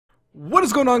What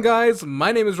is going on, guys?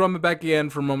 My name is Ramen, back again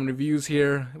from Moment Reviews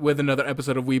here with another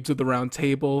episode of Weebs with the Round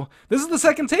Table. This is the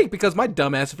second take because my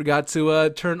dumbass forgot to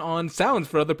turn on sounds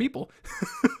for other people.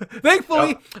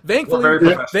 thankfully,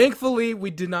 thankfully,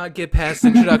 we did not get past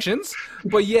introductions.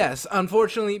 But yes,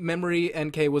 unfortunately,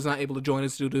 MemoryNK was not able to join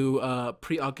us due to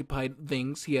preoccupied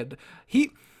things.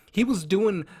 He was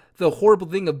doing the horrible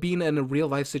thing of being in a real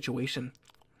life situation.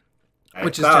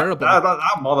 Which is terrible. That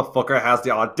motherfucker has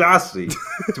the audacity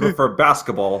to prefer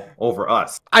basketball over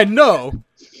us. I know.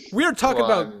 We are talking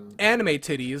about anime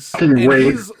titties, and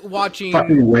he's watching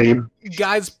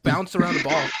guys bounce around the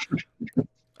ball.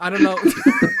 I don't know.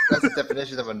 That's the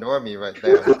definition of a normie right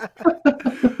there.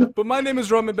 But my name is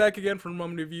Roman, back again from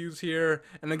Moment Reviews here,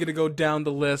 and I'm going to go down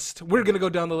the list. We're going to go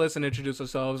down the list and introduce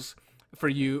ourselves for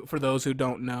those who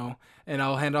don't know, and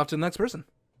I'll hand off to the next person.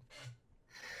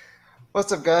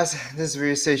 What's up, guys? This is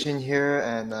Ryuseishun here,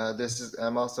 and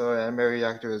I'm also an anime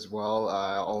reactor as well.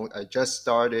 I just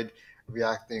started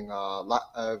reacting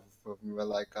last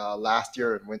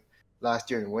year in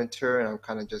winter, and I'm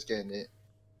kind of just getting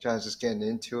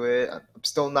into it. I'm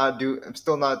still not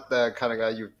the kind of guy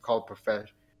you call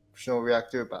professional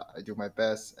reactor, but I do my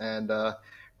best. And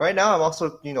right now, I'm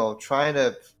also trying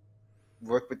to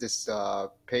work with this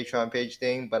Patreon page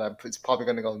thing, but it's probably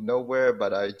gonna go nowhere.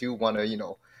 But I do want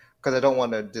to because I don't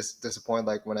want to disappoint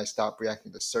when I stop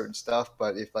reacting to certain stuff.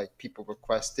 But if people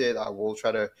request it, I will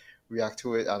try to react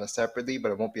to it on a separately,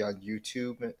 but it won't be on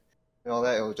YouTube and all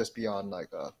that. It will just be on a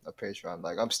Patreon.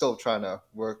 I'm still trying to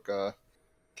work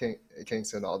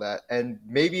kinks and all that, and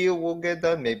maybe it will get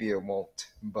done, maybe it won't.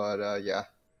 But yeah.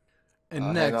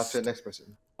 And hand off to the next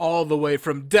person. All the way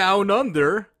from down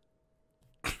under.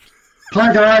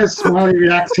 Hi guys, Smillie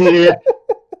Reacts here.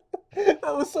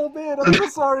 That was so bad. I'm so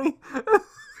sorry.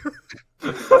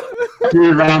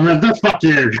 Dude, Ramen, fuck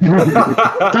you.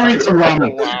 Don't eat some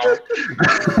ramen. Wow.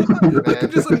 I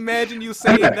can just imagine you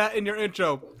saying that in your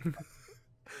intro.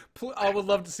 I would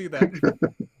love to see that.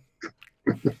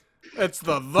 It's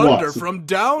the thunder from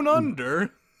down under.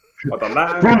 From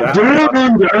down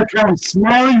under comes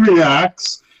Smillie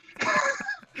Reacts.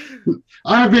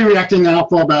 I've been reacting now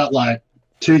for about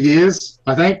 2 years,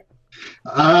 I think.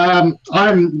 I'm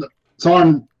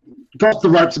got the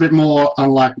ropes a bit more,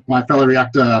 unlike my fellow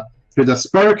reactor who just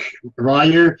spoke,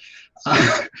 Ryu.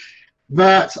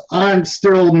 But I'm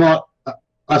still not.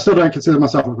 I still don't consider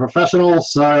myself a professional,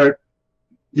 so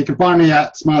you can find me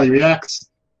at Smillie Reacts.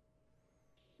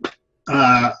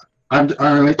 I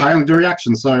only do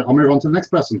reactions, so I'll move on to the next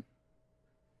person.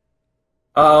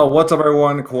 What's up,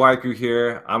 everyone? Kawaii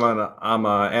here. I'm an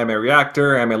anime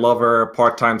reactor, anime lover,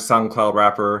 part-time SoundCloud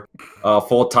rapper,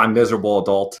 full-time miserable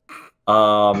adult.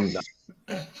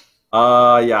 Yeah,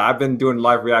 I've been doing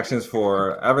live reactions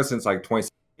ever since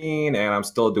 2016, and I'm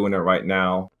still doing it right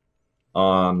now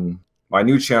on my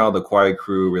new channel, the Kawaii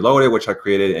Crew Reloaded, which I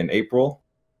created in April.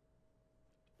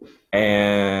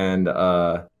 And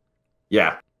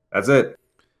yeah, that's it.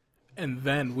 And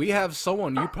then we have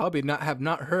someone you probably have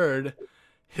not heard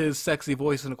his sexy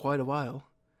voice in quite a while.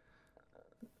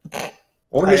 I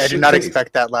did not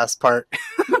expect that last part.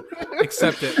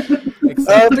 Accept it.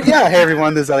 But yeah, hey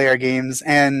everyone, this is LAR Games,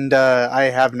 and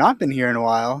I have not been here in a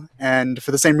while. And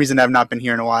for the same reason I've not been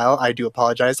here in a while, I do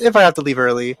apologize if I have to leave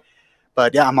early.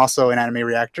 But yeah, I'm also an anime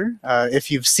reactor.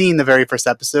 If you've seen the very first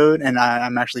episode, and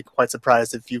I'm actually quite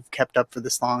surprised if you've kept up for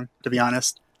this long, to be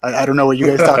honest. I don't know what you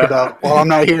guys talk about while I'm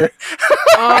not here.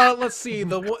 Let's see.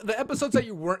 The episodes that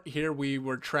you weren't here, we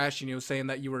were trashing you, saying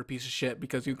that you were a piece of shit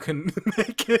because you couldn't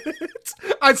make it.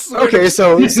 I swear. Okay,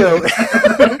 so if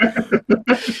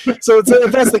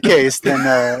that's the case, then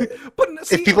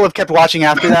if people have kept watching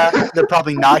after that, they're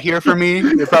probably not here for me.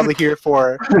 They're probably here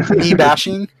for me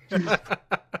bashing.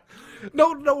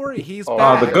 No, don't worry. He's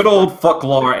back. The good old fuck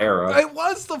LAR era. It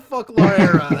was the fuck LAR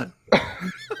era.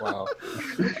 Wow.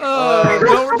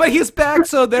 But he's back,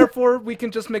 so therefore we can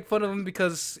just make fun of him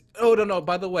because. Oh no!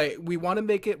 By the way, we want to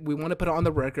put it on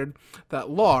the record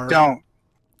that LAR don't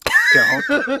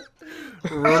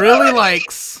really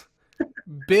likes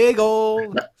big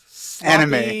old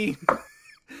anime.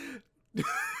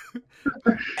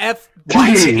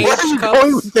 FYH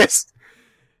cups. This.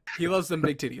 He loves them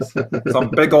big titties. Some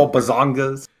big old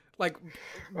bazongas. Like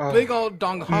big old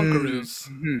donghonkaroos.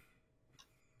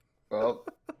 Well,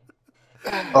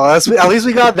 at least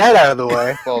we got that out of the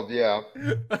way. well, yeah.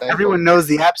 Everyone knows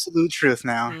the absolute truth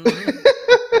now.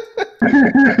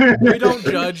 We don't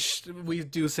judge. We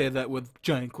do say that with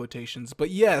giant quotations. But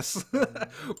yes,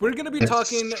 we're going to be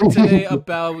talking today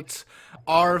about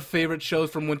our favorite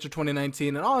shows from Winter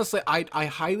 2019. And honestly, I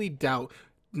highly doubt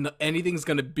anything's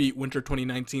going to beat Winter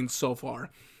 2019 so far.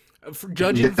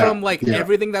 Judging from like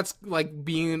everything that's like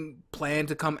being planned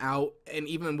to come out, and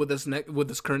even with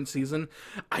this current season,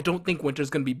 I don't think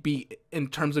Winter's gonna be beat in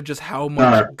terms of just how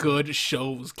much good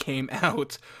shows came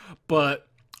out. But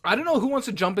I don't know who wants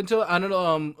to jump into it. I don't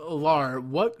know, LAR,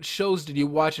 what shows did you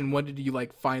watch and what did you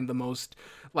like find the most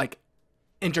like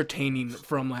entertaining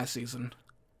from last season?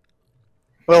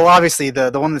 Well, obviously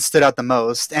the one that stood out the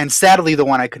most, and sadly the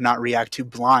one I could not react to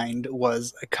blind,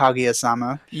 was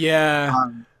Kaguya-sama. Yeah.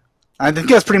 I think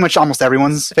that's pretty much almost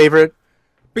everyone's favorite.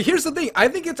 But here's the thing, I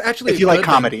think it's actually if you like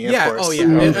comedy, of course. Oh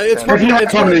yeah,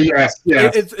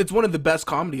 yes. It's one of the best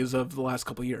comedies of the last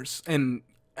couple of years, and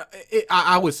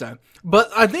I would say.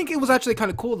 But I think it was actually kind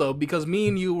of cool though, because me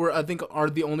and you were, I think, are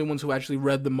the only ones who actually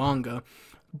read the manga,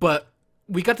 but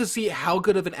we got to see how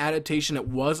good of an adaptation it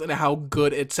was and how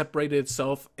good it separated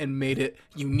itself and made it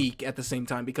unique at the same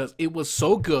time, because it was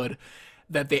so good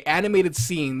that they animated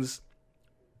scenes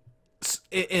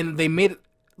and they made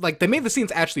the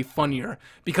scenes actually funnier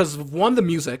because of, one, the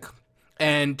music,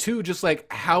 and two, just like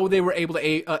how they were able to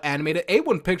animate it.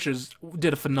 A1 Pictures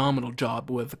did a phenomenal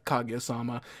job with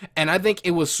Kaguya-sama, and I think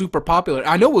it was super popular.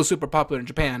 I know it was super popular in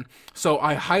Japan, so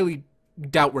I highly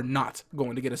doubt we're not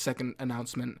going to get a second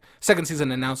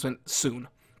season announcement soon.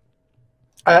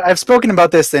 I've spoken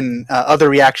about this in other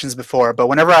reactions before, but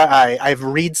whenever I've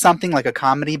read something like a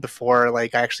comedy before,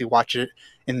 like I actually watch it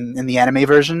in the anime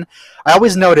version, I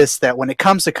always notice that when it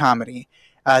comes to comedy,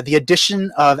 the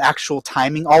addition of actual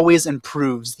timing always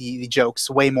improves the jokes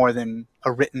way more than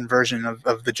a written version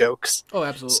of the jokes. Oh,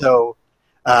 absolutely. So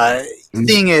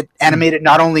seeing it animated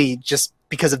not only just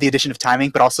because of the addition of timing,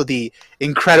 but also the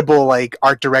incredible like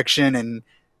art direction, and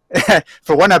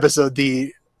for one episode,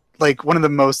 like one of the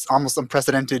most almost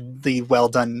unprecedentedly well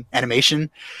done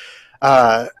animation.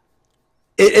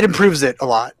 It improves it a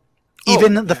lot.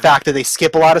 Even the fact that they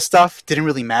skip a lot of stuff didn't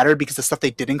really matter because the stuff they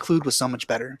did include was so much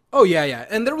better. Oh yeah,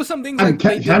 and there was some things like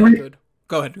they did include.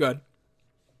 Go ahead.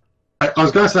 I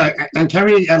was going to say, and can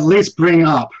we at least bring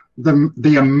up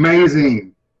the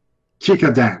amazing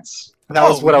Chica dance? That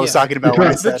was what I was talking about when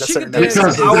I said a certain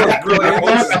episode.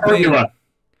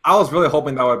 I was really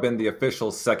hoping that would have been the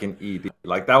official second E.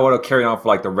 Like that would have carried on for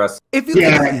like the rest.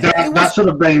 That should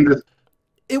have been.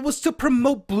 It was to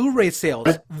promote Blu-ray sales.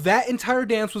 That entire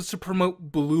dance was to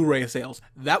promote Blu-ray sales.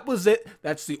 That was it.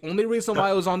 That's the only reason why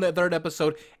I was on the third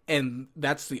episode, and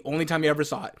that's the only time you ever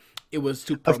saw it. It was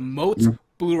to promote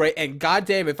Blu-ray, and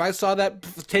goddamn, if I saw that,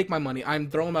 take my money. I'm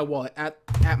throwing my wallet at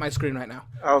my screen right now.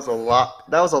 That was a lot.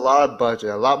 That was a lot of budget.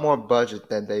 A lot more budget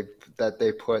than they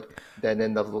put than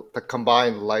in the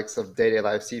combined likes of Day Day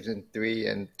Life season 3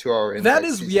 and 2 Hour. That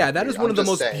is one of the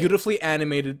most beautifully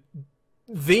animated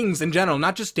things in general,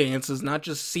 not just dances, not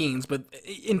just scenes, but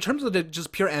in terms of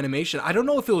just pure animation. I don't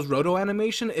know if it was roto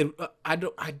animation. It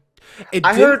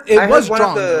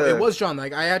was drawn.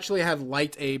 Like I actually have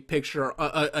liked a picture,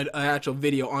 an actual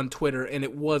video on Twitter, and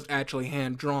it was actually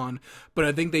hand drawn. But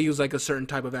I think they used like a certain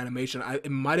type of animation.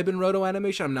 It might have been roto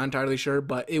animation. I'm not entirely sure,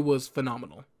 but it was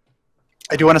phenomenal.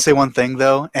 I do want to say one thing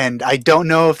though, and I don't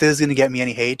know if this is going to get me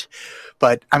any hate,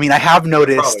 but I mean I have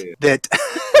noticed that.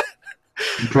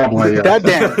 Probably, yeah. That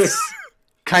dance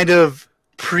kind of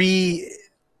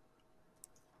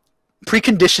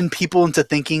preconditioned people into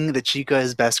thinking that Chica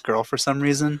is best girl for some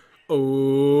reason.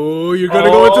 Oh, you're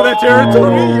gonna go into that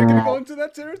territory. You're gonna go into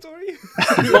that territory.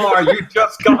 LAR, you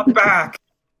just got back.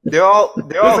 They're all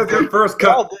this is your first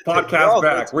podcast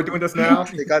back. We're doing this now.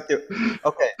 They got their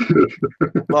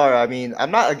LAR, I mean,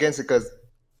 I'm not against it because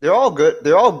they're all good.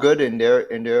 They're all good in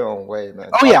their own way,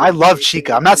 man. Oh yeah, I love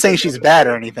Chica. I'm not saying she's bad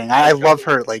or anything. I love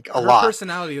her like a lot. Her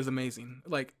personality is amazing.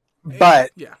 Like,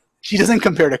 but yeah, she doesn't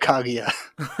compare to Kaguya.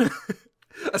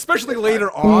 Especially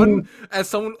later on,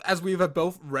 as we have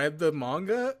both read the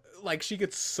manga, like she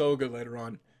gets so good later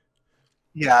on.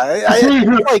 Yeah, I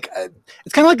like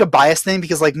it's kind of like a bias thing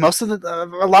because like most of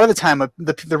a lot of the time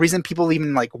the reason people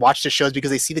even like watch the show is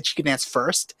because they see that she can dance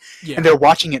first, and they're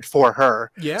watching it for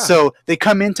her. Yeah. So they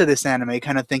come into this anime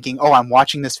kind of thinking, oh, I'm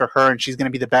watching this for her and she's gonna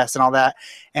be the best and all that,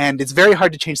 and it's very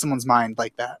hard to change someone's mind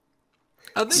like that.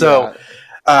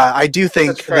 I do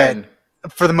think that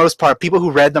for the most part, people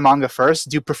who read the manga first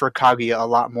do prefer Kaguya a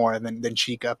lot more than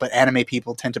Chica, but anime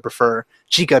people tend to prefer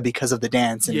Chica because of the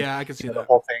dance and I can see the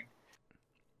whole thing.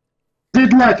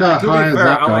 Did like a higher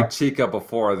I like Chica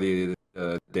before the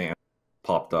dance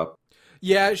popped up.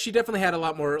 Yeah, she definitely had a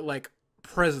lot more like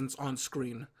presence on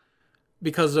screen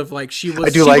because of like she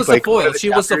was the foil. She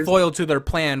was the foil to their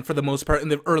plan for the most part in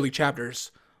the early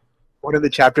chapters. One of the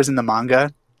chapters in the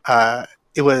manga,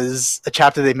 it was a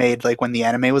chapter they made like when the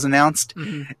anime was announced,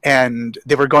 Mhm. and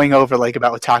they were going over like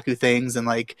about otaku things and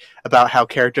like about how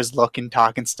characters look and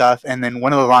talk and stuff. And then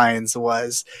one of the lines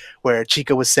was where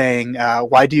Chica was saying,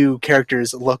 "Why do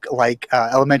characters look like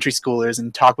elementary schoolers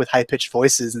and talk with high pitched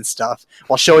voices and stuff?"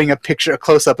 while showing a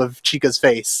close up of Chica's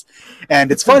face.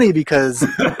 And it's funny because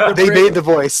they made the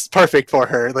voice perfect for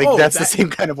her. Like that's the same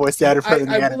kind of voice they had for her in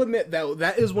the anime. I will admit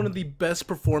that is one of the best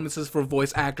performances for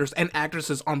voice actors and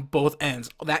actresses on both ends.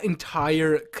 That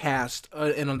entire cast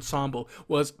and ensemble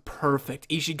was perfect.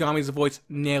 Ishigami's voice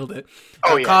nailed it.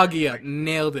 Kaguya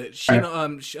nailed it.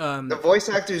 The voice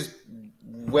actors,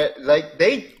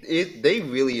 they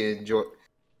really enjoy.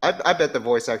 I bet the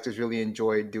voice actors really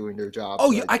enjoy doing their job.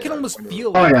 Oh yeah, I can almost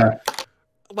feel. Oh yeah.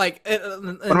 Like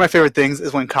one of my favorite things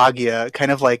is when Kaguya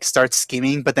kind of like starts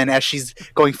scheming, but then as she's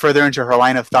going further into her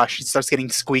line of thought, she starts getting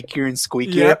squeakier and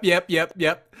squeakier.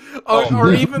 Yep.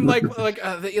 Or even like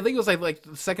I think it was like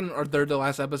the second or third to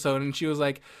last episode, and she was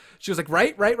like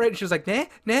right, and she was like nah.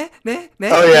 Oh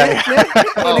yeah.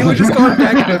 And he was just going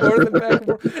back and forth.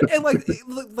 And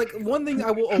like one thing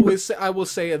I will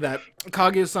say that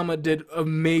Kaguya-sama did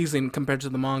amazing compared to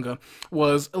the manga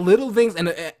was little things, and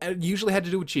it usually had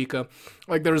to do with Chika.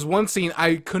 Like there was one scene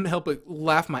I couldn't help but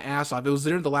laugh my ass off. It was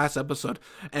during the last episode,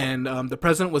 and the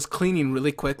president was cleaning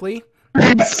really quickly.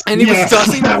 And he was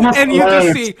dusting, and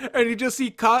you just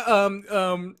see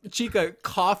Chika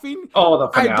coughing. Oh, the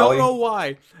finale. I don't know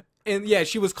why. And yeah,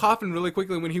 she was coughing really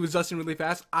quickly when he was dusting really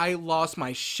fast. I lost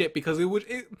my shit because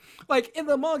like in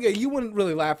the manga, you wouldn't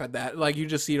really laugh at that. Like you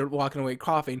just see her walking away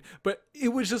coughing, but it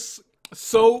was just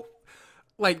so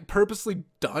like purposely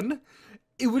done.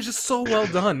 It was just so well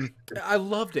done. I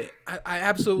loved it. I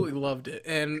absolutely loved it,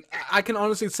 and I can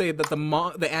honestly say that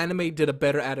the anime did a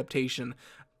better adaptation.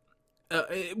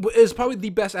 It's probably the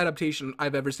best adaptation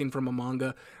I've ever seen from a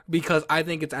manga because I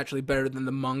think it's actually better than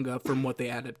the manga from what they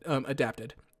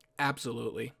adapted.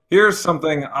 Absolutely. Here's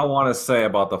something I want to say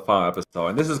about the final episode,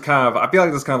 and this is I feel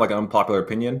like this is kind of like an unpopular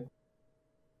opinion.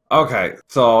 Okay,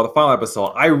 so the final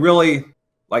episode, I really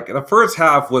like the first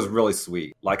half was really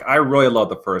sweet. Like I really loved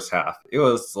the first half. It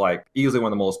was like easily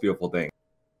one of the most beautiful things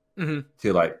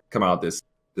to like come out this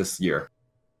year.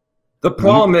 The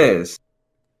problem is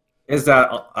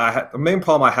that the main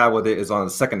problem I have with it is on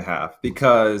the second half,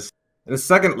 because in the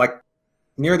second, like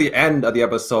near the end of the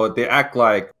episode, they act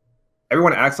like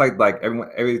everyone acts like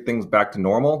everything's back to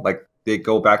normal. Like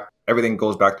everything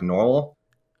goes back to normal,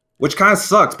 which kind of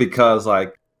sucks because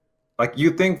like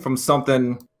you think from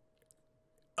something.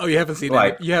 Oh, you haven't seen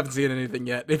you haven't seen anything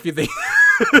yet. If you think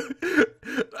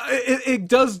it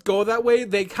does go that way,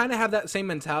 they kind of have that same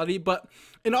mentality. But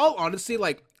in all honesty,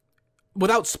 like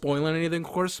without spoiling anything,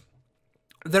 of course.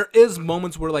 There is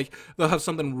moments where like they'll have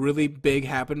something really big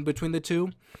happen between the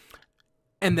two,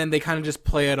 and then they kind of just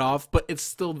play it off, but it's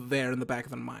still there in the back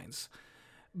of their minds.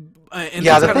 And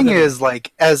yeah, the thing is,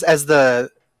 like as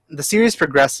the series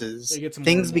progresses,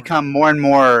 things become more and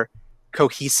more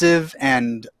cohesive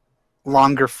and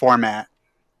longer format,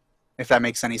 if that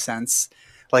makes any sense.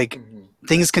 Like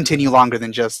things continue longer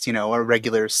than just a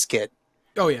regular skit.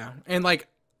 Oh yeah, and like.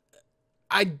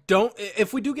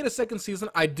 If we do get a second season,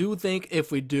 I do think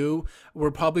if we do,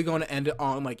 we're probably going to end it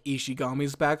on like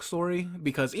Ishigami's backstory,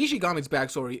 because Ishigami's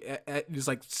backstory is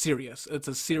like serious. It's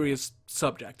a serious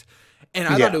subject, and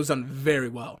I thought it was done very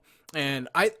well. And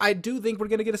I do think we're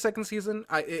going to get a second season.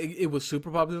 It was super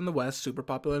popular in the West, super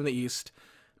popular in the East.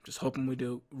 Just hoping we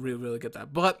do really get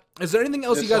that. But is there anything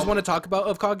else you guys want to talk about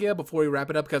of Kaguya before we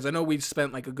wrap it up? Because I know we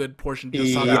spent like a good portion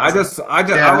just talking about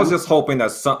I was just hoping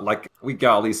that we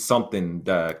got at least something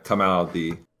that come out of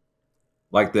the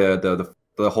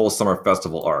whole summer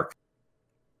festival arc.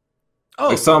 Oh,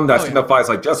 like something that signifies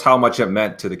like just how much it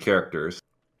meant to the characters.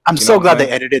 I'm so glad they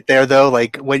edited it there, though.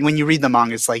 Like when you read the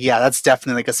manga, it's like, yeah, that's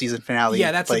definitely like a season finale.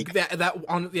 Yeah, that's like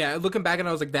looking back, and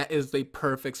I was like, that is the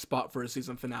perfect spot for a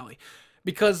season finale.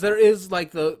 Because there is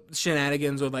like the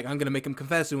shenanigans of like I'm gonna make him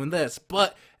confess doing this,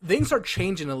 but things start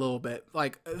changing a little bit,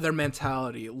 like their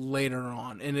mentality later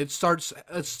on, and it starts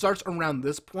around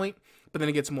this point, but then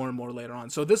it gets more and more later on.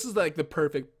 So this is like the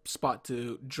perfect spot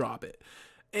to drop it.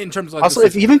 In terms of like, also,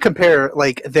 if you even compare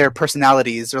like their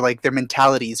personalities or like their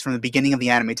mentalities from the beginning of the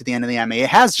anime to the end of the anime, it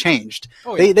has changed.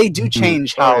 Oh, yeah. They do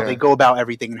change how they go about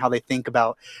everything and how they think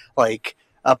about like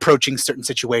approaching certain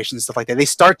situations, stuff like that. They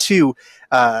start to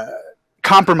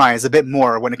compromise a bit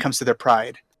more when it comes to their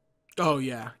pride. Oh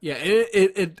yeah.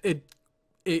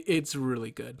 It's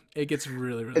really good. It gets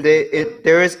really good.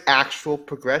 There is actual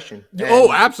progression.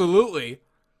 Oh, absolutely.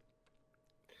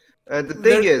 The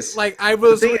thing is, like I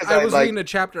was reading a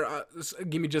chapter.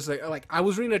 Give me just like I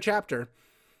was reading a chapter,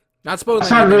 Not spoiling. I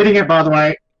started reading it, by the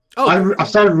way. Oh, I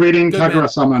started reading Good Kaguya man.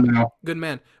 Sama now. good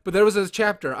man. But there was this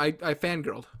chapter I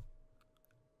fangirled.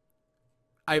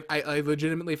 I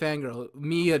legitimately fangirl.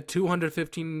 Me at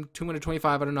 215,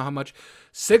 225, I don't know how much,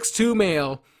 6'2"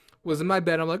 male was in my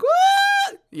bed. I'm like,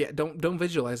 what? Yeah, don't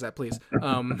visualize that, please.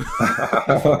 I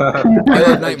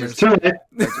have nightmares. Too late.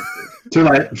 Too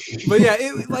late. But yeah,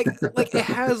 it like it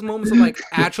has moments of like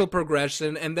actual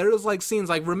progression, and there was like scenes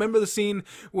like, remember the scene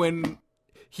when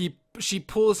she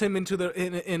pulls him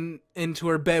into into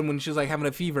her bed when she's like having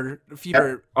a fever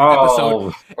episode,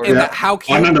 Oh, and yeah. how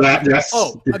cute. I remember that. Yes.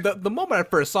 Oh, the moment I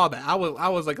first saw that, I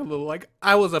was like a little like,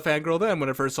 I was a fangirl then when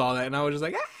I first saw that, and I was just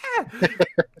like, ah.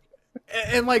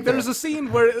 And like there's a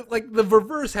scene where like the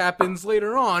reverse happens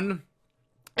later on,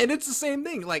 and it's the same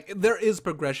thing. Like there is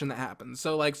progression that happens,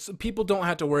 so like people don't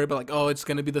have to worry about like, oh, it's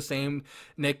gonna be the same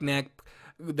knick-knack.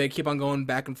 They keep on going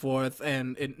back and forth,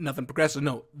 and nothing progresses.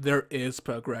 No, there is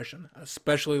progression,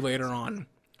 especially later on.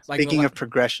 Like Speaking of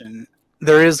progression,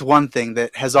 there is one thing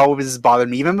that has always bothered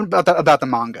me, even about the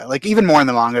manga, like even more in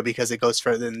the manga because it goes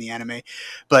further than the anime,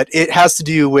 but it has to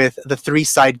do with the 3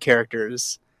 side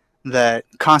characters that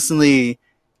constantly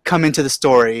come into the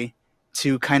story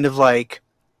to kind of like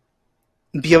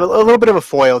be a little bit of a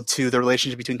foil to the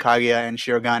relationship between Kaguya and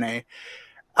Shirogane.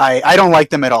 I don't like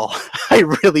them at all. I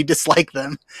really dislike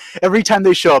them. Every time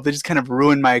they show up, they just kind of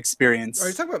ruin my experience. Are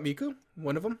you talking about Miku?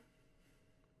 One of them?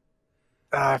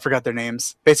 I forgot their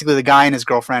names. Basically, the guy and his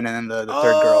girlfriend, and then the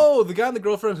third girl. Oh, the guy and the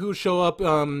girlfriend who show up.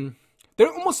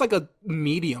 They're almost like a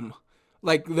medium.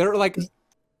 Like they're like,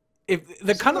 if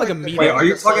they're kind of like a medium. wait, are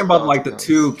you talking about like the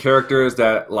 2 characters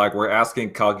that like were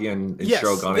asking Kaguya and Yes,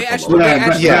 Shirogane they for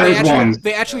actually, love?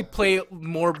 they actually play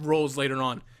more roles later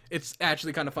on. It's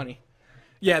actually kind of funny.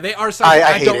 Yeah, they are.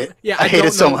 I hate it. Yeah, I hate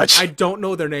it so know, much. I don't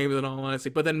know their names in all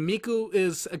honesty. But then Miku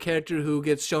is a character who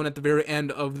gets shown at the very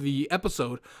end of the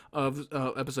episode of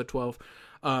episode 12,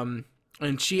 and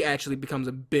she actually becomes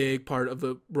a big part of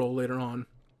the role later on.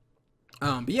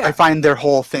 But yeah, I find their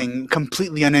whole thing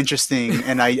completely uninteresting,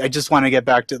 and I just want to get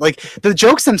back to like the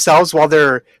jokes themselves. While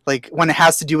they're like when it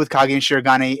has to do with Kaguya and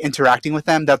Shirogane interacting with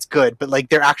them, that's good. But like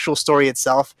their actual story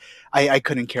itself, I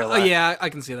couldn't care less. yeah, I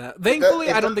can see that. Thankfully,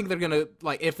 I don't think they're gonna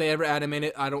like if they ever animate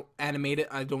it. I don't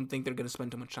think they're gonna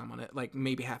spend too much time on it. Like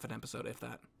maybe half an episode, if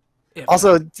that.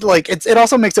 Also, like it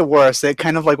also makes it worse. It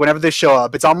kind of like whenever they show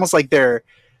up, it's almost like they're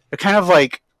kind of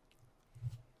like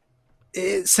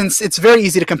since it's very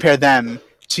easy to compare them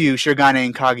to Shirogane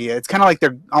and Kaguya, it's kind of like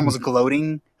they're almost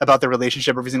gloating about their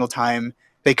relationship every single time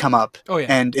they come up. Oh yeah,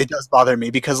 and it does bother me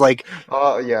because like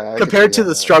yeah, compared to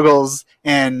the struggles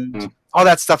and all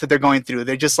that stuff that they're going through,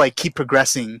 they just like keep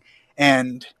progressing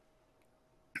and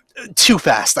too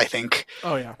fast, I think.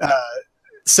 Oh yeah.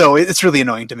 So it's really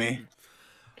annoying to me.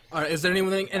 All right, is there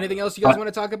anything else you guys want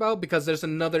to talk about? Because there's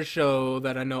another show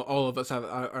that I know all of us have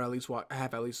at least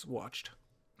watched.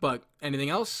 But anything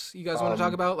else you guys want to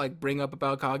talk about? Like bring up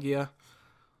about Kaguya?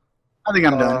 I think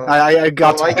I'm done. I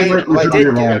got.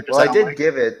 Well, I did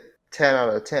give it 10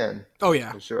 out of 10. Oh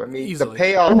yeah, For sure. I mean, easily. the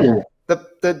payoff,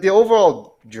 the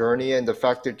overall journey, and the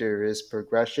fact that there is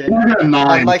progression,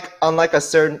 unlike a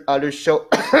certain other show,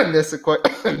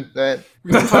 that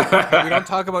we don't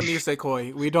talk about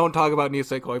Nisekoi. We don't talk about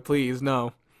Nisekoi, please.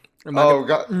 No.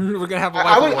 God. We're gonna have a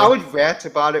I would rant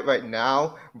about it right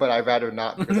now, but I'd rather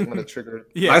not because I'm gonna trigger.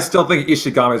 I still think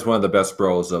Ishigami is one of the best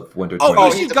bros of Winter. Oh,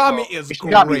 20. Ishigami is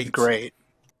great.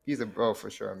 He's a bro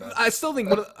for sure, man. I still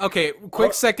think. Okay,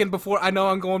 quick second before I know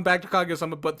I'm going back to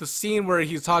Kaguya-sama, but the scene where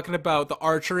he's talking about the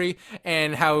archery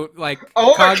and how like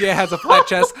Kaguya has a flat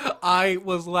chest, I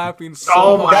was laughing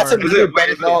so hard. That's another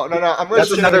benefit. No. I'm gonna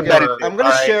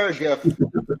share a GIF.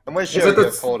 I'm gonna share a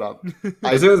GIF. Hold up.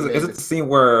 Is it the scene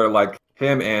where like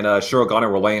him and Shirogane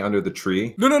were laying under the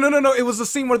tree? No. It was the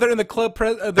scene where they're in the club,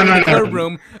 club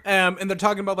room, and they're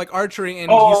talking about like archery,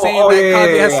 and he's saying that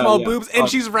Kaguya has small boobs, and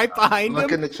she's right behind him.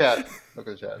 Look in the chat.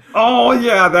 Oh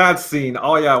yeah, that scene.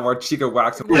 Oh yeah, where Chica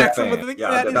whacks him with the fan.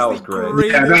 Yeah, that was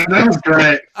great. Yeah, that was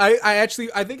great. I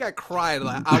think I cried.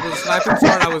 Like, I was laughing so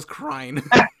hard I was crying.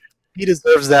 He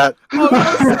deserves that. Oh,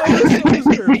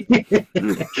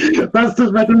 That's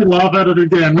just making me laugh at it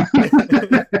again. Okay,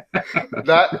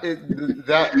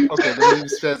 the meme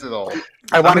says it all.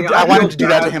 I wanted to do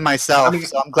that to him myself,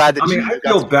 so I'm glad that I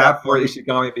feel bad for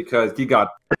Ishigami because he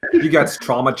gets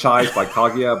traumatized by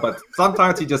Kaguya, but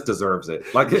sometimes he just deserves it.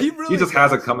 Like he just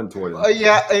has it coming toward him.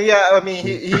 Yeah. I mean,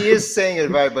 he is saying it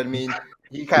right, but I mean,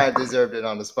 he kind of deserved it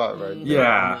on the spot, right? Yeah.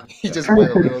 I mean, he just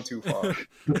went a little too far.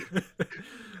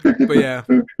 But yeah.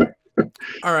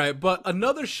 All right, but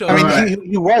another show. I mean,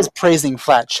 he was praising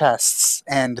flat chests,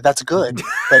 and that's good,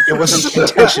 but it wasn't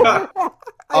intentional.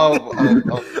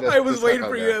 I was waiting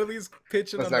for you to at least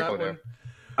pitch in on that one.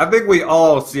 I think we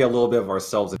all see a little bit of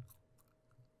ourselves.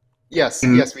 Yes,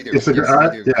 yes, we do. It's a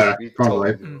good, yeah,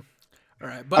 probably. All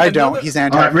right, but I don't. He's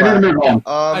anti. All right, we need to move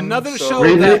on. Another show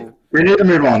we that need to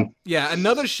move on. Yeah,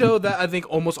 another show that I think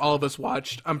almost all of us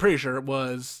watched. I'm pretty sure it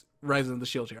was Rising of the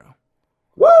Shield Hero.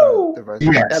 Woo! Yes.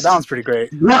 Yeah, that one's pretty great.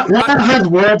 Ryan has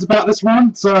words about this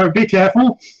one, so be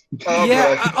careful.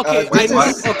 Okay,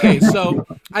 so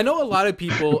I know a lot of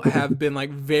people have been like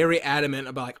very adamant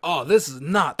about like, oh, this is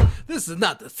not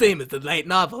the same as the light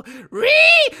novel,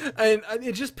 and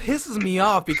it just pisses me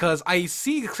off because I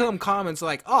see some comments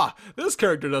like, oh, this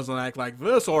character doesn't act like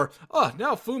this, or oh,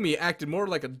 now Fumi acted more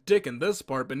like a dick in this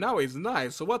part, but now he's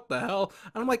nice, so what the hell?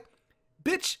 And I'm like,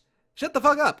 bitch, shut the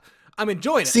fuck up. I'm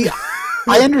enjoying it. See,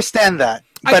 I understand that,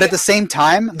 but at the same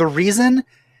time, the reason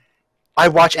I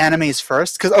watch animes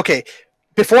first, because okay,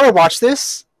 before I watched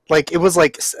this, like it was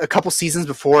like a couple seasons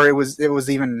before it was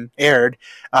even aired,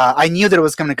 I knew that it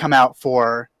was going to come out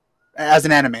as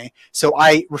an anime, so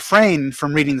I refrained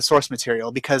from reading the source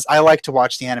material because I like to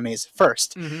watch the animes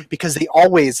first, because they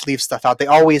always leave stuff out, they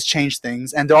always change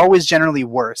things, and they're always generally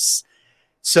worse.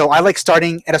 So I like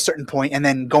starting at a certain point and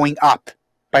then going up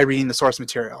by reading the source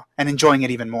material and enjoying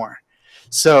it even more.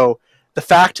 So the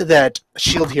fact that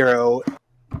Shield Hero,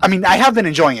 I mean, I have been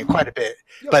enjoying it quite a bit,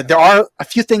 but there are a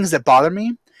few things that bother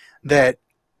me that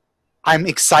I'm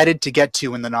excited to get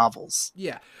to in the novels.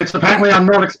 Yeah, it's apparently I'm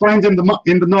not explained in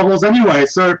the novels anyway,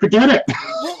 so forget it.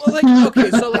 Well, like, okay,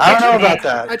 so like, I don't know about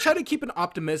that. I try to keep an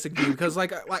optimistic view because,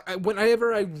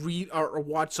 whenever I read or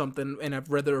watch something and I've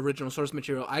read the original source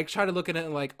material, I try to look at it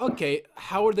and like, okay,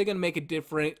 how are they gonna make it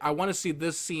different? I want to see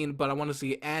this scene, but I want to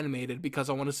see it animated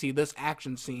because I want to see this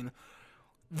action scene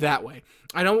that way.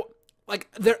 I don't like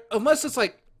unless it's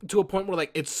like to a point where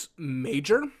like it's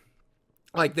major.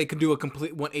 Like, they could do a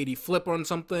complete 180 flip on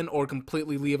something or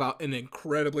completely leave out an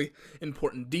incredibly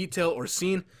important detail or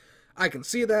scene. I can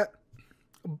see that.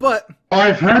 But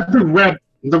I've heard the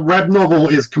red novel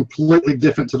is completely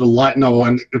different to the light novel,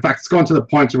 and in fact, it's gone to the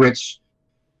point to which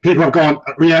people have gone,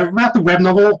 yeah, about the red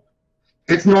novel,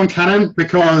 it's non-canon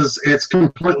because it's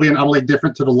completely and utterly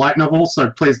different to the light novel,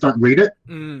 so please don't read it.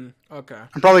 Okay.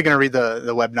 I'm probably going to read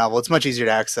the web novel. It's much easier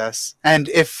to access. And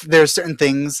if there's certain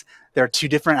things that are too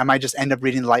different, I might just end up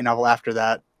reading the light novel after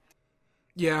that.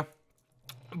 Yeah.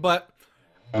 But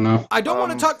I don't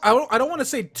want to talk. I don't want to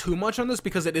say too much on this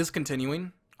because it is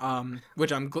continuing,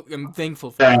 which I'm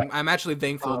thankful for. Yeah. I'm actually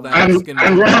thankful that it's going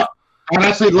to be. And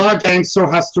actually, LAR Games still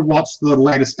has to watch the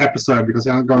latest episode because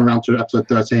they haven't gone around to episode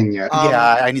 13 yet.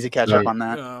 Yeah, I need to catch up on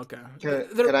that. Okay.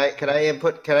 Can I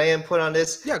input on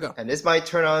this? Yeah, go. And this might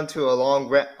turn on to a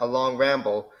long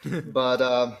ramble, but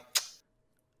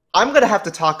I'm gonna have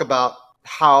to talk about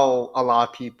how a lot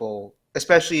of people,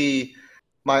 especially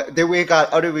we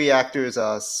got other reactors,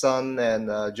 Sun and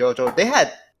JoJo. They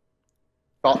had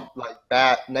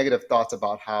bad negative thoughts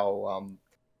about how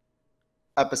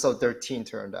episode 13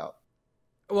 turned out.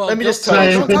 Well, let me just tell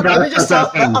you something right here.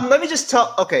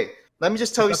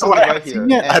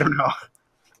 I don't know.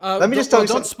 Let me just tell you something.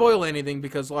 Don't spoil anything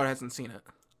because Laura hasn't seen it.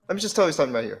 Let me just tell you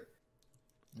something right here.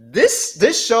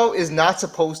 This show is not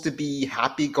supposed to be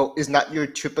is not your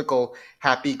typical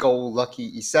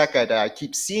happy-go-lucky isekai that I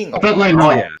keep seeing. Definitely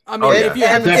not. I mean,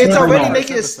 it's already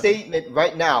making a statement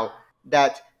right now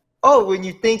that when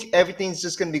you think everything's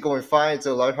just gonna be going fine,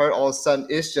 so lighthearted, all of a sudden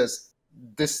it's just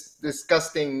this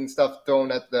disgusting stuff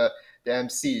thrown at the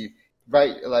MC,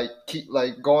 right? Like keep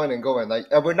going and going.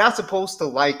 And we're not supposed to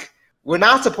like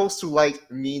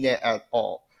Mina at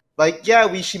all. Like,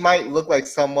 yeah, she might look like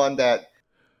someone that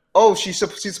she's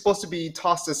supposed to be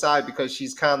tossed aside because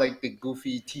she's kind of like the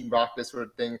goofy Team Rocket sort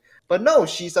of thing. But no,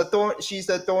 she's a thorn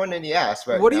in the ass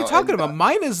right now. What are you talking about?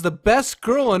 Mine is the best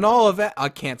girl in all of it. I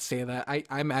can't say that.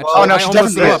 I'm actually. Oh no, she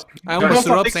definitely is. I almost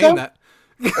threw up saying that.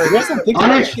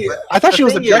 I thought she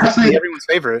was everyone's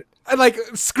favorite. Like,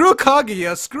 screw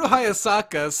Kaguya, screw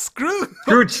Hayasaka, screw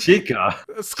Chika.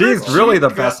 She's really the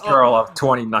best girl of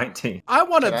 2019. I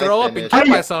want to throw up and kill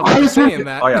myself for saying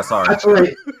that. Oh yeah, sorry.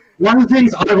 Actually, one of the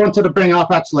things I wanted to bring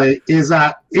up actually is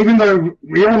that even though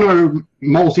we all know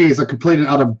Multi is a complete and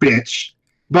utter bitch,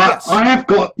 but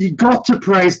yes. You got to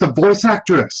praise the voice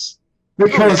actress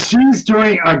because she's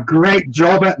doing a great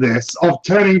job at this of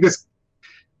turning this.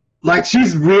 Like,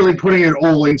 she's really putting it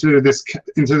all into this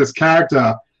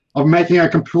character of making her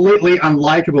completely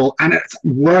unlikable, and it's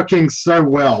working so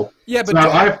well. Yeah, but so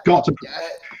I've got to.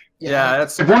 Yeah,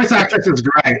 the voice actress is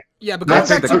great. Yeah, but going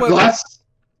back to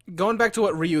Going back to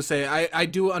what Ryu said, I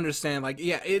do understand. Like,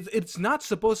 yeah, it's not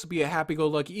supposed to be a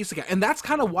happy-go-lucky isekai, and that's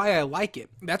kind of why I like it.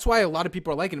 That's why a lot of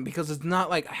people are liking it, because it's not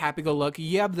like happy-go-lucky.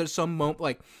 Yeah, there's some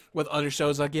like with other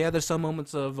shows, like yeah, there's some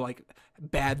moments of like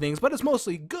bad things, but it's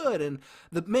mostly good, and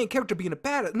the main character being a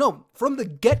bad. No, from the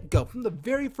get-go, from the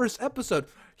very first episode,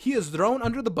 he is thrown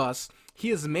under the bus. He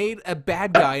is made a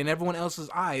bad guy in everyone else's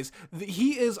eyes.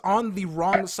 He is on the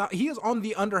wrong side. He is on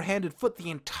the underhanded foot the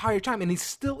entire time, and he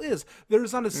still is. There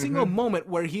is not a single moment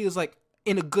where he is like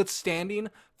in a good standing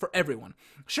for everyone.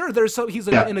 Sure, he's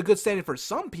in a good standing for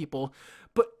some people,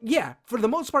 but yeah, for the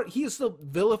most part, he is still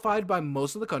vilified by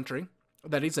most of the country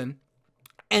that he's in.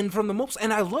 And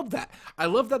and I love that. I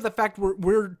love that the fact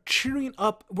we're cheering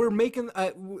up. We're making.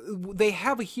 They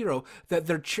have a hero that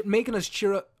they're making us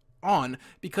cheer up on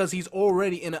because he's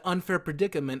already in an unfair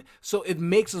predicament, so it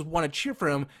makes us want to cheer for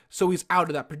him so he's out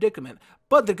of that predicament.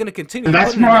 But they're going to continue. And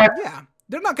that's why,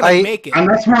 they're not going to make it. And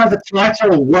that's why the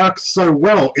title works so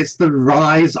well. It's the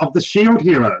rise of the shield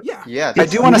hero. Yeah. I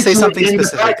do want to say something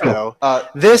specific though.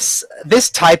 This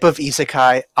type of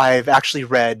isekai I've actually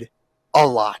read a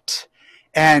lot,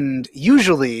 and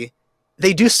usually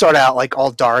they do start out like all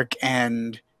dark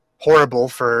and horrible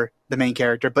for the main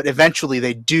character, but eventually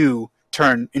they do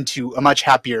turn into a much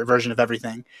happier version of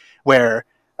everything, where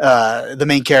the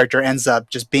main character ends up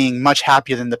just being much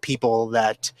happier than the people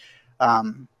that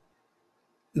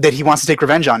that he wants to take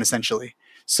revenge on, essentially.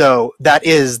 So that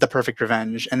is the perfect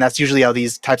revenge, and that's usually how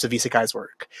these types of isekais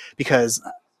work. Because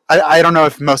I don't know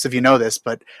if most of you know this,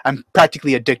 but I'm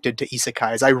practically addicted to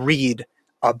isekais. I read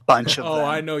a bunch of them. Oh,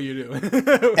 I know you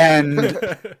do.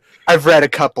 And I've read a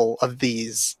couple of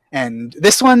these, and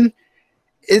this one,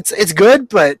 it's good,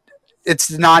 but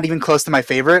it's not even close to my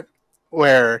favorite,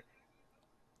 where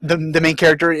the main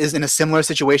character is in a similar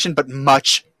situation, but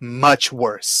much, much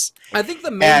worse. I think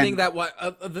the main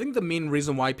the main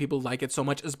reason why people like it so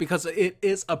much is because it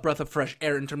is a breath of fresh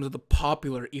air in terms of the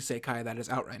popular isekai that is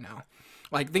out right now.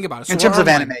 Like, think about it. In terms of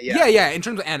anime, yeah. In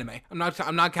terms of anime, I'm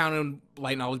not counting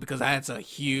light novels because that's a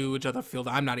huge other field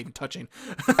that I'm not even touching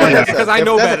because I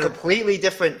know better. That's a completely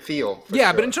different field.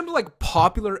 Yeah, but in terms of like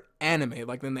popular anime,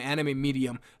 like in the anime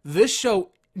medium, this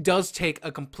show does take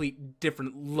a complete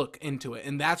different look into it,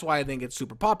 and that's why I think it's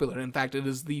super popular. In fact, it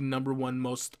is the #1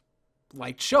 most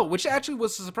liked show, which actually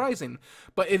was surprising.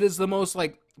 But it is the most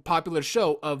like popular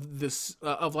show of this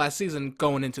of last season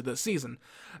going into this season,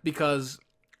 because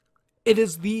it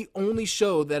is the only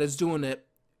show that is doing it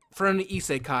for an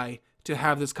isekai to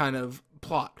have this kind of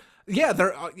plot. Yeah,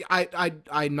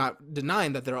 I'm not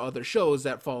denying that there are other shows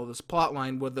that follow this plot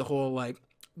line with the whole like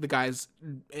the guy's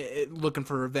looking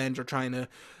for revenge or trying to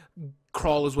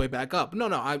crawl his way back up.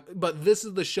 But this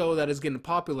is the show that is getting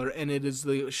popular, and it is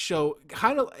the show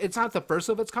it's not the first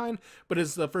of its kind, but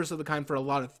it's the first of the kind for a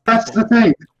lot of people. That's the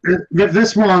thing. With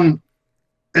this one,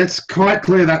 it's quite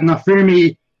clear that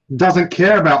Nafumi doesn't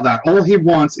care about that. All he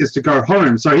wants is to go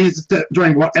home. So he's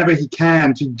doing whatever he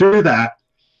can to do that.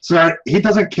 So he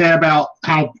doesn't care about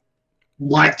how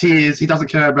liked he is. He doesn't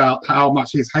care about how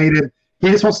much he's hated.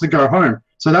 He just wants to go home.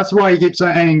 So that's why he keeps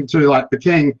saying to like the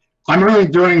king, I'm only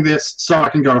doing this so I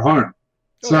can go home.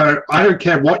 So I don't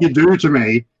care what you do to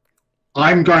me.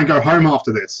 I'm going to go home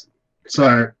after this.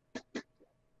 So,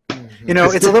 you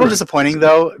know, it's a little disappointing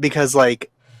though, because like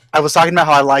I was talking about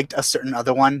how I liked a certain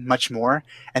other one much more,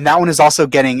 and that one is also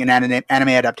getting an anime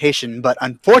adaptation, but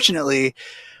unfortunately,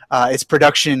 its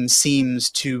production seems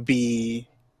to be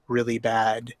really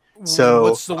bad. So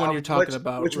what's the one you're talking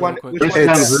about? Which one? Which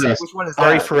one is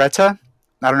Ari that? Fureta.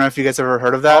 I don't know if you guys ever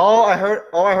heard of that. I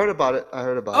heard about it.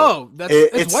 Oh,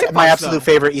 it's White Fox, my absolute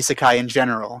favorite isekai in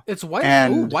general. It's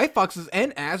White Foxes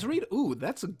and Asread. Ooh,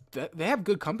 they have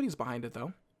good companies behind it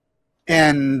though.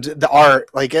 And the art,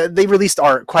 like they released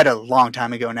art quite a long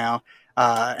time ago now,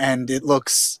 and it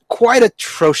looks quite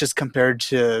atrocious compared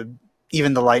to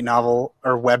even the light novel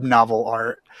or web novel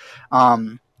art.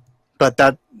 But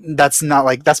that's not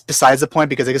like that's besides the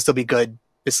point, because it can still be good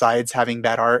besides having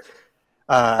bad art.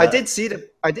 I did see the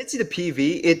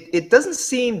PV. It doesn't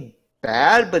seem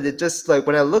bad, but it just like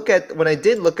when I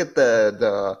did look at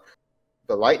the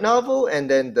light novel and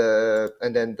then the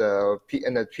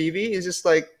PV, is just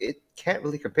like it can't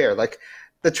really compare. Like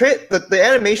the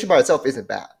animation by itself isn't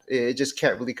bad. It just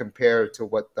can't really compare to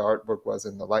what the artwork was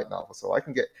in the light novel. So I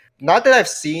can get, not that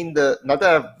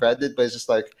I've read it, but it's just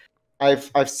like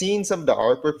I've seen some of the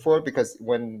artwork for it, because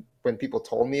when people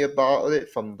told me about it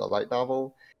from the light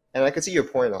novel, and I can see your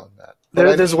point on that.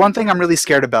 There's one thing I'm really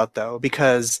scared about though,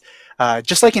 because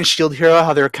just like in Shield Hero,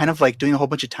 how they're kind of like doing a whole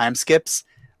bunch of time skips,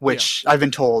 which I've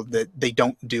been told that they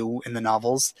don't do in the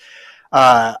novels.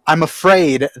 I'm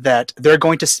afraid that they're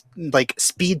going to like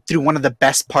speed through one of the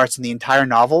best parts in the entire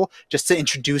novel just to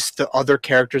introduce the other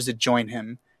characters that join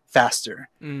him faster.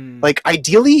 Like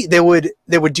ideally, they would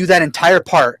do that entire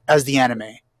part as the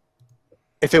anime.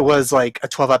 If it was like a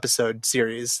 12-episode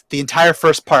series, the entire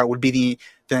first part would be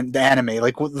the anime,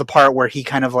 like the part where he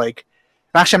kind of like.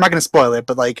 Actually, I'm not going to spoil it,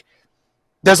 but like,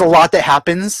 there's a lot that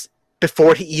happens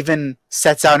before he even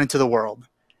sets out into the world,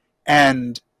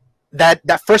 and that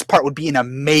first part would be an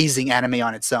amazing anime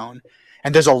on its own,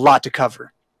 and there's a lot to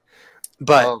cover.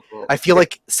 But I feel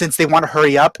like since they want to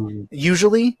hurry up,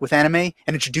 usually with anime, and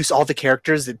introduce all the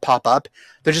characters that pop up,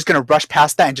 they're just going to rush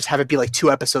past that and just have it be like 2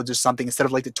 episodes or something instead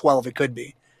of like the 12 it could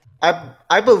be.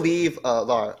 I believe,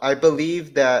 Lar, I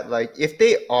believe that like if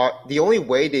they are the only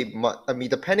way they, I mean,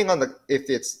 depending on if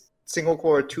it's single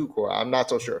core or 2 core, I'm not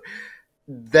so sure.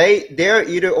 They're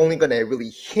either only going to really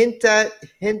hint at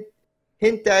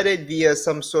it via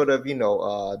some sort of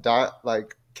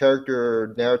like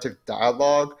character narrative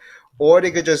dialogue, or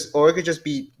it could just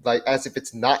be like as if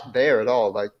it's not there at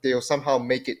all. Like they'll somehow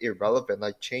make it irrelevant,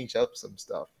 like change up some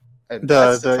stuff. And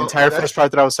the entire first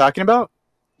part that I was talking about.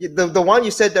 The one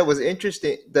you said that was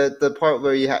interesting, the part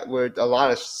where where a lot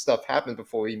of stuff happens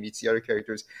before he meets the other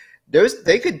characters,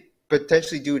 they could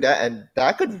potentially do that, and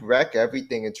that could wreck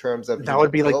everything in terms of that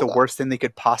would be like the worst thing they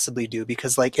could possibly do,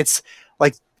 because it's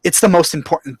the most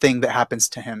important thing that happens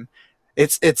to him.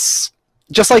 It's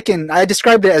just like I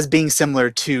described it as being similar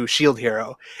to Shield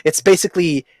Hero. It's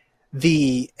basically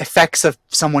the effects of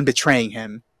someone betraying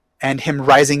him and him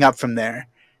rising up from there.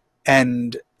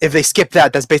 And if they skip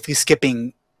that, that's basically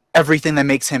skipping everything that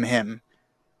makes him him.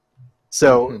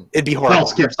 So it'd be horrible. Can't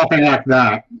skip something like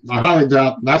that. I highly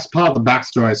doubt that's part of the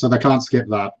backstory, so they can't skip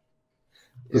that.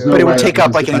 But it would take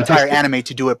up like an entire anime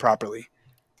to do it properly.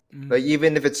 Like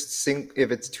even if it's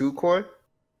 2 core?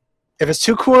 If it's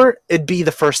 2 core, it'd be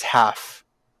the first half.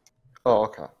 Oh,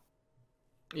 okay.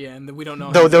 Yeah, and we don't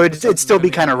know. Though it'd still be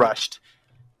kind of rushed.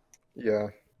 Yeah.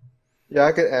 Yeah,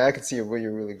 I could see where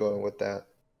you're really going with that.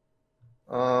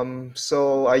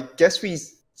 So I guess we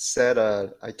said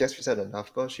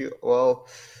enough about you. Well,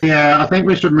 yeah, I think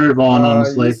we should move on.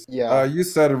 Honestly, you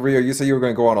said Rio. You said you were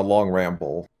going to go on a long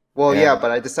ramble. Well, yeah,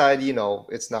 but I decided,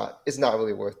 it's not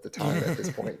really worth the time at this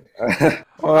point.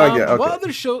 What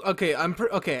other show? Okay,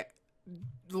 okay.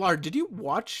 Lar, did you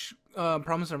watch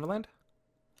Promised Neverland?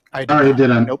 I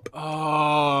didn't. Nope.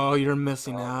 Oh, you're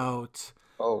missing out.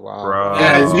 Oh wow. Bro.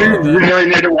 Yeah, you really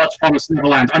need to watch Promised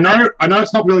Neverland. I know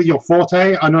it's not really your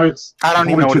forte. I know I don't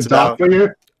even know what it's about. For you.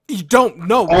 You don't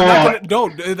know.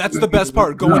 That's the best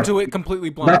part. Go into it completely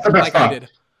blind, That's the best part. I did.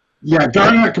 Yeah,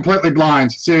 going in it completely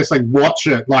blind. Seriously, watch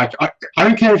it. Like I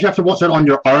don't care if you have to watch it on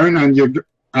your own and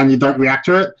you don't react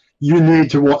to it. You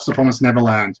need to watch The Promised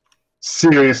Neverland.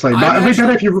 Seriously, but it'd be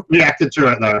better if you reacted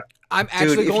to it though. I'm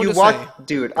actually going to say,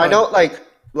 dude, I don't like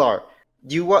Lar. I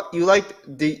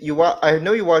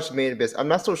know you watched Made in Abyss. I'm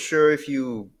not so sure if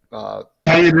you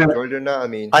enjoyed it or not. I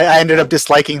mean, I ended up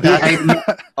disliking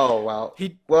that. Oh wow.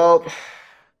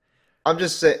 I'm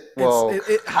just saying. Well,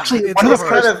 actually, one of the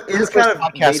first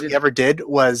podcasts we ever did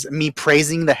was me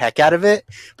praising the heck out of it,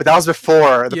 but that was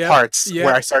before the parts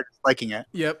where I started liking it.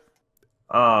 Yep.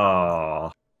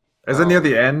 Oh, is it near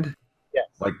the end? Yeah.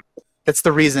 Like that's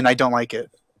the reason I don't like it.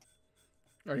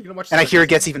 Are you gonna watch? And I hear it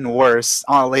gets even worse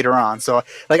later on. So,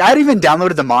 like, I'd even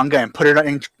downloaded the manga and put it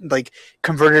in, like,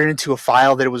 converted it into a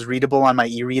file that it was readable on my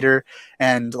e-reader,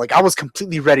 and like, I was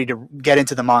completely ready to get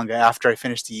into the manga after I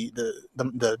finished the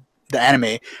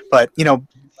anime. But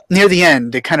near the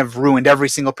end, it kind of ruined every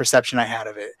single perception I had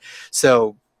of it.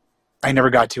 So, I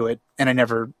never got to it, and I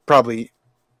never probably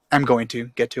am going to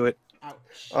get to it.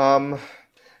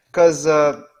 Because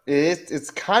it's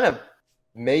kind of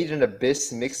Made in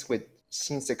Abyss mixed with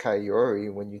Shinsekai Yori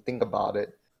when you think about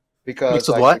it, because mixed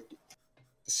with what?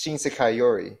 Shinsekai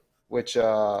Yori, which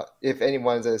if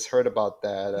anyone has heard about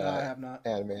that I have not.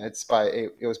 anime, it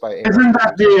was by Isn't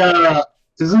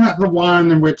that the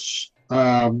one in which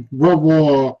World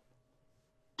War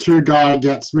II guy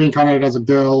gets reincarnated as a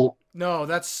girl? No,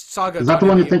 that's Saga. Is that the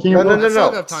one you're thinking of? No.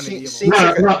 Saga of Tanya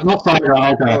Evil. Not Saga.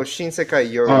 Okay. No, Shinsekai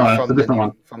Yori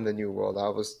from the New World.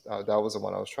 That was the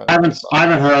one I was trying. I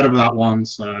haven't heard of that one,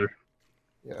 so.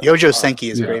 Yeah. Yojo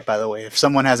Senki is great, by the way. If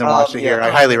someone hasn't watched it here, I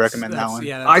highly recommend that one.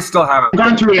 I still haven't. I'm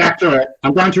going to react to it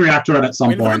at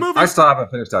some point. I still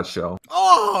haven't finished that show.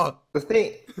 Oh, the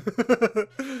thing.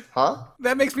 Huh?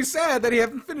 That makes me sad that he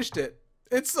haven't finished it.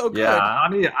 It's so good. Yeah,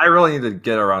 I really need to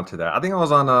get around to that. I think I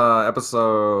was on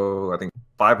episode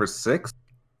 5 or 6.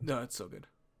 No, it's so good.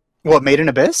 What, Made in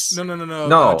Abyss?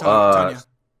 No. Tanya.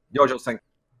 Yojo Senki.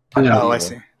 Oh, I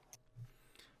see.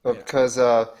 Because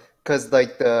because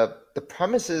like the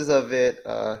premises of it.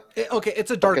 Okay,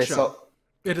 it's a dark Okay, show. so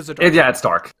It is a dark. Yeah, it's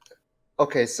dark.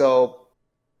 okay, so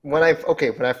when I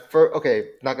first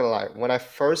not gonna lie, when I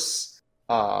first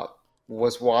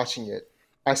was watching it,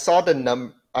 I saw the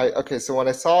so when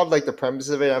I saw like the premise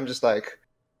of it, I'm just like,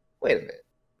 wait a minute.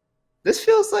 This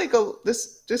feels like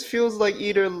this feels like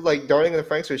either like Darling in the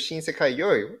Franxx or Shinsekai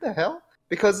Yuri. What the hell?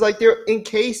 Because like they're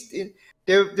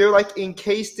like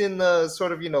encased in the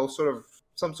sort of sort of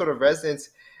some sort of residence.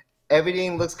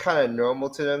 Everything looks kind of normal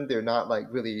to them. They're not like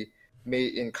really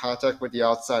made in contact with the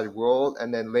outside world,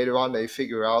 and then later on they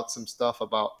figure out some stuff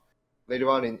about later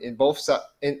on in both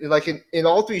in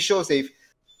all three shows the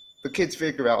kids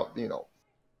figure out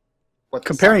what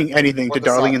Comparing anything to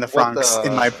Darling in the Franxx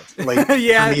in my like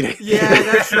yeah, comedic.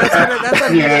 that's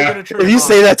immediately gonna turn If you off.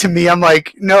 say that to me, I'm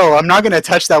like, no, I'm not gonna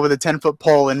touch that with a 10-foot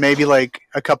pole and maybe like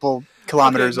a couple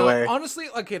kilometers Okay, no, away. honestly,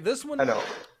 okay, this one I know.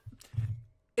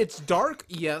 it's dark,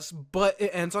 yes, but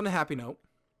it ends on a happy note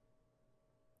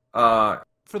Uh,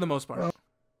 for the most part.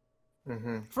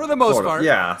 Mm-hmm. For the most sort of. part,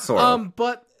 Yeah, sort of.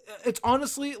 But it's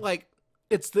honestly like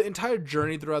it's the entire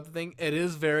journey throughout the thing. It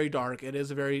is very dark. It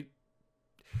is very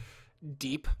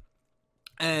deep,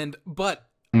 but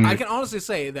I can honestly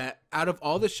say that out of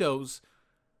all the shows,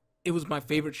 it was my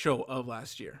favorite show of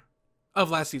last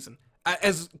season.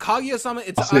 As Kaguya-sama,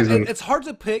 it's hard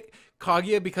to pick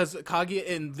Kaguya because Kaguya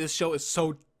in this show is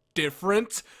so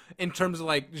different in terms of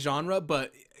like genre,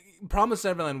 but Promised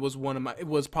Neverland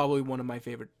was probably one of my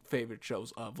favorite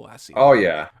shows of last season. Oh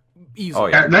yeah. Easily. Oh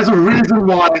yeah. There's a reason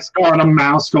why it's got a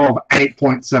mouse score of It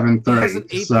has an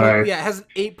 8.73. So it has an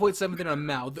 8.7 on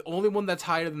Mao. The only one that's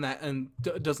higher than that, and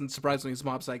doesn't surprise me, is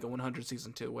Mob Psycho 100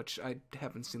 Season 2, which I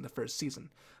haven't seen the first season.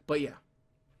 But yeah.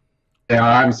 yeah,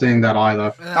 I haven't seen that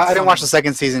either. I didn't watch the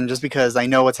second season just because I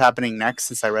know what's happening next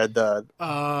since I read the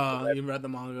You read the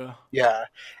manga. yeah,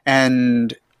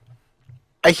 and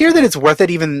I hear that it's worth it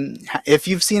even if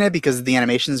you've seen it because the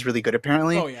animation is really good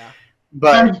apparently. Oh yeah.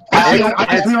 But I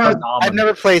just realized I've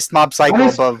never placed Mob Psycho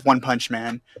Honest- above One Punch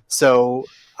Man, so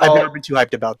I've never been too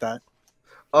hyped about that.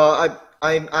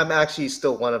 I'm actually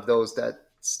still one of those that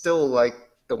still like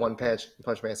the One Punch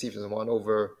Man season 1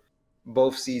 over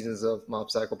both seasons of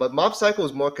Mob Psycho. But Mob Psycho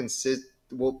is more consistent.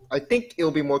 Well, I think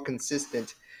it'll be more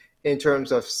consistent in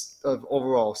terms of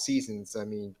overall seasons. I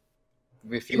mean,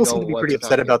 if you People know seem to be what's pretty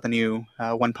upset happening. about the new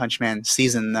One Punch Man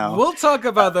season, though. We'll talk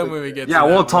about that when we get to Yeah, that,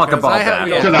 we'll talk because about I that. No,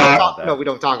 yeah, we Yeah. don't talk, no, we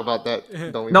don't talk about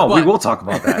that. Don't we? No, we But- will talk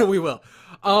about that. we will.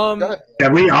 Go ahead. yeah,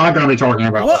 we are going to be talking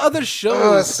about What that. other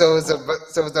shows? So it's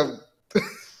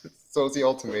the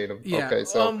ultimatum. Yeah. Okay,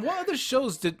 so What other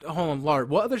shows did? Hold on, Lard.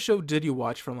 What other show did you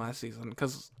watch from last season?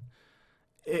 Because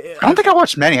I don't think I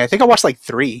watched many. I think I watched like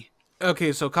 3.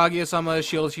 okay, so Kaguya-sama,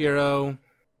 Shield Hero,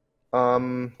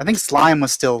 I think Slime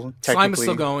was still technically.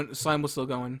 Slime was still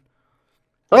going.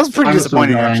 That was pretty Slime was still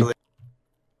disappointing, going. actually.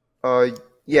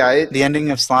 yeah, The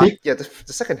ending of Slime. yeah, the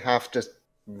second half just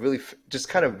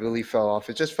kind of really fell off.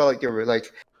 It just felt like they were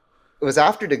like it was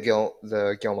after the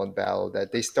Gilmon battle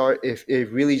that they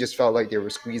it really just felt like they were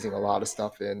squeezing a lot of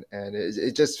stuff in, and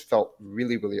it just felt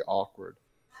really, really awkward.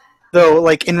 Though,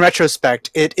 like in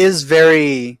retrospect, it's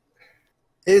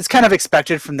kind of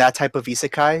expected from that type of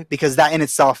isekai because that in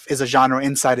itself is a genre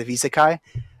inside of isekai,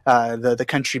 the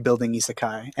country building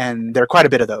isekai, and there are quite a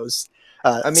bit of those.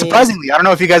 I mean- Surprisingly, I don't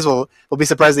know if you guys will be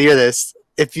surprised to hear this.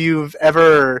 If you've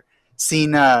ever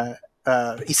seen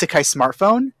isekai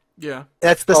smartphone, Yeah.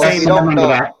 that's the Oh, same. we don't remember know.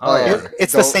 that. Oh, yeah.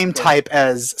 It's the same type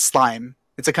as Slime.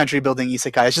 It's a country building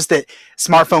isekai. It's just that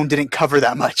smartphone didn't cover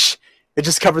that much. It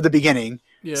just covered the beginning.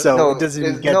 Yeah. So it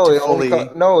doesn't get to fully.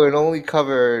 it only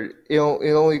covered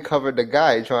the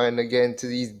guy trying to get into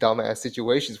these dumbass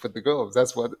situations with the girls.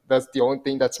 That's the only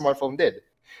thing that smartphone did.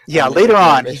 Yeah, And later they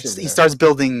on, he mentioned that. starts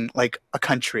building like a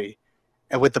country,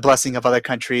 and with the blessing of other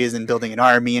countries, and building an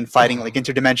army and fighting like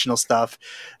interdimensional stuff.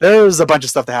 There's a bunch of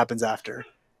stuff that happens after,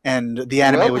 and the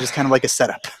anime Well- was just kind of like a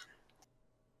setup.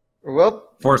 Well,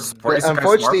 For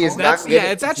unfortunately, it's That's not.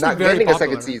 it's actually not very getting a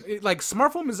popular. second season. Like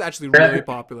Smartphone is actually really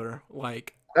popular.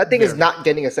 Like That thing is Very. not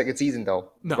getting a second season though.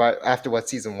 No. Right after what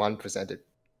season 1 presented.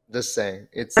 Just saying,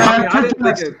 it's. I mean, I I think didn't think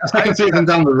that's it- a second season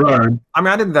down the road. I mean,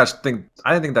 I didn't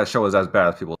think that show was as bad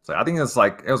as people say. I think it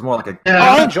was more like a. Oh, I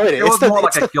Yeah, enjoyed it. It was more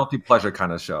like it's a guilty pleasure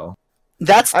kind of show.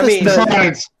 that's the, I mean,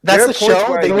 besides, that's there the are points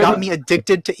show where that I- got me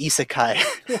addicted to isekai.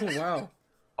 oh, wow.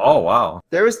 Oh wow.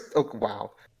 There is. Oh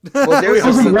wow. Well, there it is.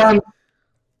 wasn't one.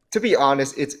 To be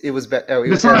honest, it was better. At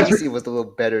Besides- least it was a little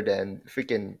better than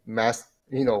freaking mass.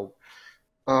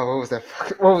 What was that?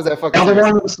 What was that The fucking? other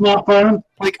one with the smaartphone.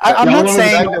 Like I'm The not other one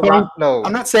saying was No,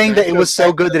 I'm not saying that it was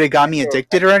so good that it got me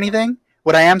addicted or anything.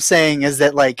 What I am saying is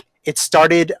that like it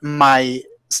started my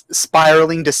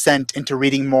spiraling descent into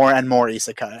reading more and more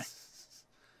isekai.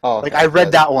 Oh, Like okay. I read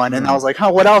Yeah, that one, and I was like,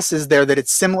 "Huh, what else is there that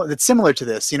it's similar? That's similar to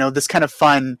this? You know, this kind of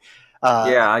fun,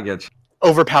 Yeah, I get you.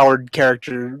 overpowered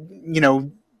character. You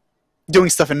know, doing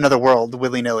stuff in another world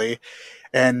willy nilly."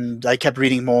 And I kept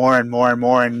reading more and more and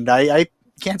more, and I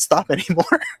can't stop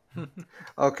anymore.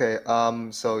 Okay.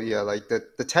 So yeah, like the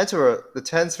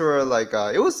Tensura, like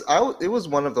it was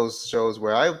one of those shows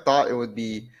where I thought it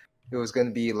was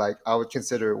gonna be like I would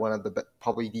consider one of the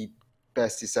probably the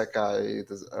best isekai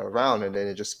around, and then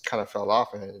it just kind of fell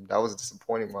off, and that was a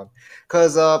disappointing one.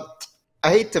 Cause I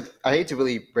hate to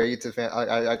really break it to fan.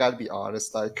 I gotta be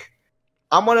honest. Like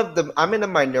I'm in a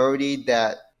minority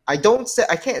that I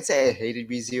can't say I hated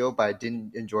ReZero, but I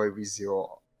didn't enjoy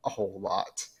ReZero a whole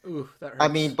lot. Ooh, that hurts. I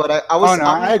mean, but I was. Oh no,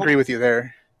 I agree with you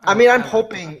there. I mean, I'm like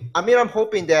hoping. I mean, I'm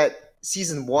hoping that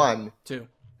season 1 too.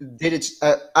 did it.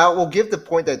 I will give the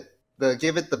point that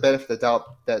give it the benefit of the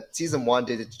doubt that season 1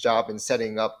 did its job in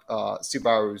setting up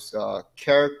Subaru's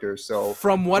character. So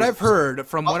From what I've heard,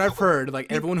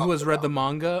 like everyone who has read the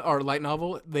manga or light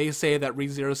novel, they say that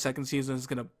ReZero's second season is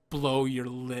gonna blow your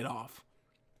lid off.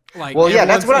 Like, well, yeah,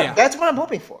 that's everyone's- that's what I'm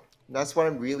hoping for. That's what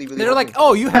I'm really. They're like, hoping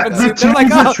oh, for. you haven't The seen. They're like,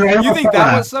 teaser oh, trailer you think for that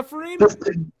that. was suffering?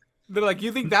 They're like,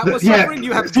 you think that was Yeah, suffering?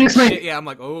 You haven't seen seriously. shit. Yeah, I'm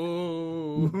like,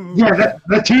 oh. Yeah,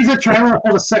 the teaser trailer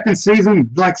for the second season,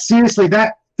 like seriously,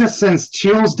 that just sends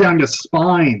chills down your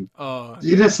spine.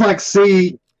 You just like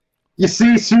see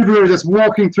Subaru just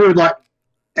walking through like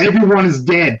everyone is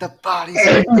dead. The bodies.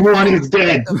 Everyone is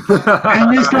dead.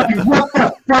 And you're just like, what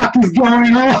the fuck is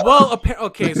going on? Well,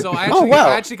 okay, so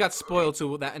I actually got spoiled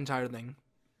to that entire thing,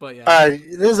 but yeah.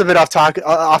 This is a bit off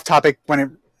topic when it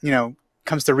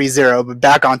comes to ReZero, but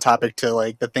back on topic to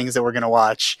like the things that we're gonna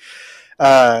watch.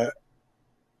 Or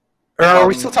are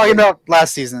we still talking about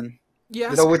last season?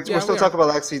 Yeah, No, we're still talking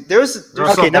about Lexi. There's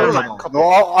Okay, never like mind. a couple.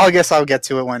 Well, I guess I'll get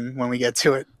to it when we get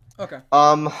to it. Okay.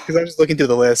 Because I'm just looking through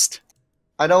the list.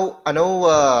 I know. I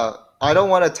don't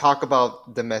want to talk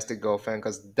about Domestic Girlfriend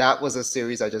because that was a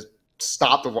series I just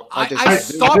stopped. I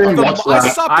stopped didn't the watch I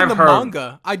that. stopped in I've the heard.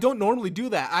 manga. I don't normally do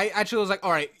that. I actually was like,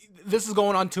 all right, this is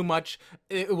going on too much.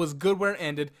 It was good where it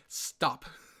ended. Stop.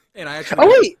 And I actually.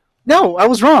 Oh wait, no, I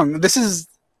was wrong. This is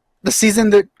the season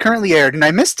that currently aired, and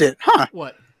I missed it. Huh?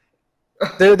 What?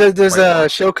 There's a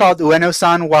show called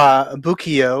Ueno-san wa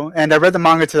Bukio, and I read the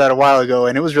manga to that a while ago,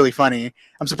 and it was really funny.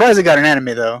 I'm surprised it got an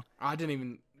anime though. I didn't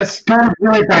even. It's got a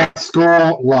really bad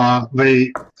score, La.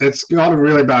 It's got a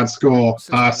really bad score.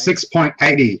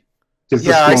 6.80 is the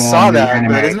Yeah, I score saw on the that,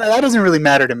 but anime. that doesn't really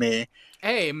matter to me.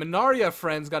 Hey, Minaria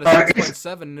Friends got a It's-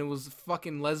 6.7, and it was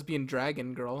fucking lesbian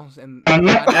dragon girls, and I'm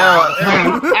not-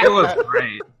 It was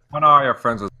great. One of our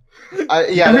friends was.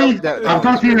 Yeah, I mean, that I've was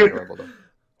got you- really enjoyable, though.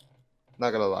 Not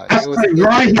gonna lie, That's it was like a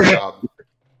right good here. job.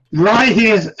 Right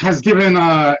here has given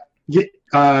it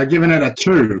a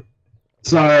 2.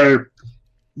 So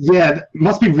yeah, it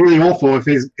must be really awful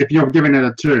if you're giving it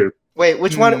a 2. Wait,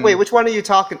 which one? Wait, which one are you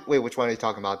talking? Wait, which one are you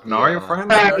talking about? No, your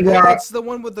friend. Yeah. it's the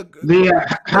one with the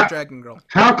The dragon girl.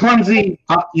 how clumsy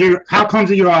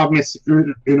you are, Miss.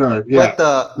 Yeah, What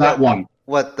the? that one.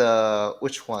 What the?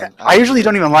 Which one? I usually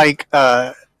don't even like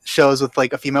shows with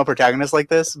like a female protagonist like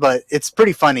this, but it's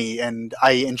pretty funny, and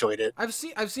I enjoyed it. I've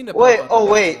seen it. Wait. pop up.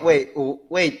 Oh,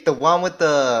 wait. The one with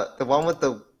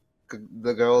the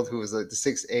girl who was like the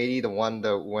 680. The one, the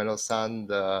Ueno-san.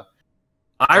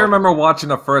 I remember watching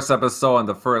the first episode, and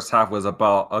the first half was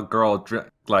about a girl,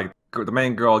 like the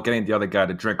main girl, getting the other guy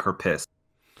to drink her piss.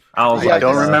 I was I like,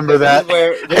 don't remember that.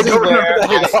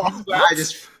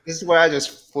 This is where I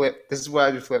just flip.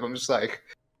 I'm just like,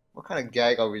 what kind of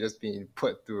gag are we just being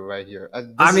put through right here?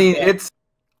 it's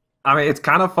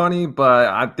kind of funny, but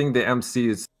I think the MC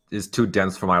is too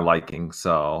dense for my liking,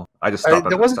 so I just stopped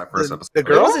There at wasn't that first episode. the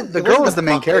girl. wasn't- The it girl wasn't is the the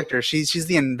main puppet. character. She's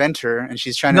the inventor, and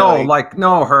she's trying No,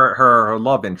 to her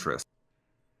love interest.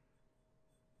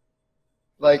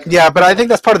 like Yeah, but I think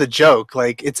that's part of the joke.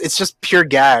 Like it's just pure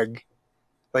gag,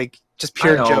 like just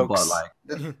pure I know, jokes.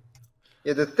 but like,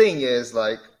 yeah. The thing is,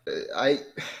 like, it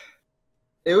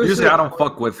was usually to I the don't point-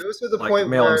 fuck with It was to the like point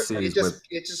male where MCs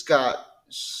it just got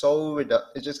so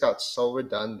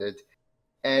redundant,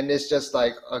 and it's just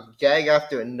like a gag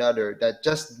after another that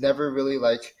just never really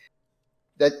like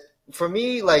that. For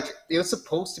me, like, it was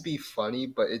supposed to be funny,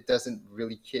 but it doesn't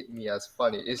really hit me as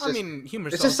funny. It's just humor.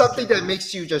 it's just something that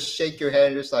makes you just shake your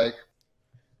head and just like,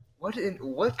 what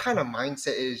kind of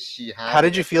mindset is she having? How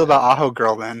did you feel about Aho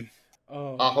Girl then?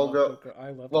 Oh, Aho girl. I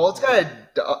love. Well, it's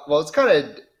kind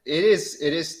of it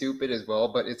is stupid as well,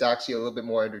 but it's actually a little bit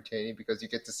more entertaining because you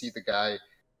get to see the guy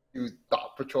do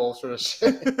Thought Patrol sort of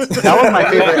shit. That was my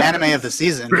favorite anime of the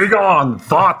season. Big on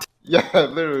thought. Yeah,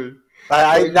 literally.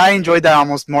 I enjoyed that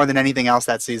almost more than anything else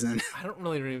that season. I don't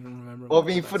really even remember. Well, I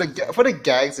mean, for the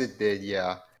gags it did,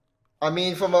 yeah. I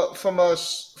mean, from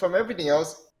everything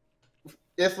else,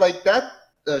 if like that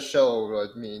show,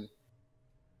 I mean,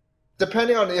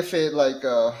 depending on if it like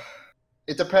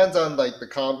it depends on like the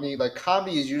comedy. Like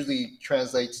comedy is usually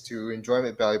translates to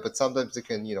enjoyment value, but sometimes it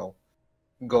can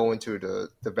go into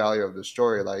the value of the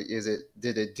story. Like,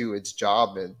 did it do its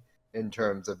job in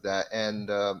terms of that? And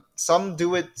some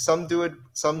do it. Some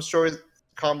stories,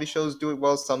 comedy shows do it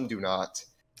well. Some do not.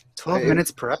 12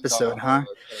 minutes per episode, huh?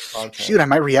 Shoot, I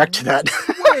might react to that.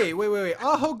 Wait.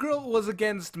 Aho Girl was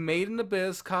against Maiden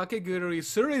Abyss, Kakegurui,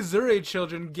 Surezure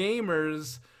Children,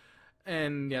 Gamers,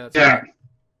 and yeah. That's right.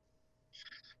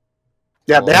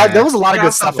 Yeah, there was a lot of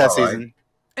good stuff that season.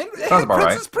 And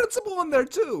Princess Principal in there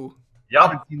too. Yep. I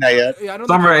haven't seen that yet. Yeah, I don't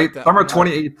Summer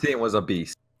 2018 was a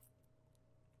beast.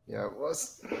 Yeah, it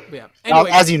was. Yeah.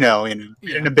 Anyway, as you know,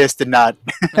 Maiden Abyss did not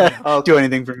do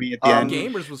anything for me at the end.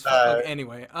 Gamers was fun.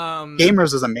 Anyway,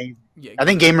 Gamers was amazing. Yeah, I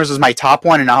think Gamers was my top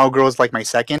one, and Aho Girl was like my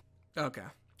second. Okay.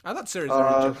 I thought Series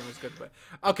was good, but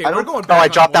okay, we're going back. Oh, I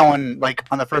dropped that one like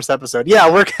on the first episode. Yeah,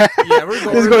 we're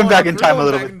going back in time a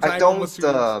little bit.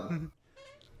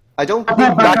 I don't think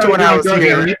back to when I was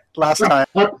here last time.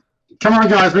 Come on,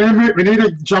 guys, we need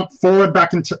to jump forward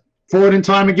in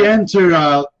time again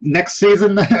to next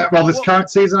season. Well, this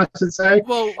current season, I should say.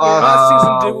 Well,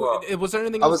 last season, was there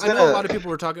anything else? I know a lot of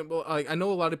people were talking about. I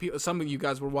know a lot of people. Some of you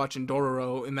guys were watching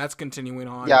Dororo, and that's continuing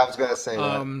on. Yeah, I was gonna say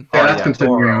that. That's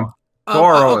continuing on.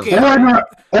 Dororo. Okay. All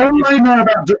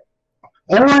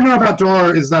I know about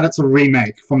Dororo is that it's a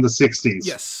remake from the 60s.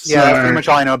 Yes. Yeah, that's pretty much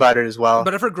all I know about it as well.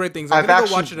 But I've heard great things. I'm gonna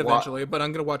go watch it eventually, but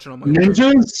I'm gonna watch it on my own.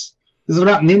 Ninjas? Is it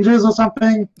about ninjas or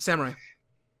something? Samurai.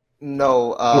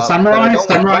 No. Samurai.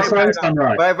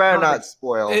 But I better not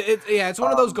spoil. It's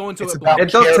one of those going to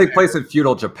it does take place in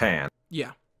feudal Japan.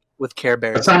 Yeah. With Care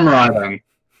Bears. Samurai then.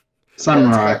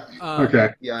 Samurai.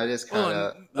 Okay. Yeah, it is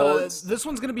kind of. This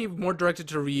one's gonna be more directed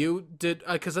to Ryu.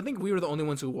 Because I think we were the only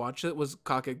ones who watched it. Was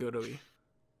Kakegurui.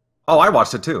 Oh, I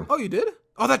watched it too. Oh, you did?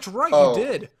 Oh, that's right, you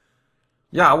did.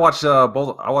 Yeah, I watched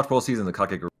both. I watched both seasons of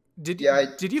Kakegurui.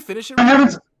 Did you finish it? I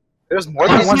haven't. There's more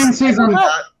than one season.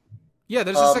 Yeah,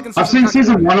 there's a second season. I've seen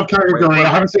season 1 of Kakegurui. I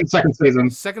haven't seen the second season.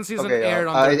 Second season aired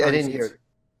on. I didn't hear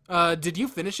it. Did you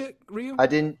finish it, Ryu? I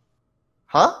didn't.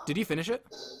 Huh? Did you finish it?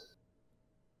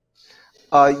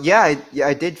 Yeah,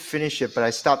 I did finish it, but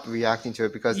I stopped reacting to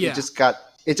it because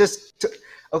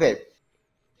okay.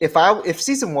 If I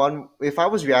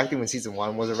was reacting when season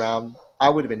 1 was around, I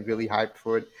would have been really hyped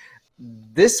for it.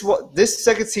 This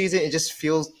second season, it just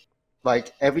feels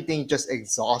like everything just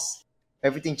exhausts.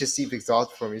 Everything just seems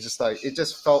exhausted for me. It's just like it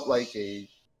just felt like a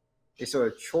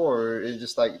sort of chore. It's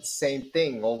just like the same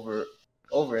thing over,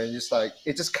 and just like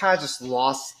it just kind of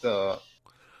lost the.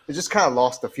 It just kind of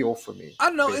lost the feel for me. I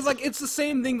don't know. Basically. It's the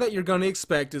same thing that you're gonna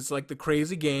expect. It's like the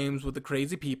crazy games with the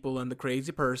crazy people and the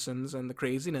crazy persons and the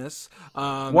craziness.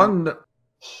 One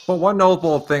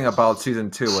notable thing about season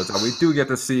 2 was that we do get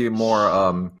to see more,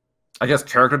 I guess,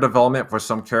 character development for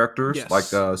some characters, like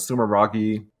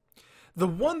Sumeragi. The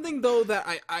one thing though that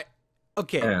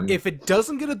if it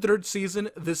doesn't get a third season,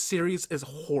 this series is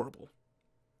horrible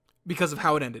because of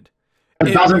how it ended.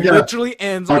 It literally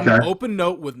ends on an open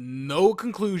note with no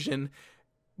conclusion,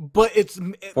 but because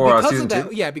of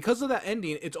that. Yeah, because of that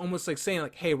ending, it's almost like saying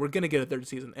like, "Hey, we're gonna get a third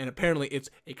season," and apparently it's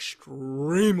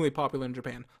extremely popular in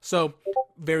Japan. So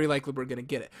very likely we're gonna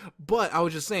get it. But I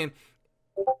was just saying,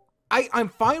 I'm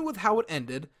fine with how it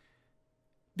ended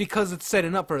because it's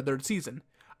setting up for a third season.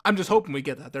 I'm just hoping we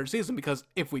get that third season because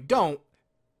if we don't,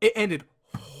 it ended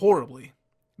horribly.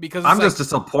 Because I'm just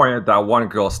disappointed that one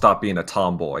girl stopped being a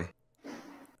tomboy.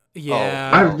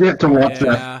 Yeah, I've yet to watch it.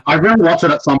 I will watch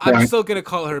it at some point. I'm still gonna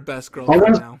call her best girl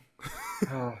right now.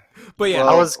 But yeah,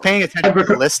 I was paying attention to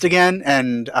the list again,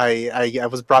 and I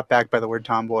was brought back by the word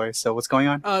tomboy. So what's going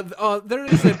on? There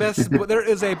is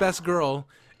a best girl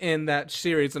in that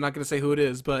series. I'm not gonna say who it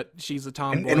is, but she's a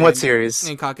tomboy. In what series?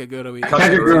 In Kakegurui.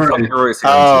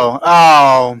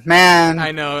 Oh man!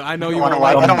 I know. I don't want to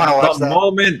watch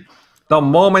that. The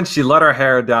moment she let her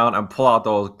hair down and pull out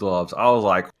those gloves, I was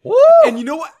like, woo! And you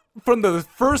know what? From the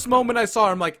first moment I saw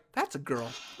her, I'm like, that's a girl.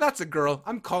 That's a girl.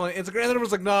 I'm calling it. It's a girl. And then it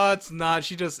was like, no, it's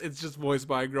not. It's just voiced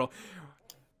by a girl.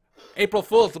 April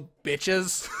Fool's,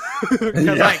 bitches.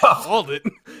 Because I called it.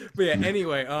 But yeah,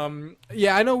 anyway.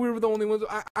 Yeah, I know we were the only ones.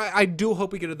 I do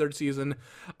hope we get a third season.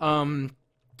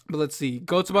 But let's see.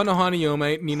 Gotsuba no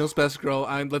Hanayome, Nino's best girl.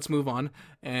 Let's move on.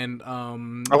 And I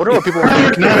wonder what people were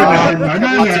thinking.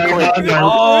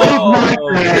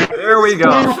 Oh, there we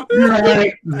go.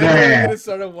 Right there. to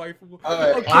start a waifu.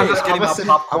 Okay, I'm just getting my I'm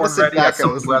popcorn sit ready. back As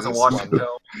and someone who listen hasn't to watched this the one.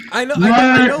 show. I know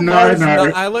Lars is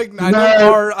not, I know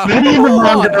Lar.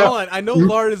 Hold on. I know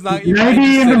Lar is not even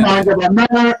Maybe in the interested in it. manga,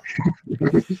 but no.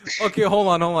 Okay, hold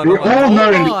on. We all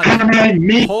know in the anime,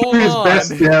 Miku is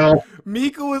best girl.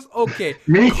 Miku is okay.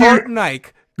 Miku- Cart Nike.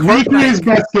 Miku is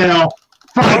best girl.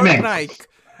 Fight me. Nike.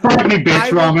 Fight me, bitch,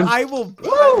 Ramen. I will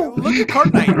look at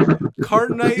Cart Knight. Cart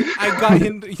Knight, I got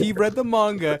him. He read the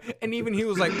manga, and even he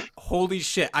was like, "Holy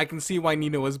shit! I can see why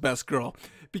Nino is best girl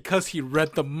because he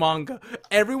read the manga."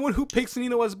 Everyone who picks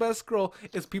Nino as best girl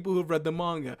is people who have read the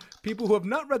manga. People who have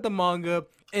not read the manga,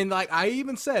 and like I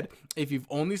even said, if you've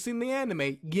only seen the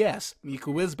anime, yes,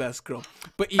 Miku is best girl.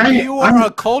 But if you are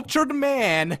a cultured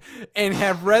man and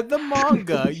have read the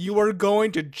manga, you are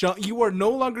going to jump. You are no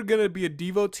longer going to be a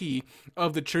devotee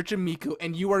of the Church of Miku,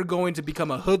 and you are going to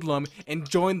become a hoodlum and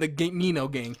join the Nino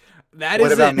gang. That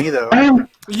What is about it. me though?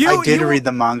 You I did read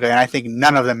the manga, and I think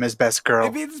none of them is best girl. I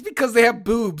mean, it's because they have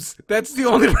boobs. That's the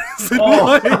only reason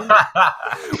Oh. why.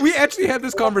 We actually had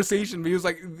this conversation. He was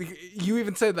like, you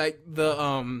even said like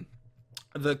the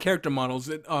character models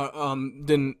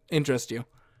didn't interest you.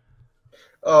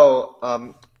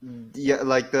 Oh, yeah,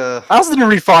 like the. I also didn't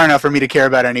read far enough for me to care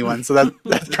about anyone, so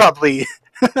that's probably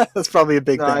that's probably a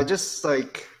big No, thing. I just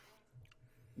like.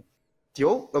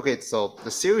 Okay, so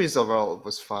the series overall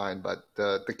was fine, but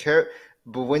but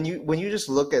when you just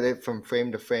look at it from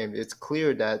frame to frame, it's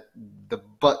clear that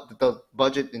the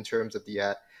budget in terms of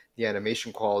the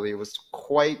animation quality was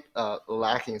quite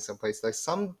lacking in some places. Like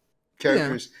some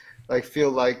characters like feel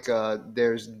like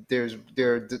their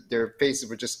faces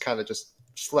were just kind of just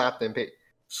slapped and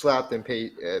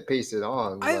pasted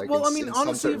on.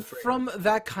 Honestly, from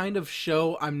that kind of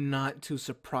show, I'm not too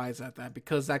surprised at that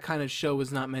because that kind of show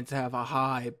is not meant to have a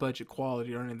high budget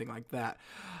quality or anything like that.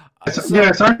 It's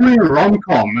only a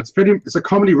rom-com. It's a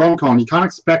comedy rom-com. You can't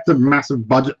expect a massive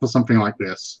budget for something like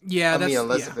this. Yeah,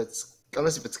 unless if it's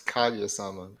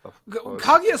Kaguya-sama.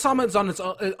 Kaguya-sama is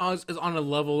on a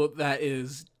level that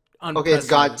is okay. It's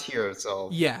God tier, so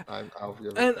yeah. I'll give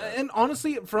it that. And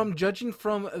honestly, from judging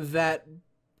from that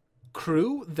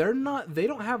crew, they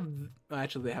don't have,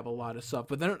 actually they have a lot of stuff,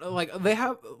 but they're like, they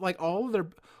have like all of their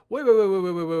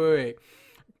wait.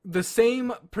 The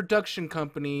same production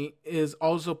company is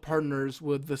also partners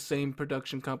with the same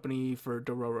production company for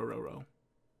Dororo.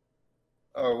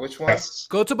 Oh, which one?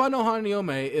 Gotsuba no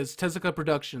Hanayome is Tezuka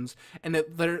Productions, and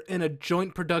they're in a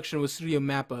joint production with Studio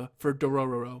Mappa for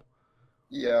Dororo.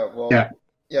 Yeah, well, yeah,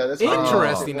 that's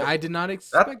interesting. I did not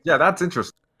expect. That's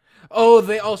interesting. Oh,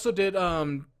 they also did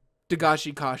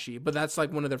Dagashi Kashi, but that's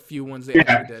like one of their few ones they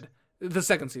actually did. The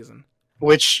second season.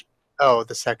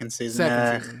 The second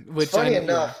season. Which funny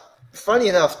enough,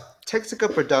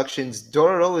 Tezuka Productions,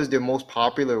 Dororo is their most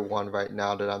popular one right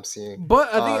now that I'm seeing.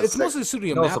 But I think it's mostly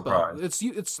Studio no Mappa. surprise.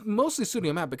 It's mostly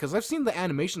Studio Mappa because I've seen the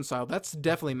animation style. That's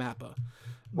definitely Mappa.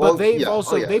 Well, But they've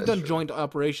that's done true. joint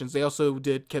operations. They also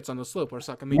did Kids on the Slope or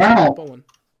Sakamichi Wow. Bowen.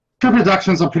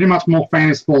 Productions are pretty much more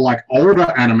famous for like older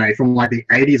anime from like the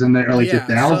 80s and the early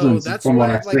 2000s, that's from what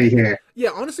why, I see here. Yeah,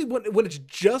 honestly, when it's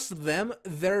just them,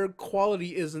 their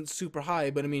quality isn't super high.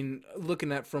 But I mean,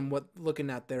 looking at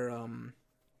their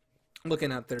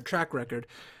track record,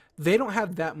 they don't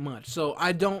have that much. So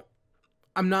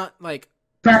I'm not like.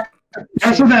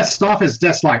 Most of their stuff is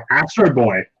just like Astro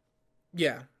Boy.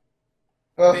 Yeah.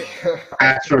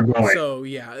 Astro Boy. So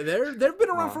yeah, they've been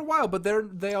around for a while, but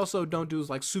they also don't do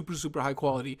like super high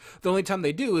quality. The only time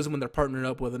they do is when they're partnered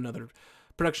up with another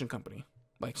production company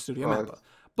like Studio Mappa.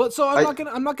 But so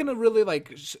I'm not gonna really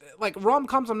like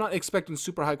rom-coms. I'm not expecting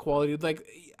super high quality. Like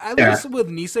at least with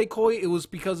Nisekoi, it was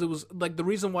because it was like the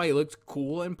reason why it looked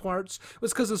cool in parts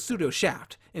was because of Studio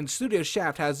Shaft, and Studio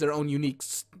Shaft has their own unique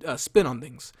spin on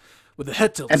things. With the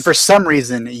head tilts. And for some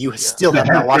reason, you still have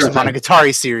not watched the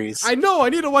Monogatari series. I know. I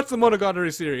need to watch the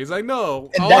Monogatari series. I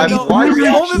know. And The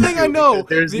only thing I know.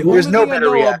 There's the no only thing I better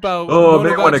know reaction. about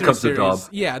Maybe when it Monogatari comes to series. dub.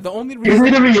 Yeah, the only You reason.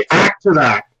 need to react to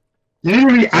that. You need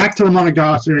to react to the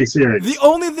Monogatari series. The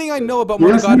only thing I know about You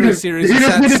just need Monogatari to- series you is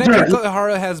just that need to do it.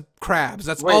 Sekigahara has crabs.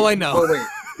 That's all I know. Wait,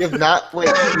 you have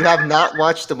not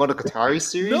watched the Monogatari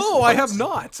series? No, I have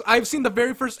not. I've seen the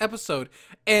very first episode,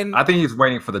 and I think he's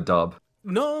waiting for the dub.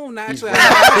 no, actually,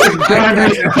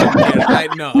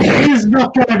 no. He's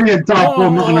not going to be a dub for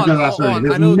Hold on, Monogatari. hold on. I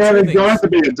There's know two never things. going to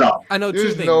be a dub. I know two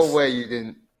There's things. no way you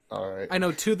didn't. All right. I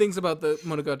know 2 things about the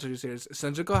Monogatari series.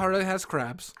 Senju has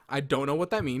crabs. I don't know what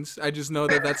that means. I just know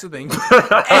that that's the thing.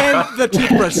 And the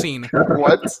toothbrush scene.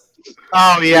 What?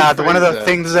 Oh yeah, one of the Yeah.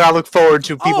 things that I look forward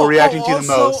to people reacting to the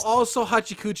most. Also,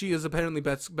 Hachikuchi is apparently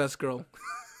best girl.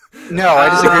 No, I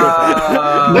disagree with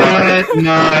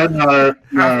that.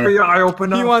 No. After your eye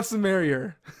open He up. wants to marry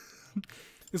her.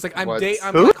 He's like, I'm What?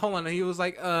 I'm like, hold on. He was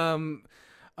like, Araragi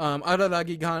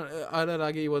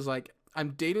was like,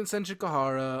 I'm dating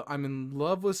Senju. I'm in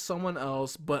love with someone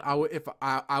else, but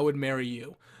I would marry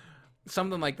you.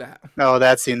 Something like that. No,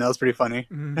 that scene, that was pretty funny.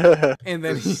 And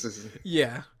then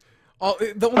yeah.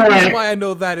 The only reason why I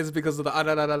know that is because of the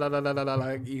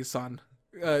Araragi-san.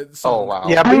 Oh wow.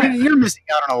 Yeah, but you're missing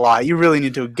out on a lot. You really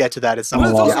need to get to that at some But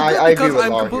it's point. also Yeah, good I agree because with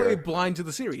I'm Laura completely here. blind to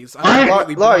the series. Laura,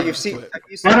 completely Laura, blind you've to seen, it.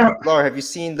 Laura, have you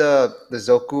seen the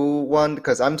Zoku one?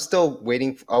 Because I'm still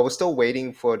waiting. I was still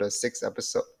waiting for the 6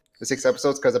 episodes. Because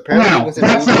apparently it was in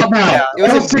that's movie. out now. It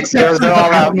was All in 6 They're episodes all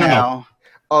are out now.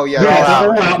 Oh yeah, Yeah, they're they're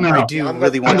all all out. out now. I do I'm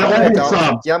really want And to they're watch all it.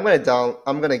 subs. Yeah, I'm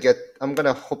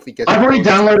gonna hopefully get. I've already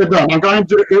downloaded them. I'm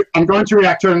going to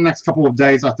react to it in the next couple of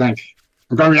days, I think.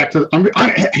 I'm going to react to. I'm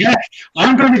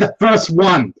going to be the first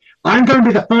one. I'm going to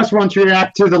be the first one to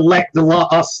react to the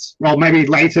last, well, maybe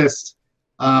latest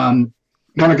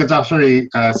Monogatari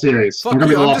series. Fuck you!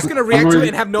 I'm just gonna react to it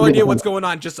and have no idea what's going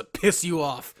on just to piss you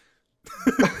off.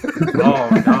 Oh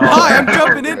no. Hi, I'm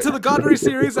jumping into the Godry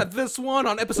series at this one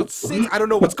on episode 6. I don't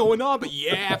know what's going on, but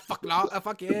yeah, fuck yeah,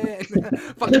 fuck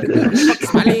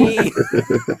Smiley.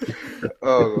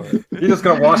 Oh, God. You're just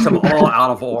gonna watch them all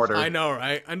out of order. I know,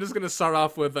 right? I'm just gonna start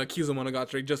off with Kyuzo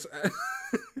Monogatari. Just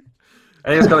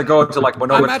And he's gonna go to like actually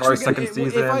Monogatari gonna- second if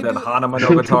season, I then do- Hana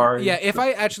Monogatari. yeah, if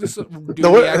I actually do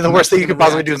The worst thing you could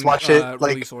possibly do is watch it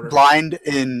like release order. blind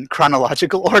in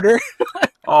chronological order.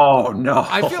 Oh no.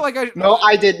 I feel like I No,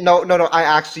 I did no. I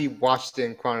actually watched it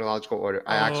in chronological order.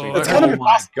 I actually. Oh, It's did. kind of Oh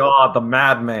my god, the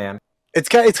madman. It's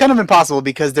kind of impossible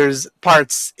because there's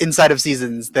parts inside of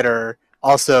seasons that are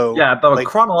also Yeah, the like,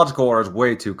 chronological order is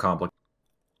way too complicated.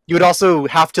 you would also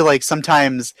have to like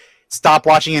sometimes stop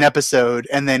watching an episode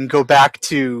and then go back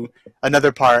to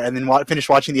another part and then finish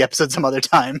watching the episode some other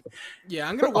time. yeah,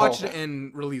 I'm gonna watch Oh. it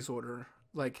in release order,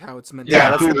 like how it's meant. Yeah,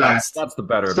 to that's be. the best. That's the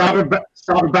better. Started back That's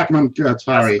the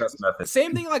Monogatari. best method.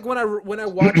 Same thing like when I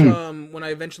watch when I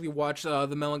eventually watch the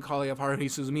Melancholy of Haruhi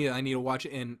Suzumiya, I need to watch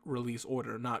it in release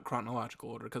order, not chronological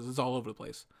order, because it's all over the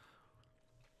place.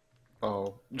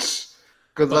 Oh,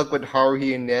 good luck with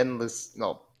Haruhi and Endless.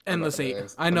 No, Endless I'm not Eight. gonna-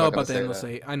 I I'm know not about gonna the say Endless that.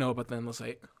 Eight. I know about the Endless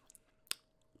Eight.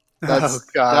 That's, Oh,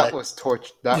 God. That was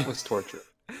torture. That was torture.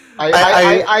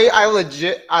 I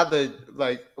legit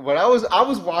like when I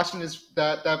was watching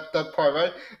that part,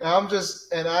 right,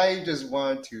 and I just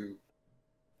wanted to.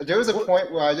 There was a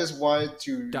point where I just wanted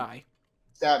to Die.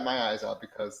 stab my eyes out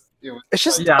because it was. It's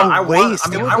just Yeah, I a want- waste. I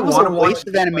mean, it was, I it was wanna a watch waste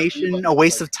of animation, a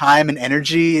waste of time and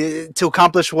energy to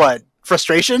accomplish what?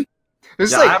 Frustration?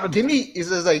 It's Yeah, I like haven't- give me. It's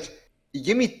just like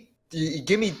give me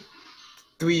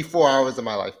 3-4 hours of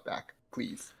my life back,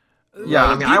 please. Yeah,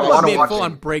 Like, I mean, I people wanna made watch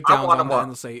full-on it. breakdowns I wanna on the wa-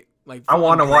 Endless Eight. Like I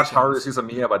want to full-on watch Haruhi breakdowns.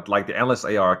 Suzumiya, but like the Endless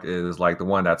A arc is like the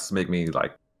one that's make me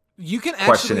like. You can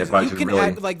question actually, if I you should can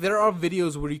really- like there are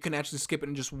videos where you can actually skip it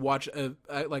and just watch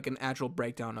like an actual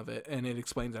breakdown of it, and it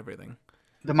explains everything.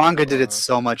 The manga did it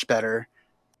so much better.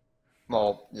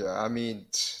 Well, yeah, I mean,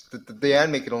 the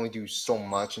anime can only do so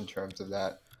much in terms of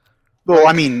that. Well,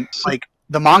 I mean, like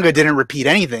the manga didn't repeat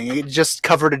anything. It just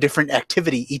covered a different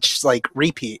activity each like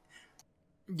repeat.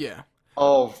 Yeah.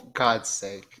 Oh, for God's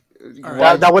sake! All right.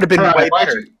 Why- That would have been way why'd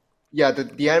better. you- yeah,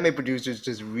 the anime producers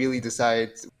just really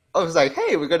decided. I was like,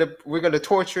 hey, we're gonna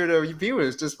torture the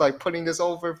viewers just by putting this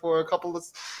over for a couple of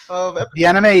episodes. The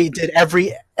anime did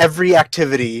every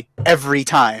activity every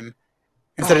time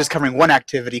instead of just covering one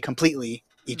activity completely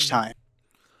each time.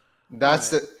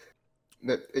 That's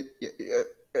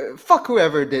fuck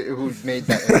whoever who made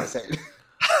that anime.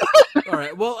 All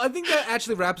right. Well, I think that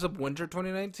actually wraps up Winter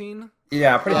 2019.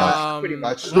 Yeah, pretty much. Pretty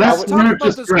much. Let's talk about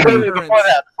just this great. winter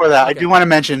Before that, I Okay. do want to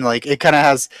mention like it kind of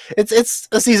has it's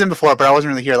a season before, but I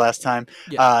wasn't really here last time.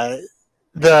 Yeah.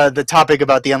 The topic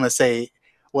about the Endless Eight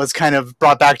was kind of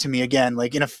brought back to me again.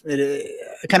 Like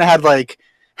it kind of had like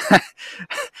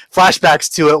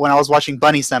flashbacks to it when I was watching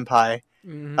Bunny Senpai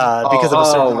Mhm. because of a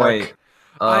certain arc. wait.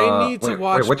 I need to wait,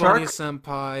 watch which Bunny arc?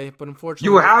 Senpai, but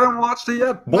unfortunately, You haven't watched it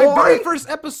yet, my boy. very first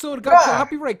episode got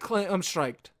copyright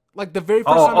striked. Like the very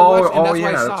first time I watched, and that's why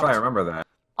I yeah, stopped. that's right. I remember that.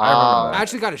 I I remember that.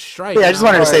 actually got a strike. Yeah, I just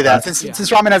wanted to say that Yeah.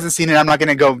 since Ramen hasn't seen it, I'm not going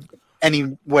to go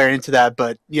anywhere into that.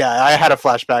 But yeah, I had a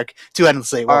flashback to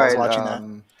Endless Eight while I was watching that.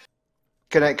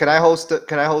 Can I host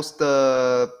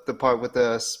the part with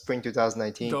the spring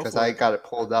 2019 Go because for I it. got it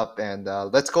pulled up and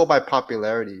let's go by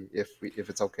popularity if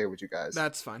it's okay with you guys.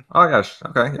 That's fine. Oh gosh.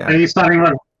 Okay. Are Yeah. you starting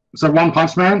with One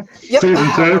Punch Man Yep, season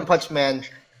 2? One Punch Man,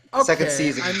 second Okay,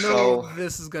 season. I know So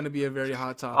this is going to be a very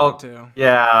hot topic Oh too.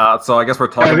 yeah. So I guess we're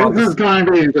talking about This is this. going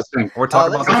to be interesting. We're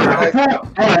talking let's about this.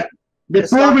 do Right?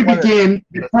 Before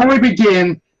we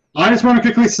begin, I just want to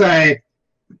quickly say,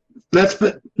 let's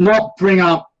not bring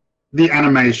up the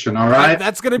animation, all right?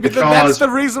 That's going to be Because- that's the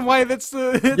reason why it's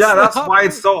Yeah, the that's hot why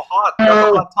it's so hot. That's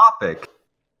a hot topic.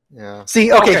 yeah.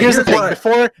 See, okay, Okay, here's the here's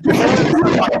thing.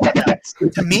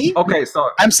 what- To me, Okay, so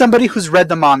I'm somebody who's read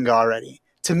the manga already.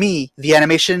 To me, the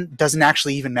animation doesn't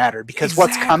actually even matter because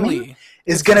what's coming Exactly.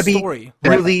 is It's going to the be story.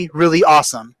 really, really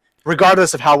awesome,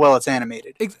 regardless of how well it's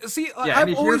animated. See, yeah, I've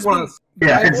and always here's one been. of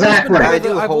Yeah, I've exactly.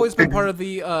 I've always been hope- part of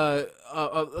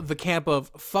the camp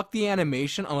of fuck the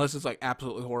animation unless it's like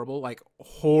absolutely horrible, like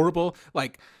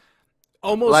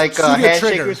almost Like Studio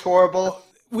Handshake Trigger. is horrible.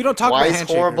 We don't talk Why about is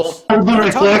handshakers. horrible? The We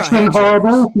don't talk about reflection handshakers.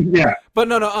 horrible. Yeah. But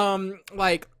no,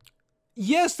 like,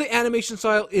 yes, the animation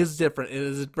style is different. It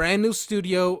is a brand new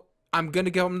studio. I'm gonna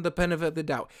give them the benefit of the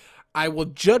doubt. I will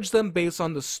judge them based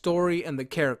on the story and the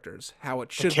characters, how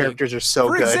it should The characters are so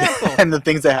For good, example, and the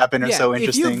things that happen be. are so If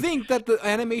interesting. you think that the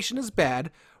animation is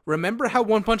bad, remember how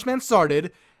One Punch Man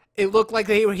started. It looked like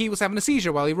he was having a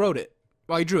seizure while he wrote it,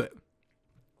 while he drew it.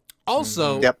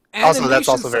 Also, Yep. Also, that's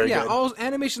animation also very yeah, good.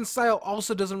 animation style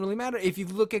also doesn't really matter. If you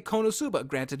look at Konosuba,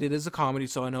 granted it is a comedy,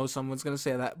 so I know someone's going to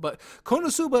say that, but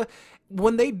Konosuba,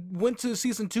 when they went to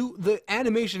season 2, the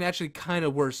animation actually kind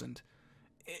of worsened.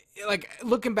 Like,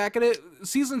 looking back at it,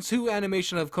 season 2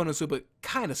 animation of Konosuba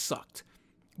kind of sucked.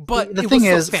 But The it thing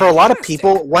was is, still for a lot of fantastic.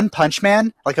 people, One Punch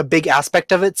Man, like a big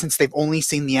aspect of it, since they've only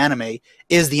seen the anime,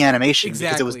 is the animation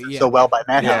because it was Exactly, done yeah. so well by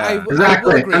Madhouse. Yeah, I will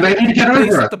Exactly. agree. And they need to get They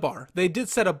over set it. the bar. They did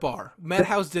set a bar.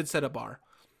 Madhouse did set a bar.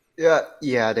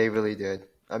 Yeah, they really did.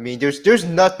 I mean, there's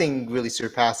nothing really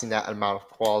surpassing that amount of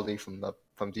quality from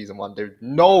season 1. There's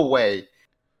no way.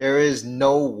 There is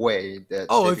no way that.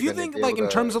 Oh, they're if you gonna think be like able in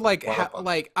to terms of like follow up on.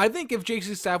 like I think if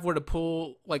JC staff were to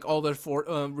pull like all their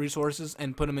resources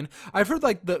and put them in, I've heard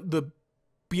like the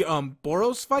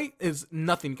Boros fight is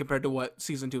nothing compared to what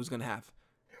season 2 is gonna have.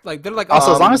 Like they're like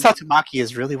Also, as long as Um, Tatsumaki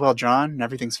is really well drawn,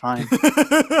 everything's fine.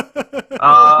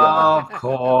 of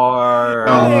course.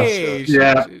 Hey,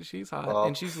 Yeah. she's hot Well,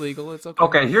 and she's legal. It's okay.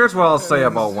 Okay, here's what I'll say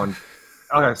about one.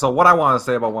 Okay, so what I want to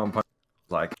say about One Punch,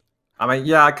 like, I mean,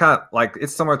 yeah, I kind of like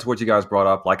it's similar to what you guys brought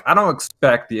up. Like, I don't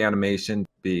expect the animation to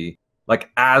be like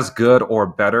as good or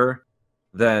better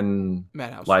than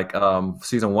Madhouse. like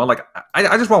season 1. Like,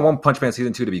 I just want One Punch Man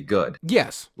season 2 to be good.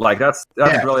 Yes. Like, that's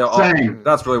Yeah, really all. same.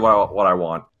 That's really what I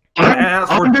want. And as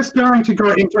for- I'm just going to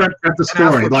go into it at the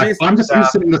story. for Like, Jason I'm just Staff-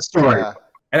 interested in the story. Yeah.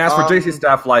 And as for JC Um,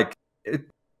 staff, like,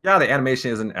 yeah, the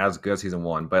animation isn't as good as season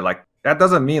 1, but like that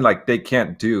doesn't mean like they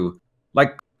can't do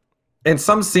like in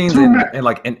some scenes in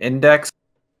like an index,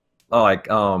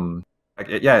 in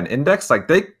index, like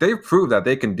they prove that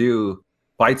they can do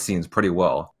fight scenes pretty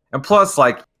well. And plus,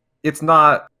 like, it's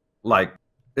not like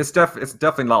it's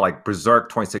definitely not like Berserk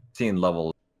 2016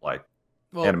 level like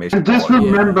Well, animation. And just quality.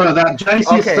 remember that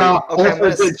JC Okay, Staff okay, I'm also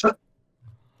gonna did.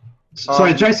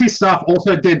 Sorry, Um, JC Staff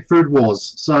also did Food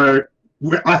Wars. So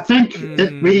I think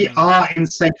we are in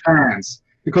safe hands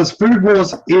because Food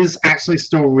Wars is actually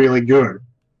still really good,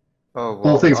 Oh,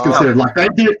 all things considered. Like they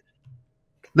did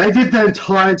the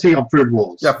entirety of Food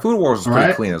Wars. Yeah, Food Wars is pretty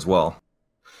Right. clean as well.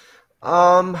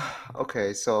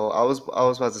 Okay, so I was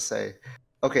about to say,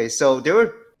 okay, so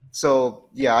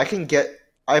yeah,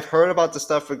 I've heard about the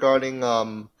stuff regarding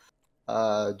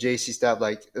JC staff.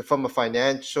 Like from a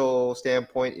financial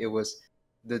standpoint,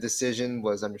 the decision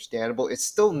was understandable. It's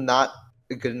still not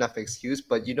a good enough excuse,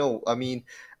 but I mean,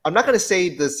 I'm not gonna say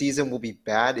the season will be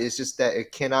bad. It's just that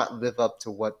it cannot live up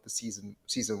to what the season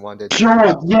 1 did.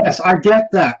 Sure, yes, I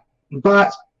get that.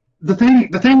 But the thing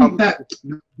that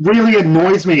really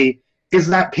annoys me is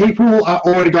that people are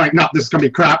already going, no, this is going to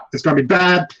be crap, it's going to be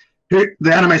bad, the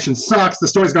animation sucks, the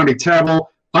story's going to be terrible.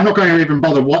 I'm not going to even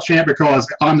bother watching it because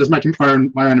I'm just making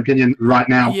my own opinion right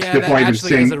now yeah, before that even actually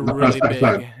seeing is a the really first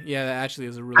episode. big. Yeah, that actually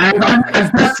is a really And, big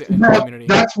and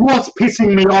that's what's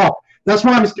pissing me off. That's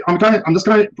why I'm just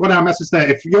going to put out a message there.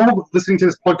 If you're listening to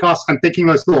this podcast and thinking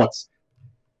those thoughts,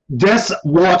 just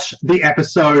watch the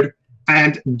episode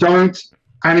and don't.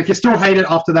 And if you still hate it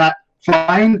after that,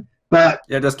 fine. But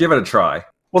Yeah, just give it a try.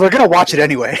 Well, they're gonna watch it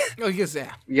anyway. Oh, yes,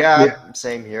 yeah. Yeah,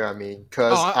 same here. I mean,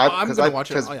 because I'm gonna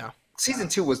watch it. Oh, yeah. season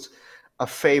 2 was a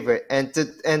favorite, and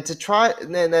to try,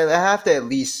 and I have to at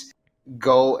least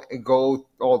go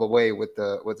all the way with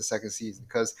the second season.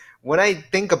 Because when I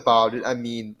think about it, I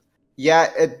mean, yeah,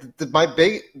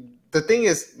 the thing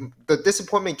is, the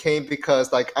disappointment came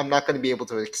because like I'm not going to be able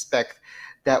to expect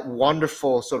that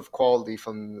wonderful sort of quality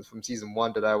from season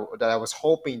 1 that I was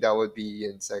hoping that would be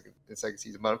in second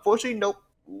season. But unfortunately, nope,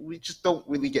 we just don't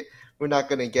really get. We're not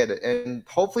going to get it, and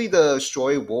hopefully the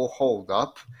story will hold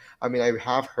up. I mean, I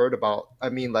have heard about. I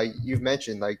mean, like you've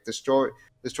mentioned, like the story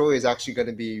is actually going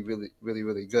to be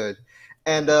really good.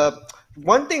 And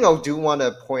one thing I do want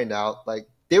to point out, like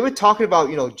they were talking about,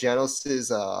 Genos's,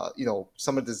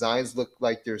 some of the designs look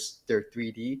like they're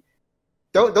 3D.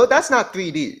 Don't that's not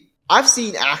 3D. I've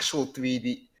seen actual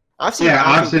 3D. I've seen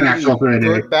actual 3D.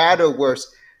 Good, bad, or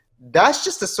worse. That's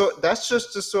just the sort of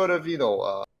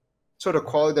sort of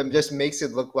quality that just makes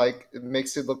it look like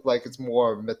it's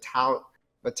more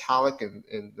metallic in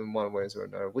one way or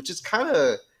another, which is kind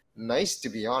of nice, to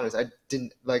be honest. I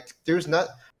didn't like. There's not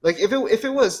like if it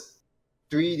was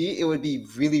 3D, it would be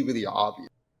really obvious.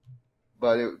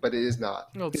 But it is not.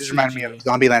 It just reminded me of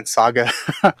Zombieland Saga.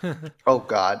 Oh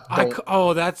God!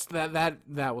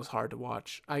 That was hard to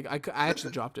watch. I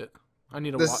actually dropped it. I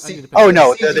need to watch.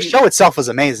 The show itself was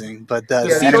amazing, but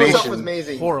the animation was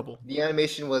amazing. Horrible. The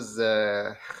animation was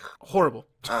horrible.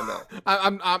 I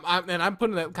don't know. I'm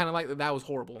putting that kind of like that was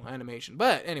horrible animation.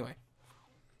 But anyway.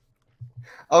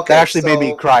 Okay. That actually made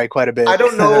me cry quite a bit. I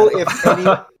don't know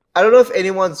if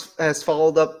anyone has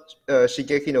followed up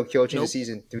Shingeki no Kyojin to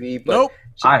season 3, but nope.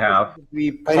 I have.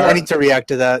 I need to react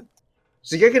to that.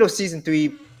 Shingeki no season 3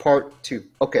 part 2.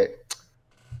 Okay.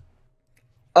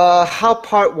 How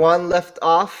part 1 left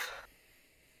off,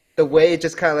 the way it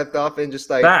just kind of left off, and just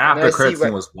like that after credit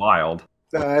scene was wild.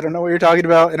 I don't know what you're talking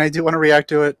about, and I do want to react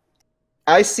to it.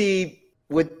 I see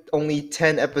with only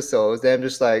 10 episodes, then I'm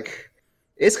just like,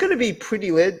 it's gonna be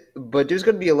pretty lit, but there's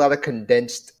gonna be a lot of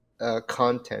condensed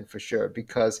content for sure,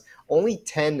 because only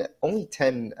 10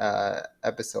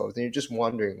 episodes, and you're just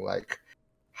wondering like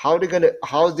how are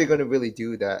they gonna really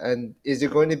do that, and is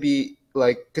it going to be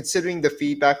like, considering the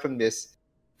feedback from just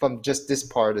this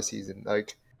part of the season,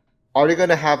 like are they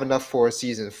gonna have enough for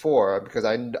season 4? Because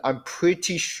I'm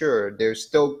pretty sure they're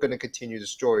still gonna continue the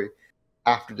story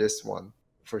after this one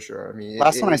for sure. I mean,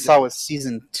 last one I saw was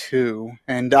season 2,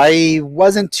 and I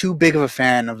wasn't too big of a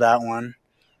fan of that one.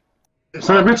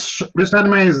 So which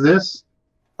anime is this?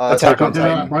 Attack on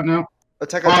Titan right now.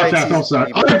 Attack on Titan. Also,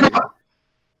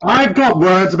 I've got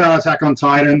words about Attack on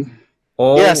Titan.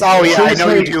 Oh, yes, I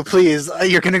know you do. Please,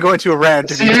 you're going to go into a rant.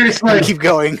 Seriously, keep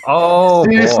going. Oh,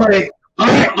 seriously,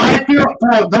 I feel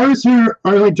for those who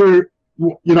only do,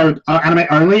 anime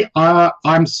only.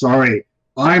 I'm sorry.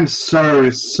 I'm so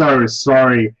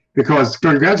sorry, because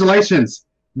congratulations.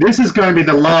 This is going to be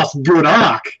the last good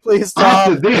arc. Please stop.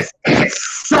 After this, wait.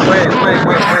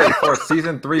 For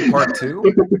season 3, part 2?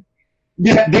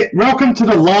 Yeah, welcome to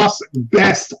the last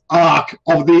best arc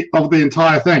of the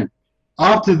entire thing.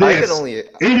 After this,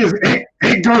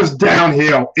 it goes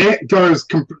downhill. It goes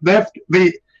the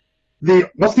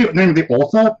what's the name of the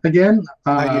author again?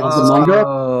 The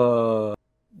manga.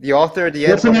 The author at the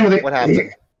end. What's the name of what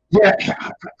happened? Yeah,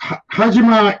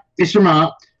 Hajime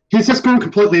Ishima. He's just gone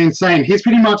completely insane. He's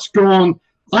pretty much gone,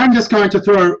 I'm just going to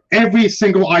throw every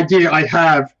single idea I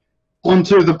have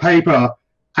onto the paper,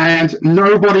 and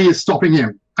nobody is stopping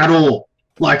him at all.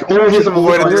 Like all his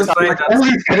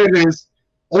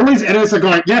editors are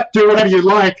going, yep, do whatever you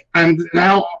like. And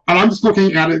I'm just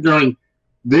looking at it going,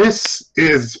 this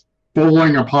is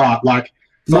falling apart. Like,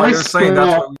 so you're saying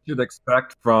that's what we should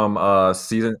expect from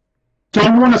season?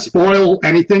 Don't want to spoil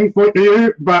anything for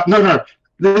you, but no.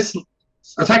 This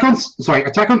I want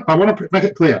to make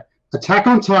it clear. Attack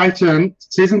on Titan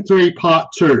Season 3 Part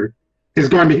 2 is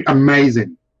going to be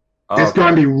amazing. Okay. It's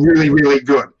going to be really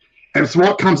good. And so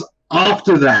what comes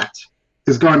after that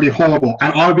is going to be horrible.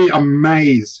 And I'll be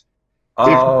amazed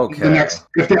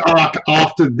if the arc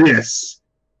after this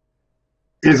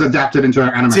is adapted into an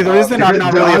anime. See, the reason I'm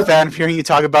not really a fan of hearing you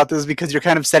talk about this is because you're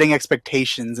kind of setting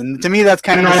expectations. And to me, that's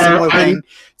kind of a similar thing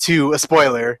to a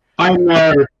spoiler. I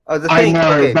know,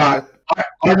 but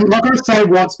I'm not going to say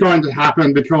what's going to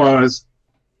happen because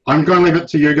I'm going to leave it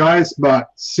to you guys. But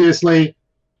seriously,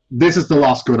 this is the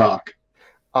last good arc.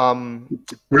 If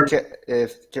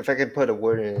I could put a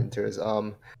word into this,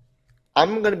 I'm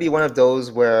going to be one of those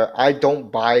where I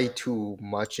don't buy too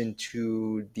much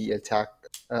into the attack.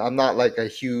 I'm not like a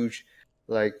huge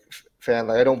fan.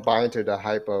 Like I don't buy into the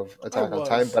hype of Attack on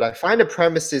Titan, but I find the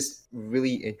premise is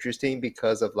really interesting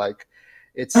because of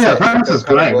it's the premise is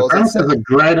great. The premise is a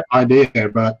great idea,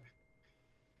 but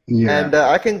yeah. And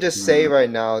I can just say right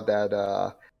now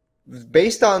that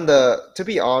based on the, to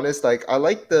be honest, like I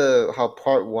like the how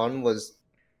part one was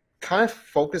kind of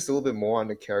focused a little bit more on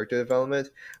the character development,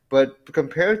 but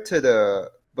compared to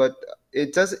but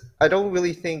it does. I don't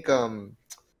really think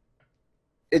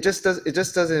it just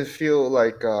doesn't feel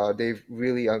like they've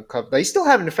really uncovered. They still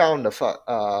haven't found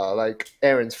the like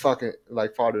Aaron's fucking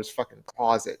like father's fucking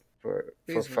closet for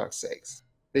fuck's sakes.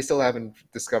 They still haven't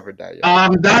discovered that yet.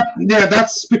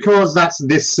 That's because that's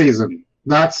this season.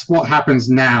 That's what happens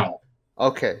now.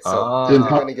 Okay, so we're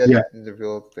gonna get the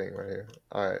real thing right here.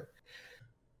 All right.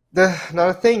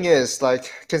 Another thing is,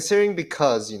 like, considering,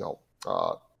 because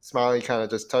Smiley kind of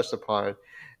just touched upon it.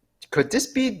 Could this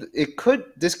be the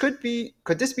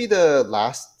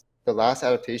last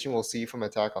adaptation we'll see from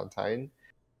Attack on Titan?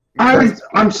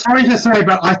 I'm sorry to say,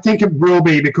 but I think it will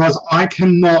be, because I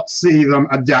cannot see them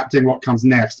adapting what comes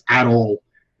next at all.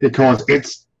 Because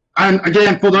it's, and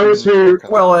again, for those who...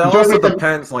 Well, it also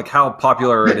depends like how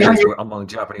popular it is among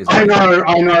Japanese. I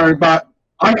know, but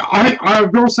I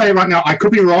will say right now, I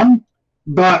could be wrong,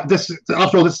 but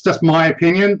after all, this is just my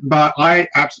opinion, but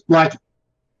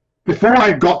before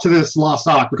I got to this last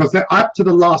arc, because they're up to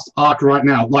the last arc right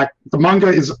now, like, the manga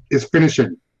is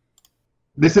finishing.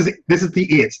 This is it. This is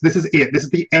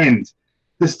the end.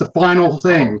 This is the final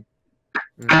thing.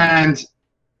 And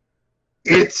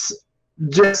it's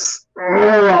just,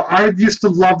 I used to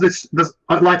love this.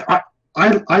 I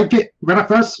get, when I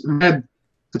first read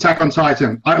Attack on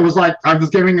Titan, I was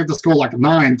giving it the score like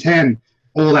 9, 10,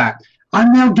 all that.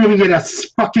 I'm now giving it a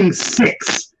fucking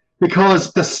 6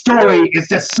 because the story is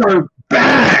just so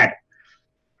bad.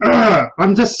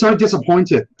 I'm just so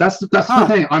disappointed. That's the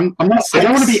thing. I'm not. I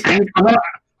don't want to be angry.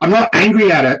 I'm not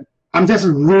angry at it. I'm just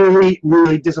really,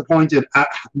 really disappointed at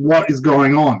what is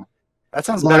going on. That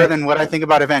sounds better than what I think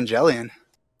about Evangelion.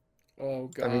 Oh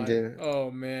god. I mean, oh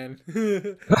man. I need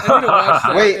to watch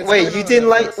that. Wait, you didn't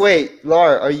like? Wait,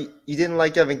 Lar, you didn't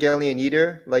like Evangelion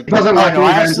either? Like,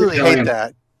 I absolutely hate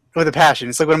that with a passion.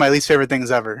 It's like one of my least favorite things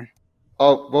ever.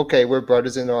 Oh, okay, we're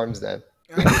brothers in arms then.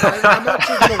 I'm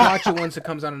actually gonna watch it once it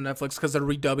comes out on Netflix because they're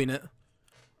redubbing it.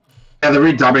 Yeah, they're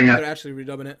redubbing it. They're actually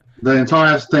redubbing it. The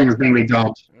entire thing is being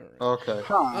redubbed. Okay.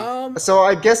 Huh. So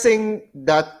I'm guessing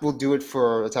that will do it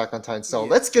for Attack on Titan. So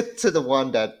let's get to the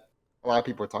one that a lot of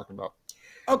people are talking about.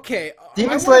 Okay,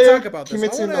 Demon I Slayer, want to talk about this. I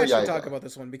want to actually Yaiba. talk about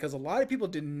this one because a lot of people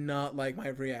did not like my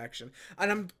reaction,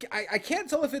 and I can't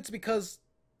tell if it's because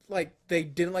like they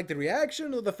didn't like the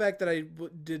reaction or the fact that I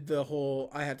did the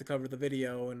whole I had to cover the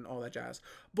video and all that jazz.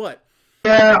 But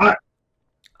yeah,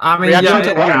 I mean,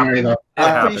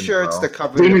 I'm pretty sure it's the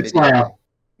cover. Demon Slayer.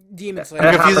 Demon Slayer.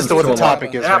 I'm confused as to what the topic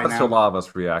is It right happens to a now. lot of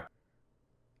us react.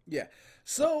 Yeah,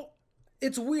 so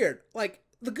it's weird. Like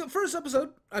the first episode,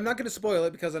 I'm not going to spoil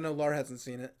it because I know Lar hasn't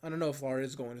seen it. I don't know if Lar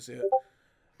is going to see it.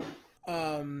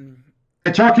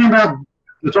 They're talking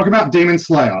about Demon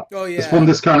Slayer. Oh yeah, it's from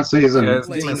this current season. Yeah, it's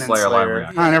Demon Slayer live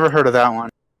react. I never heard of that one.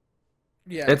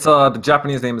 Yeah, It's the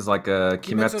Japanese name is like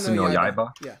Kimetsu no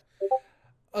Yaiba. Yeah.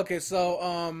 Okay,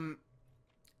 so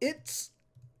it's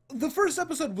the first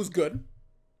episode was good.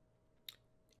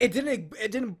 It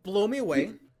didn't blow me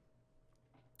away.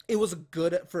 It was a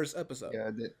good first episode. Yeah,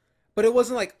 I did. But it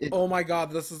wasn't like, oh my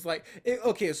god, this is like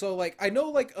okay. So like, I know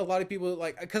like a lot of people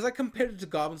like because I compared it to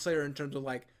Goblin Slayer in terms of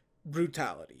like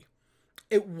brutality.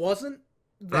 It wasn't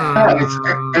that. I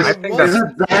think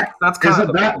that's kind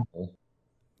of that.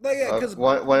 Like, yeah, because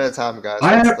one at a time, guys.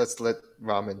 Let's let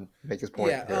Ramen make his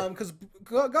point. Yeah, because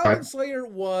Goblin Slayer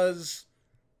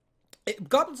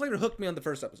Goblin Slayer hooked me on the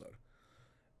first episode.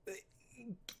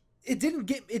 It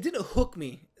didn't hook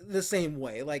me the same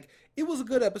way. Like, it was a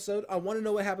good episode. I want to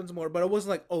know what happens more, but it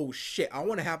wasn't like, oh shit, I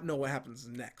want to know what happens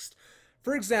next.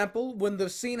 For example, when the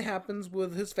scene happens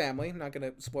with his family, I'm not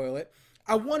gonna spoil it.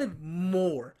 I wanted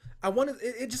more.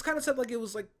 It just kind of said like it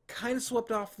was like kind of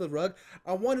swept off the rug.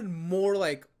 I wanted more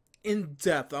like in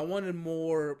depth. I wanted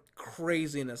more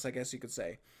craziness, I guess you could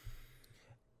say.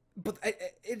 But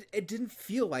it didn't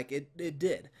feel like it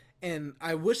did. And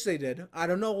I wish they did. I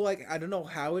don't know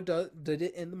how it did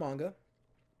it in the manga.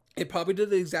 It probably did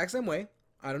the exact same way.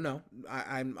 I don't know.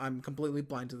 I'm completely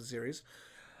blind to the series.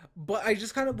 But I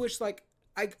just kind of wish like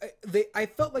I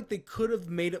felt like they could have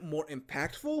made it more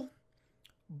impactful,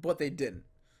 but they didn't.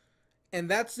 And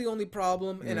that's the only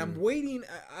problem. And I'm waiting.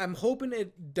 I'm hoping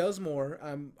it does more.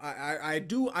 I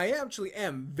actually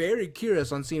am very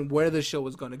curious on seeing where this show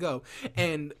is going to go.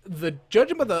 And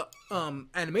judging by the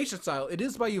animation style, it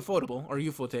is by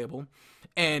Ufotable,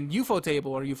 and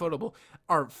Ufotable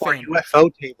are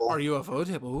UFO table. Or UFO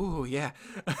table. Ooh, yeah.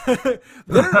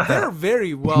 they're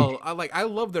very well. I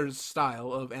love their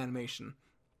style of animation.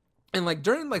 And like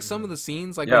during like some of the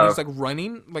scenes, like when Yeah. he's like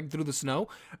running like through the snow,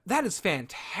 that is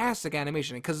fantastic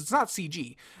animation because it's not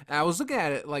CG. And I was looking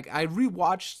at it, like I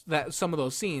rewatched some of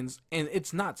those scenes, and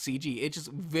it's not CG. It's just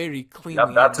very cleanly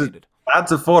animated.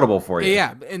 That's affordable for you.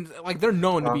 Yeah, and like they're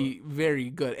known to be very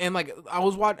good. And like I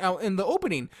was watching in the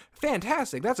opening,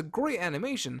 fantastic. That's a great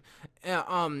animation.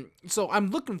 So I'm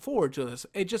looking forward to this.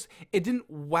 It didn't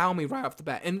wow me right off the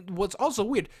bat. And what's also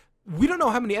weird, we don't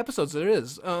know how many episodes there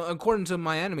is. According to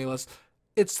my anime list,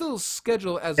 it's still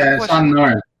scheduled as a it's question.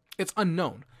 unknown. It's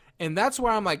unknown, and that's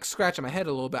where I'm like scratching my head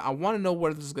a little bit. I want to know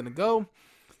where this is gonna go.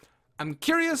 I'm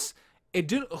curious. It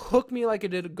didn't hook me like it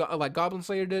did, like Goblin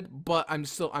Slayer did, but I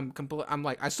still want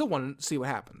to see what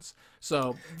happens.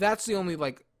 So that's the only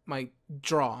like my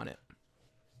draw on it.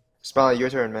 Smiley, your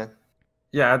turn, man.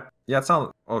 Yeah. It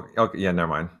sounds. Okay. Yeah. Never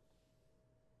mind.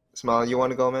 Smiley, you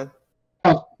want to go, man?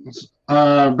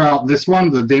 About this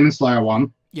one, the Demon Slayer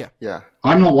one. Yeah.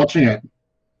 I'm not watching it.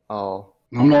 Oh,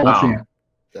 I'm not watching it.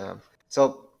 damn.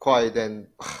 So quiet then.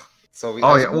 So we.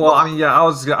 Oh yeah. Well, I mean, yeah. I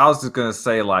was just gonna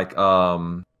say like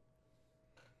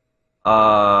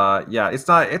yeah.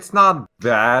 It's not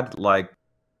bad. Like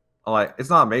it's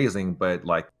not amazing, but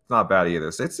like it's not bad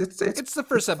either. So it's the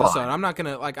first episode. fine. I'm not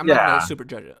gonna super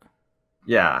judge it.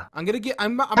 Yeah. I'm probably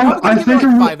gonna give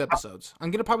it like 5 episodes.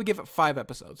 I'm gonna probably give it 5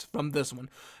 episodes from this one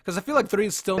because I feel like 3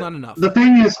 is still not enough. The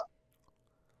thing is,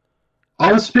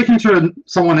 I was speaking to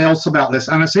someone else about this,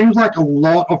 and it seems like a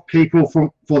lot of people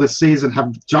for this season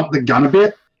have jumped the gun a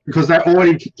bit because they're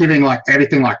already giving like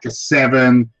everything like a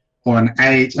 7 or an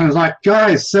 8, and it's like,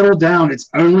 guys, settle down. It's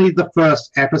only the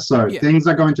first episode. Yeah. Things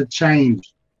are going to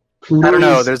change. Please. I don't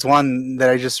know. There's one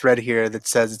that I just read here that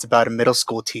says it's about a middle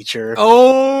school teacher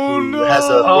Oh who no! has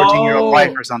a 14-year-old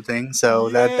wife or something.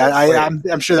 So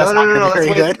I'm sure that's not going to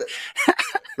be very good.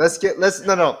 Let's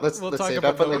We'll talk save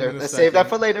about that for that one later. in a Let's save that second.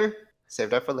 for later. Save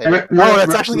that for later. Oh,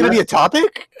 that's actually going to be a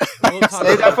topic? We'll talk Save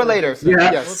about that for it later. a second.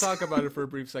 Yeah. Yes. We'll talk about it for a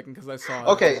brief second because I saw it.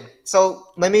 Okay, so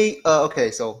let me.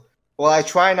 So well, I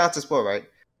try not to spoil, right?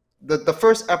 The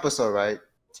first episode, right?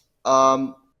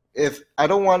 If I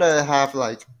don't want to have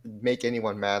like make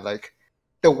anyone mad, like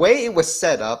the way it was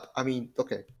set up. I mean,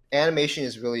 okay, animation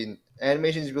is really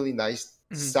nice.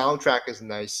 Mhm. Soundtrack is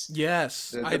nice.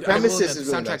 Yes, The I premise will admit is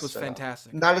the really soundtrack nice was setup.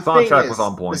 fantastic. Now the Soundtrack thing was is,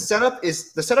 on point.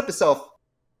 the setup itself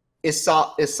is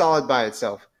solid by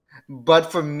itself, but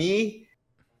for me,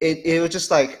 it was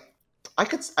just like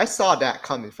I saw that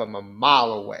coming from a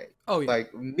mile away, Oh yeah,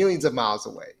 like millions of miles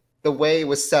away. The way it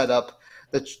was set up,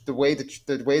 the way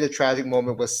the tragic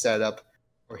moment was set up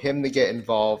for him to get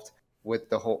involved with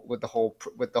the whole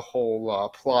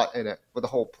plot in it, with the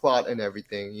whole plot and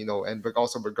everything, you know, and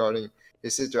also regarding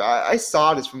his sister. I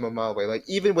saw this from a mile away. Like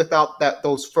even without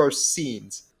those first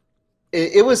scenes,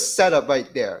 it was set up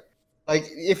right there. Like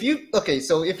if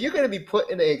you're gonna be put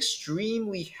in an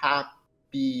extremely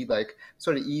happy, like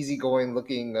sort of easygoing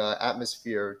looking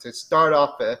atmosphere to start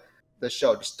off the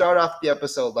show, to start off the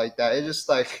episode like that, it's just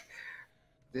like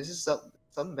this is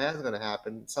something bad's gonna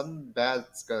happen.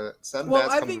 well,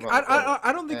 I think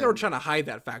I don't think they were trying to hide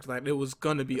that fact that it was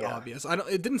gonna be Yeah. obvious.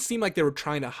 It didn't seem like they were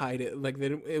trying to hide it. Like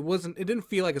it wasn't. It didn't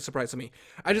feel like a surprise to me.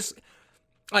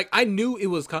 I knew it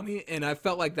was coming, and I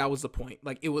felt like that was the point.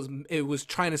 Like it was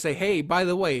trying to say, hey, by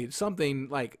the way, something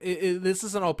like this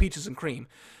isn't all peaches and cream.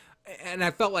 And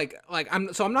I felt like I'm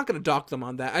not gonna dock them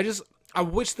on that. I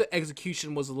wish the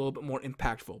execution was a little bit more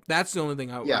impactful. That's the only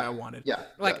thing I wanted. Yeah.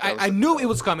 Like that was I knew it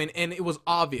was coming, and it was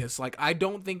obvious. Like I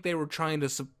don't think they were trying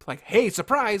to like, hey,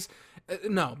 surprise.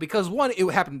 No, because one, it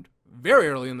happened very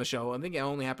early in the show. I think it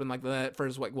only happened like that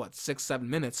first 6-7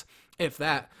 minutes, if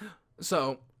that.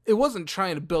 So it wasn't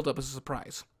trying to build up as a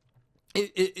surprise.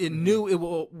 It knew it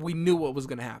will. We knew what was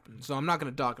going to happen. So I'm not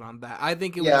going to dock it on that. I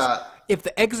think it was. If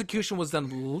the execution was done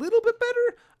a little bit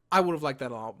better, I would have liked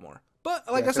that a lot more.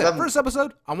 But like I said, first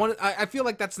episode, I feel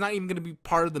like that's not even going to be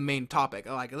part of the main topic.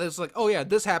 Like it's like, oh yeah,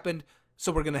 this happened,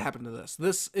 so we're going to happen to this.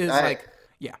 This is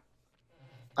yeah.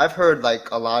 I've heard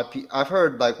like a lot of people. I've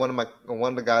heard like one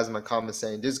of the guys in my comments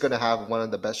saying this is gonna have one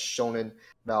of the best shonen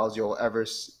battles you'll ever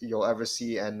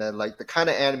see, and then like the kind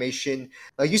of animation.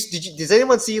 Like does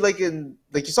anyone see like you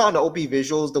saw in the OP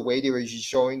visuals the way they were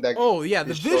showing that? Oh yeah,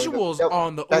 the visuals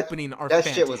on the opening are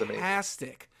fantastic. Shit was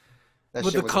amazing.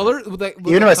 With the color,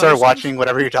 even if I started watching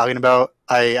whatever you're talking about,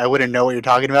 I wouldn't know what you're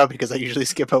talking about because I usually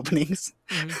skip openings.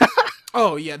 Mm-hmm.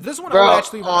 Oh yeah, this one Bro, I would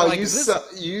actually like.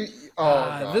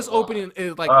 This opening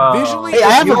is like visually. Hey,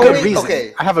 I have a good only- reason.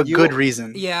 okay, I have a you- good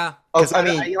reason. Yeah. Because I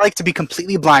mean, I like to be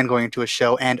completely blind going into a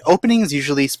show, and openings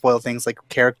usually spoil things like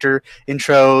character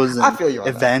intros I and feel you on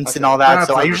that. events I and feel all you. that. That's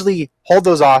So I under- usually hold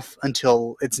those off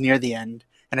until it's near the end,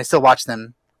 and I still watch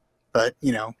them but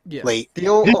Yeah. late.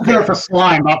 Didn't go for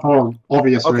slime, but for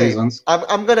obvious reasons.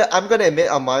 I'm gonna admit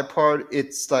on my part,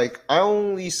 it's like I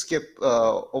only skip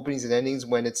openings and endings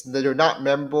when they're not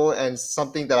memorable and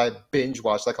something that I binge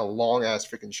watch, like a long ass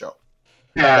freaking show.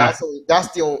 Yeah.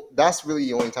 That's really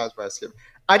the only times where I skip.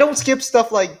 I don't skip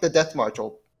stuff like the Death March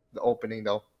the opening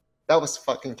though. That was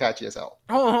fucking catchy as hell.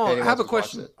 Oh, I have a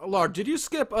question. LAR, did you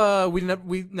skip We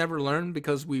Never Learn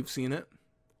because we've seen it?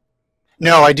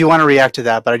 No, I do want to react to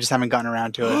that, but I just haven't gotten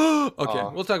around to it. Okay,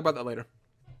 we'll talk about that later.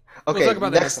 Okay, we'll talk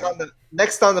about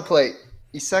next on the plate,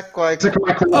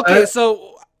 Isekai. Okay,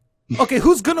 so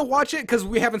who's gonna watch it? Because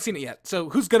we haven't seen it yet. So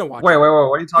who's gonna watch it? Wait, what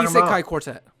are you talking about? Isekai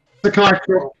Quartet.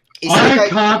 I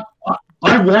can't.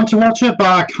 I want to watch it, but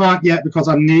I can't yet because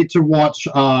I need to watch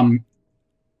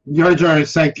Yojo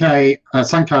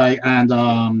Senkai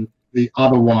and the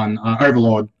other one,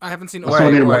 Overlord. I haven't seen. Hold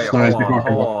on.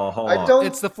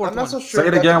 It's the fourth I'm not one. so sure. Say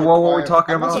it again. What were we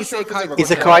talking about?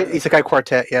 Isekai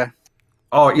Quartet, yeah.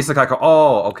 Oh, Isekai.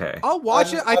 Oh, okay. I'll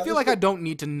watch it. I feel like I don't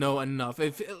need to know enough.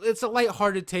 If it's a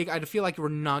lighthearted take, I feel like we're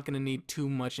not gonna need too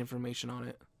much information on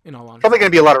it. In all honesty, Probably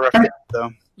gonna be a lot of references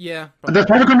though. Yeah. There's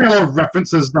probably going to be a lot of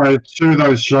references though to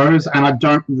those shows, and I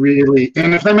don't really.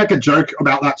 And if they make a joke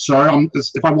about that show,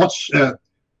 if I watch it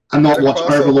and not watch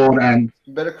Overlord and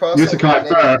Yusekai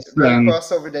first, then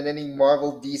crossover than any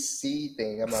Marvel DC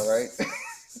thing. Am I right?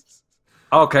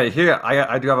 Okay, here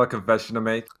I do have a confession to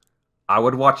make. I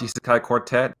would watch Isekai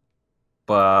Quartet,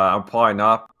 but I'm probably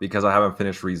not because I haven't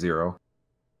finished ReZero.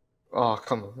 Oh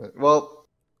come on. Well.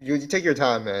 You take your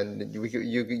time, man.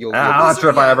 You'll I'm not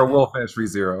sure if I ever will finish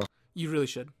ReZero. You really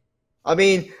should. I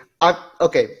mean,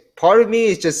 part of me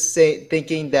is just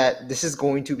thinking that this is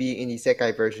going to be an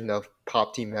isekai version of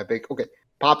Pop Team Epic. Okay,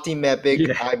 Pop Team Epic.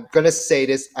 Yeah. I'm gonna say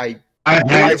this. If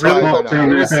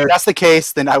that's the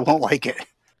case, then I won't like it.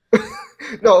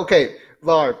 No, okay,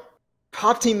 LAR.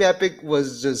 Pop Team Epic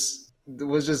was just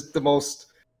the most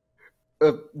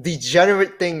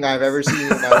degenerate thing I've ever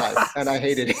seen in my life, and I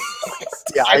hated it.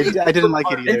 Yeah, I didn't like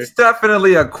it either. It's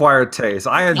definitely acquired taste.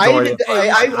 I enjoyed it.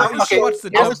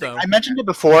 I mentioned it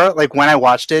before, like when I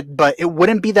watched it, but it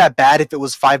wouldn't be that bad if it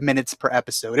was 5 minutes per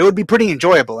episode. It would be pretty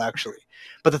enjoyable, actually.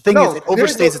 But the thing is, it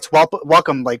overstays its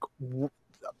welcome like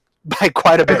by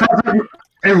quite a bit.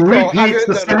 It repeats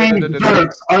the same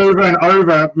jokes over and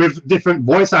over with different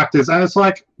voice actors, and it's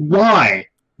like, why?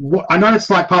 I know it's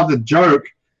like part of the joke,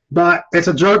 but it's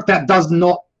a joke that does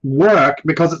not work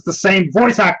because it's the same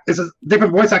voice act. It's a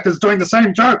different voice actors doing the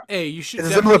same joke. Hey, you should. It's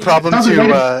a similar problem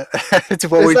to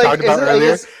what we talked about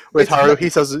earlier with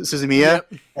Haruhi Suzumiya,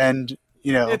 and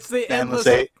it's the endless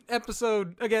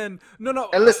episode again. No,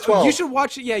 endless 12. You should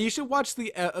watch it. Yeah, you should watch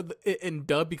the in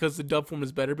dub because the dub form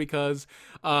is better. Because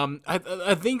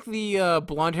I think the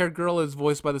blonde-haired girl is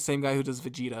voiced by the same guy who does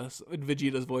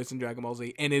Vegeta's voice in Dragon Ball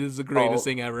Z, and it is the greatest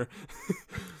thing ever.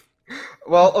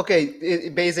 Well, okay,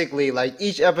 basically, like,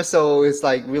 each episode is,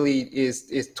 like, really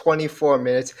is 24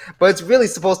 minutes, but it's really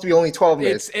supposed to be only 12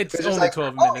 minutes. It's only like,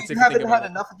 12 minutes. You haven't had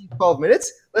enough of these 12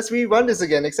 minutes? Let's rerun this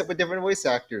again, except with different voice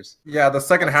actors. Yeah, the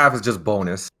second half is just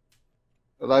bonus.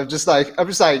 Well, I'm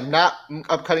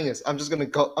cutting this. I'm just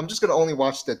gonna only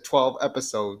watch the 12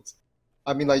 episodes.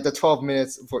 I mean, like, the 12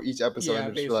 minutes for each episode. Yeah,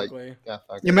 basically.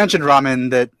 You mentioned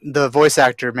Ramen, that the voice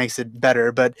actor makes it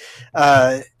better, but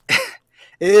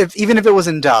even if it was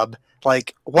in dub,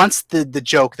 like once the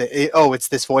joke that it's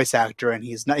this voice actor and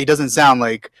he doesn't sound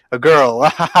like a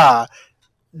girl,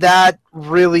 that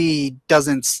really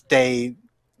doesn't stay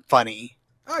funny.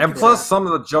 And plus, some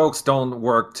of the jokes don't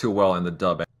work too well in the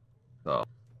dub. So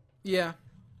yeah.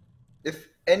 If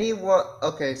anyone,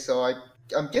 okay, so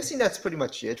I'm guessing that's pretty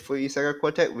much it for Isekai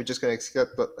Quartet. We're just gonna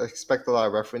expect a lot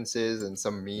of references and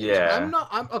some memes. Yeah. I'm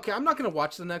not gonna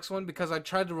watch the next one because I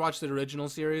tried to watch the original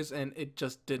series and it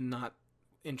just did not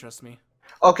interest me.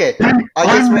 Okay,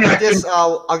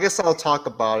 I guess I'll talk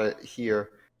about it here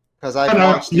because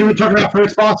you were talking about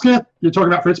Fruits Basket. You're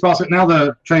talking about Fruits Basket now,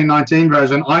 the 2019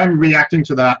 version. I'm reacting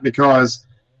to that because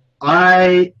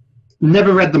I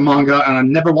never read the manga and I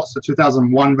never watched the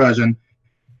 2001 version.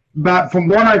 But from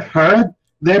what I've heard,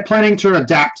 they're planning to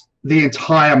adapt the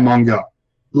entire manga.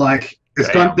 Like, this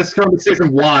is going to be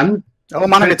season 1. Oh,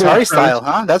 Monogatari style,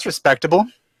 huh? That's respectable.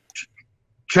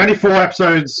 24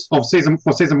 episodes of season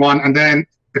 1, and then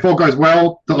if all goes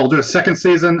well, they'll do a second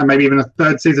season and maybe even a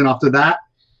third season after that.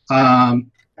 I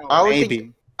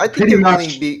think they're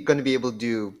only going to be able to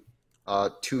do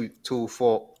two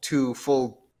full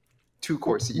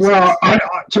 2-course seasons. Well,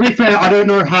 to be fair, I don't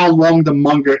know how long the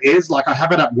manga is. Like, I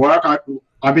have it at work.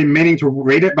 I've been meaning to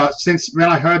read it, but when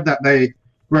I heard that they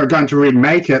were going to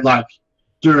remake it, like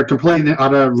do a complete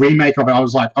utter remake of it, I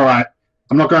was like, all right,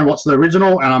 I'm not going to watch the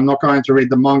original, and I'm not going to read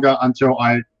the manga until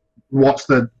I watch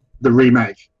the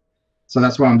remake. So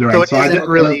that's what I'm doing. So it I isn't didn't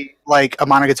really like a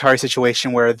Monogatari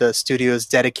situation where the studio is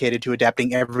dedicated to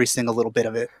adapting every single little bit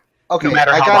of it. Okay, No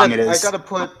matter how long it is.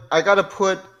 I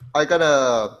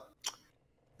gotta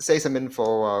say some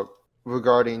info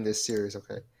regarding this series.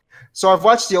 Okay, so I've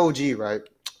watched the OG, right?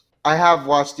 I have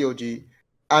watched the OG.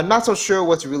 I'm not so sure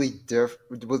what's really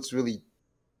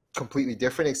completely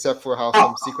different, except for how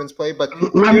some sequence play. But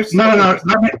let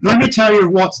me tell you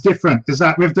what's different. Is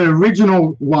that with the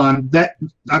original one, that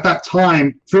at that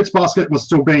time, Fruits Basket was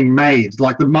still being made.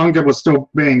 Like the manga was still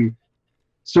being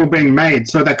made,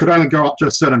 so they could only go up to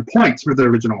a certain point with the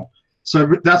original. So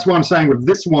that's what I'm saying. With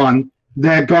this one,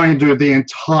 they're going to do the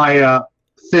entire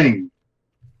thing.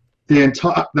 They're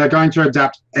going to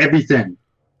adapt everything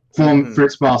from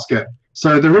Fruits Basket.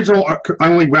 So the original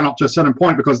only went up to a certain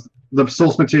point because the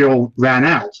source material ran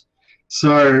out.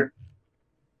 So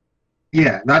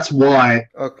yeah, that's why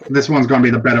this one's going to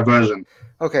be the better version.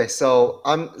 Okay, so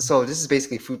this is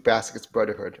basically Fruit Basket's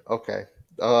Brotherhood. Okay.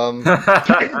 To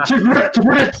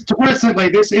put it simply,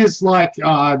 this is like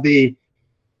the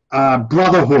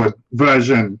Brotherhood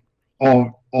version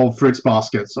of Fruits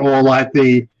Baskets, or like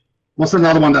what's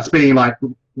another one that's being like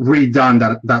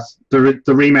redone that's the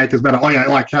remake is better. Oh yeah,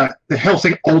 like the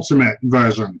Hellsing Ultimate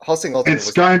version. Hellsing Ultimate.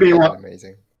 It's going to be like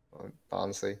amazing,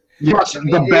 honestly. Yes,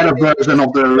 the better version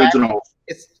of the original.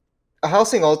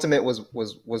 Hellsing Ultimate was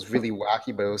really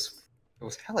wacky, but it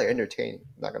was hella entertaining.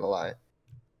 Not gonna lie.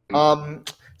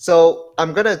 So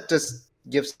I'm gonna just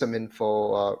give some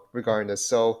info regarding this.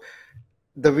 So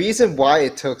the reason why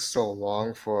it took so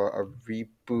long for a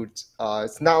reboot,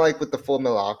 it's not like with the Full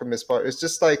Metal Alchemist part. It's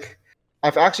just like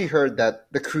I've actually heard that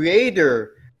the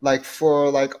creator, like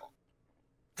for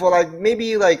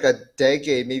maybe like a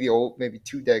decade, maybe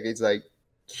 2 decades, like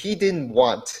he didn't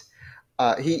want.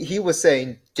 He was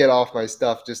saying, "Get off my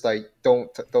stuff! Just like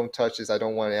don't touch this. I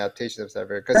don't want an adaptation of this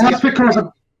ever." That's because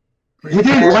he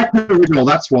didn't like the original.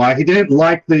 That's why he didn't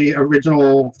like the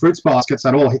original Fruits Baskets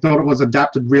at all. He thought it was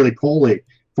adapted really poorly,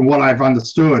 from what I've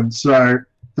understood. So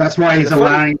that's why he's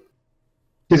allowing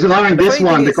this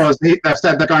one, because they've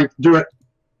said they're going to do it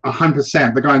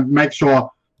 100%. They're going to make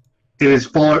sure they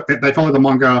follow the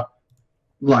manga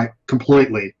like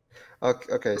completely.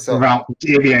 Okay, so without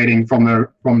deviating from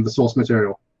the source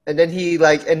material. And then he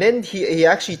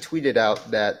actually tweeted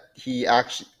out that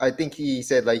I think he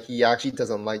said like he actually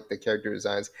doesn't like the character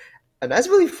designs, and that's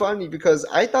really funny because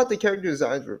I thought the character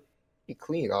designs were pretty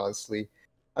clean, honestly.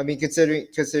 I mean,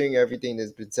 considering everything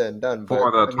that's been said and done.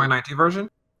 For the 2019 version.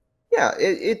 Yeah,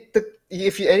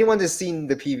 if anyone has seen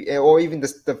the PV or even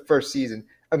the first season,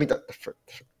 I mean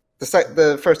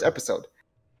the first episode.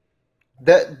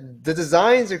 The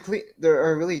designs are clean. They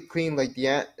are really clean. Like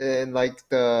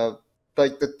the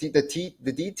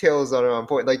details are on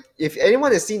point. Like if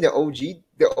anyone has seen the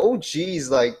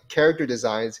OG's like character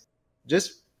designs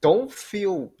just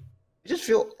feel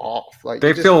off. Like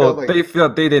they feel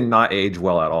they did not age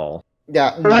well at all.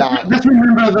 Yeah, let's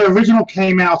remember the original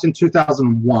came out in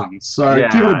 2001. So yeah,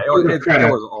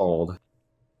 it was old.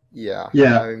 Yeah.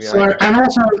 Yeah. I mean, and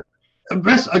also.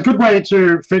 A good way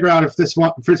to figure out if this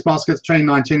one Fruits Basket's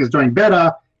 2019 is doing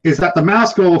better is that the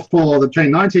mouse score for the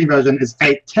 2019 version is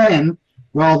 810,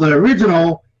 while the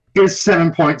original is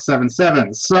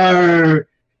 7.77. So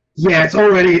yeah, it's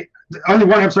already only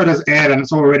one episode has aired and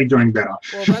it's already doing better.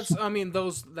 Well,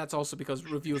 that's also because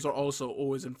reviews are also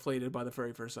always inflated by the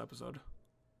very first episode.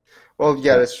 Well,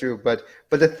 yeah, that's true. But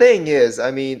the thing is,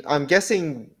 I mean, I'm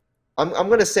guessing I'm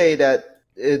gonna say that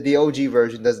the OG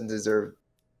version doesn't deserve.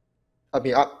 I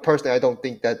mean, personally, I don't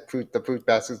think that the Fruit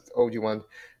Basket OG one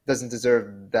doesn't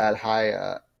deserve that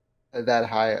high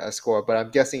a score. But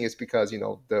I'm guessing it's because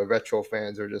the retro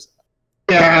fans are just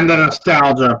and the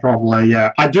nostalgia probably.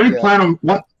 Yeah, I do plan on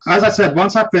as I said,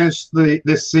 once I finish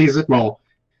this season. Well,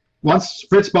 once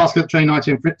Fruits Basket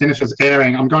 2019 finishes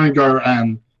airing, I'm going to go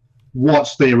and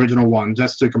watch the original one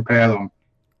just to compare them.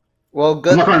 Well,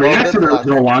 good luck,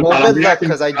 luck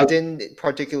because I didn't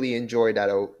particularly enjoy the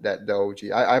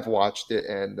OG. I've watched it,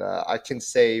 and I can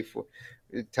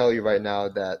tell you right now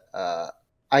that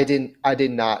I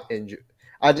did not enjoy.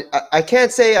 I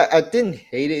can't say I didn't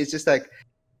hate it. It's just like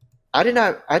I did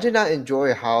not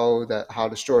enjoy how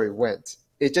the story went.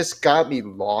 It just got me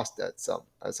lost at some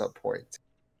point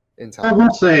in time.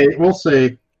 We'll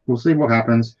see what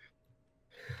happens.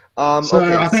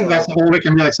 I think that's all we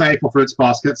can really say for Fruits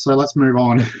Basket. So let's move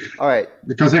on. All right.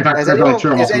 Because in fact, is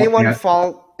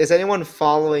anyone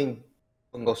following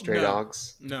Bungo Stray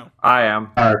Dogs? No, I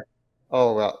am. No.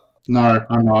 Oh well. No,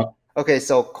 I'm not. Okay,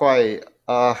 so Kawaii,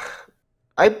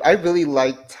 I really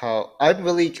liked how I'm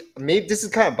really maybe this is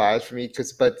kind of biased for me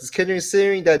but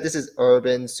considering that this is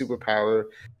urban superpower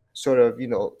sort of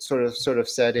sort of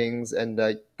settings and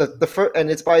like the first and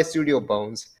it's by Studio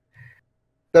Bones.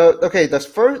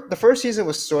 The first season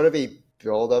was sort of a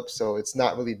build up, so it's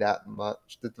not really that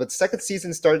much. But the second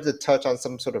season started to touch on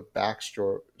some sort of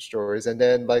stories, and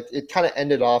then like it kind of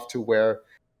ended off to where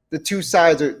the two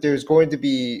sides there's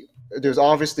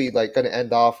obviously like going to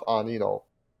end off on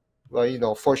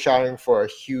foreshadowing for a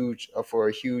huge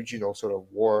sort of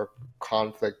war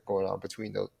conflict going on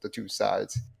between the two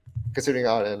sides, considering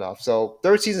how it ended off. So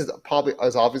third season is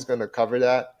obviously going to cover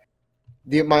that.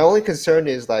 My only concern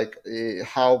is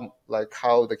how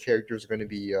the characters are going to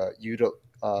be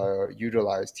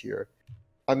utilized here.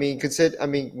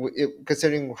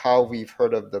 Considering how we've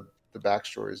heard of the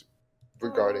backstories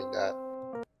regarding that.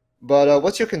 But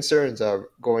what's your concerns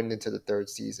going into the third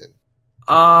season?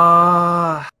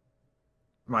 My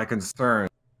concern.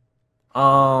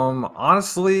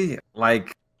 Honestly, I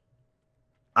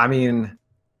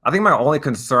think my only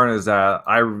concern is that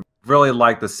I really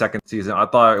liked the second season. I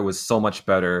thought it was so much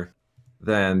better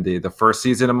than the first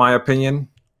season, in my opinion.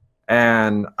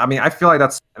 And I feel like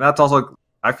that's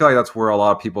where a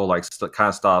lot of people kind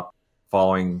of stopped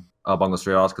following Bungo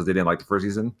Stray Dogs because they didn't like the first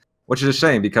season, which is a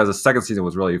shame because the second season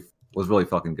was really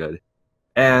fucking good.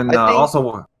 And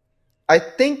I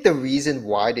think the reason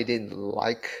why they didn't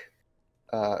like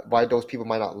why those people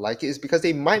might not like it is because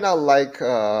they might not like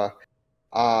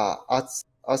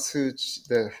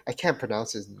Atsushi. I can't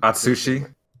pronounce his name.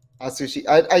 Atsushi.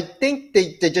 I think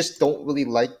they just don't really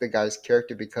like the guy's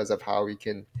character because of how he's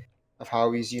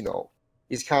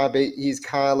he's kind of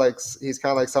like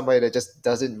somebody that just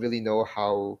doesn't really know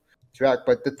how to act.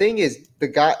 But the thing is, the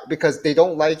guy, because they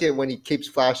don't like it when he keeps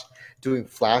doing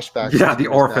flashbacks. Yeah, the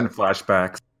orphan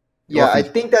flashbacks. Yeah, I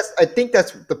think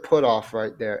that's the put off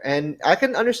right there, and I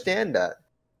can understand that.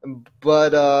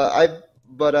 But I've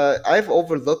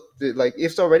overlooked it. Like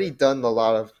it's already done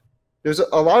there's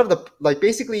a lot of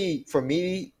basically for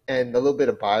me and a little bit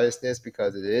of biasness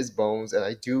because it is Bones and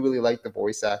I do really like the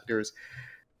voice actors.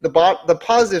 The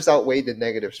positives outweigh the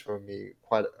negatives for me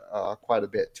quite a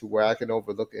bit to where I can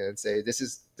overlook it and say this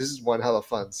is one hell of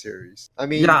fun series. I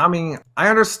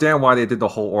understand why they did the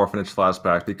whole orphanage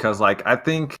flashback because I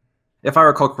think if I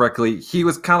recall correctly, he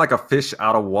was kind of like a fish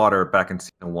out of water back in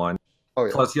season 1. Oh,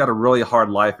 yeah. Plus, he had a really hard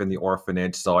life in the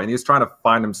orphanage, and he was trying to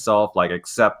find himself,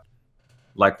 accept,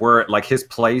 where, his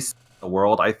place in the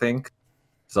world, I think.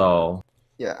 So.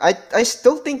 Yeah, I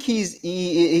still think he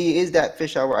is that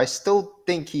fish out. I still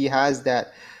think he has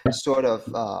that sort of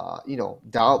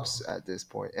doubts at this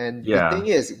point. And the thing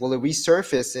is, will it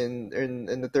resurface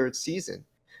in the third season?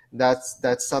 That's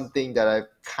something that I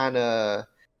kind of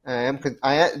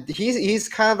he's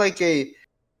kind of like a.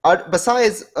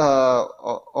 Besides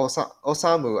Osamu,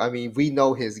 we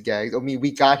know his gags.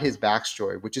 We got his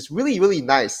backstory, which is really, really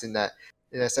nice in that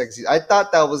second season. I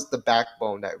thought that was the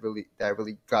backbone that really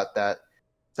got that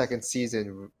second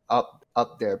season up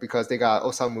there because they got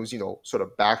Osamu's sort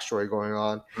of backstory going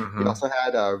on. Mm-hmm. They also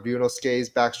had Ryunosuke's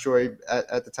backstory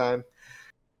at the time.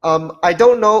 I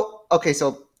don't know. Okay,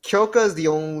 so Kyoka is the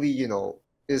only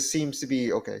it seems to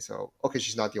be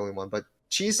she's not the only one, but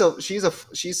she's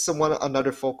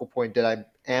another focal point that I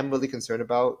am really concerned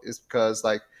about is because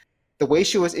the way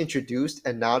she was introduced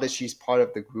and now that she's part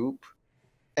of the group,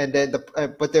 and then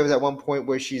but there was at one point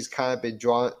where she's kind of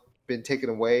been taken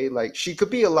away. She could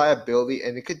be a liability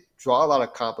and it could draw a lot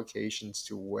of complications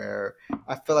to where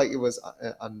I feel like it was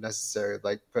unnecessary.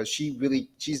 Because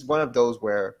she's one of those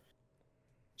where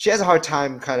she has a hard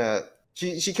time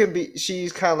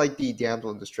she's kind of like the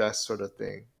damsel in distress sort of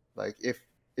thing.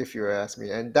 If you ask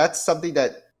me, and that's something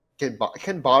that can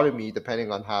bother me depending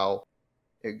on how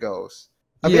it goes.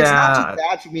 It's not too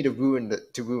bad for me to ruin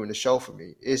the show for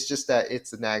me. It's just that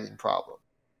it's a nagging problem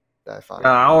that I find.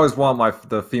 I always want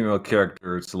the female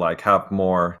characters to have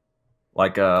more,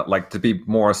 to be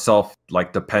more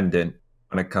dependent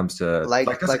when it comes to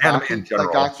anime in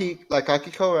general. Like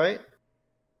Akiko, right?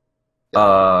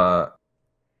 Yeah.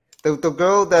 The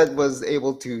girl that was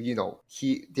able to,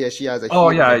 she has a. Oh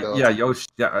yeah, Yosh,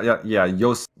 okay,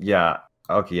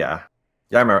 yeah,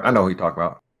 I remember. I know who you talk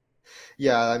about.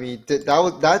 Yeah, that's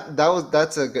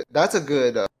a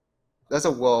good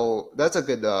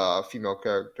female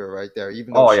character right there.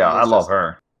 Even though I love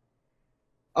her.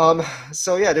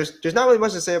 So yeah, there's not really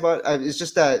much to say about it. It's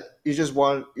just that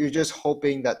you're just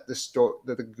hoping that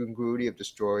the congruity of the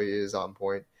story is on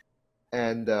point,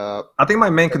 and I think my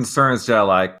main concern is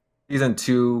that Season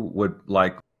 2 would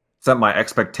set my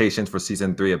expectations for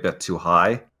Season 3 a bit too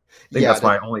high. I think that's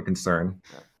my only concern.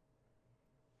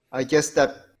 I guess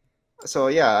that. So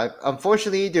yeah,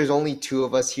 unfortunately, there's only two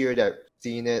of us here that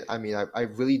seen it. I mean, I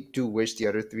really do wish the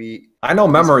other three. I know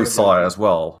at least Memory one of saw them- it as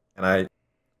well, and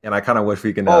I kind of wish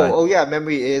we can. Oh yeah,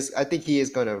 Memory is. I think he is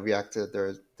gonna react to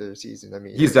their season. I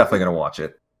mean, He's definitely gonna watch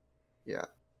it. Yeah.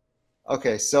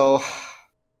 Okay, so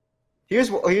here's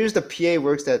the PA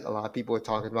works that a lot of people are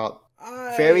talking about.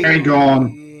 Fairy Gone.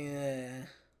 Yeah.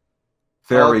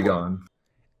 Very Oh. gone.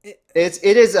 It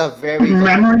is a very.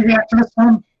 Memory react to this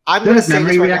one? I'm gonna Did say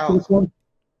Memory this right react to now. this one?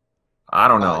 I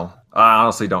don't know. I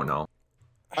honestly don't know.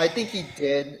 I think he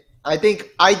did. I think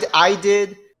I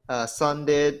did. Sun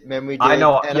did. Memory did. I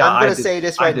know, And yeah, I'm I gonna did. say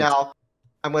this I right did. now.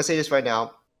 I'm gonna say this right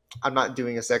now. I'm not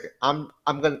doing a second. I'm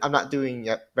not doing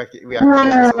reaction.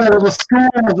 Whoa,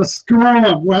 the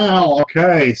score. Wow,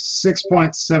 okay.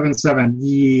 6.77.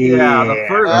 Yeah. the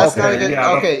first. That's not a Okay, good.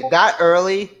 yeah, Okay, that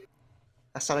early.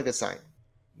 That's not a good sign.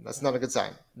 That's not a good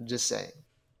sign. I'm just saying.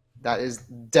 That is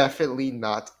definitely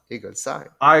not a good sign.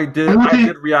 I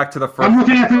did react to the first. I'm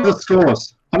looking at the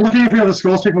scores. I'm looking at the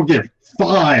scores people give.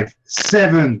 5,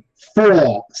 7,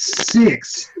 4,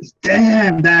 6.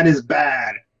 Damn, that is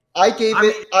bad. I gave I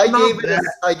mean, it. I not gave it. bad.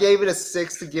 I gave it a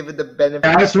 6 to give it the benefit.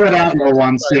 I just read out your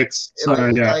 1-6. So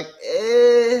yeah.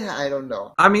 I don't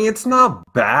know. I mean, it's not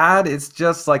bad. It's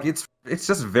just like it's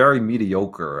just very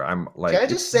mediocre. I'm like. Can I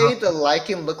just say the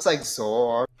Lycan looks like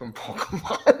Zoroark from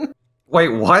Pokemon? Wait,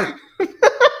 what?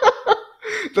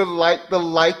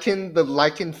 the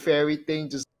Lycan fairy thing,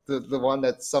 just the one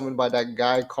that's summoned by that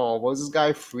guy called, what was this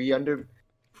guy? Free Underbar?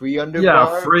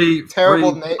 Yeah, free.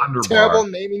 Terrible free name. Underbar. Terrible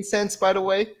naming sense, by the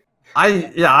way.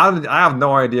 I have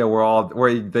no idea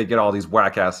where they get all these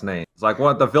whack ass names. Like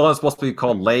what the villain's supposed to be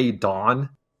called Lay Dawn.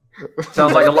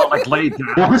 Sounds like a lot like Lay Down.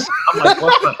 I'm like,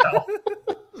 what the hell?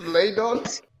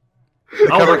 Laydon? The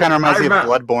cover kind of reminds me of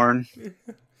remember- Bloodborne.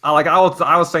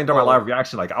 I was saying during my live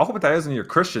reaction, like I hope that isn't your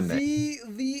Christian name.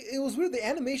 It was weird. The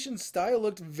animation style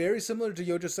looked very similar to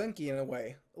Yojo Senki in a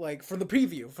way. Like from the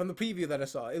preview that I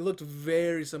saw, it looked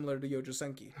very similar to Yojo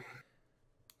Senki.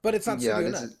 But it's not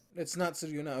Suryuna. It's not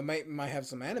Suryuna. It might have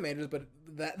some animators, but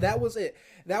that was it.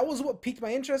 That was what piqued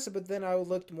my interest. But then I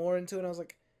looked more into it, and I was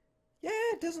like, yeah,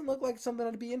 it doesn't look like something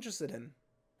I'd be interested in.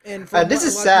 And this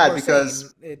is sad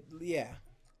because yeah,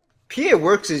 PA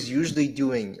Works is usually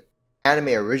doing anime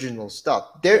original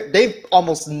stuff. They've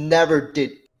almost never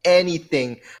did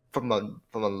anything from a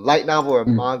light novel or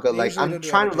manga. Like I'm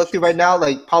trying to look through right now.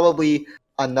 Like probably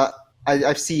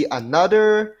I've seen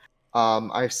another.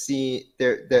 I've seen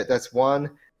there. That's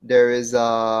one. There is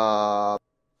I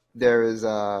don't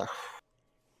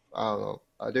know.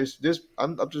 I'm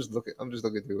just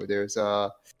looking through it. There's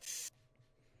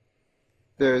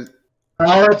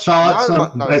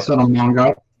Charlotte based on a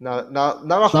manga. not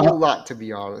a whole lot, to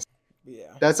be honest.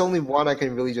 yeah. That's only one I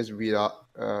can really just read out,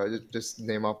 just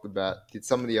name off the bat.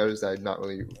 Some of the others that I'm not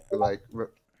really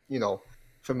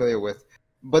familiar with.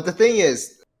 But the thing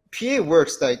is, PA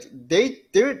Works, like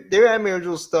their anime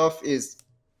original stuff is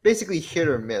basically hit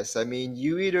or miss. I mean,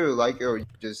 you either like it or you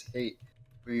just hate,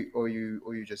 or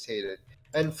you just hate it.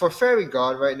 And for Fairy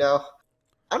God right now,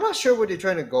 I'm not sure what they're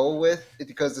trying to go with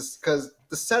because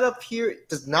the setup here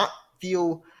does not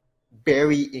feel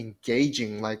very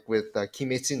engaging like with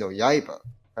Kimetsu no Yaiba,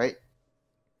 right?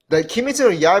 The Kimetsu no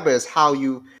Yaiba is how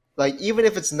you, like, even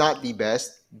if it's not the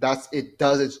best, it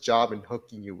does its job in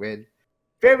hooking you in.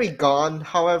 Very Gone,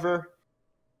 however,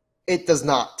 it does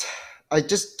not. I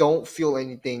just don't feel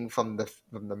anything from the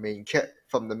main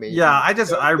Yeah,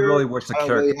 I really wish the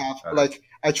character really have, like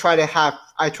I try to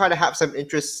have some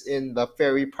interest in the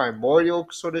fairy primordial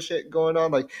sort of shit going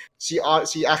on. Like she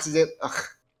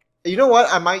you know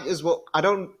what? I might as well. I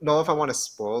don't know if I want to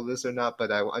spoil this or not,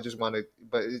 but I just want to.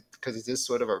 But because it is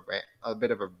sort of a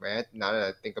bit of a rant. Now that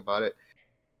I think about it,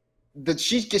 that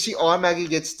she automatically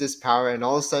gets this power, and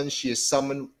all of a sudden she is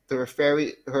summoned. Her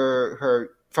fairy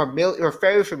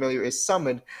familiar is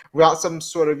summoned without some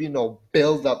sort of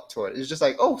build up to it. It's just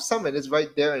like, oh, summon is right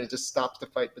there, and it just stops the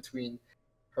fight between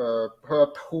her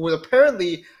who was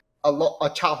apparently a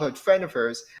childhood friend of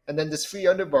hers, and then this free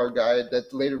underbar guy that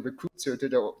later recruits her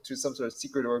to some sort of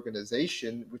secret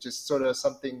organization, which is sort of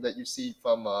something that you see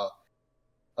from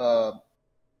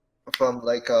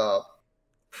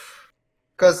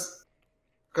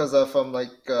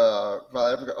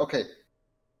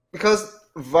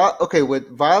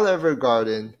with Violet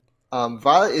Evergarden,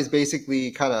 Violet is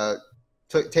basically kind of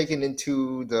taken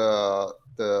into the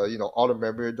all the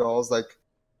memory dolls, like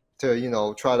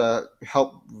to try to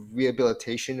help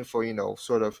rehabilitation for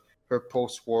sort of her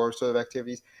post-war sort of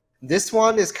activities. This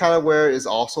one is kind of where is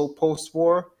also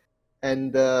post-war,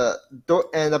 and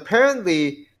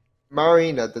apparently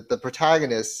Marina, the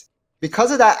protagonist,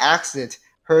 because of that accident,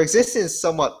 her existence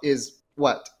somewhat is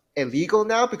what illegal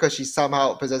now because she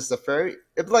somehow possesses a fairy.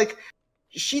 It's like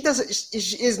she doesn't.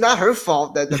 It's not her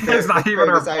fault that the fairy. It's not even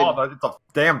her fault. It's a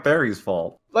damn fairy's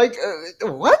fault. Like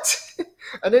what?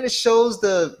 And then it shows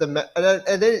and then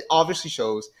it obviously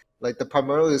shows like the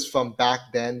Primordial is from back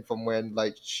then, from when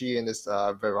like she and this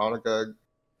Veronica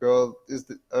girl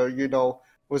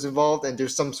was involved, and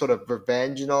there's some sort of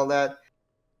revenge and all that.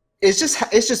 It's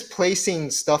just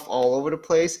placing stuff all over the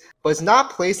place, but it's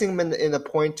not placing them in a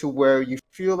point to where you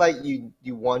feel like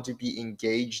you want to be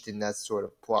engaged in that sort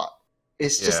of plot.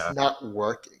 It's just not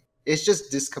working. It's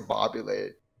just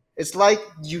discombobulated. It's like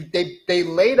they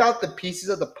laid out the pieces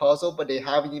of the puzzle, but they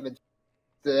haven't even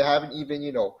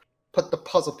put the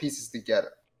puzzle pieces together.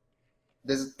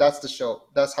 That's the show.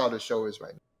 That's how the show is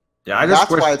right now. Yeah, that's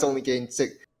why it's only getting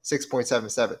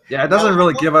 6.77. Yeah, it doesn't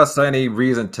really give us any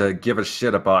reason to give a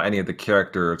shit about any of the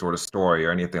characters or the story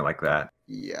or anything like that.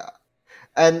 Yeah,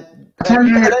 and I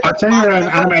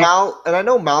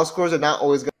know mouse scores are not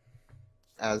always going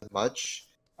to as much.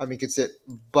 I mean,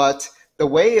 but the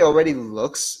way it already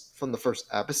looks from the first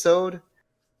episode,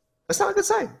 that's not a good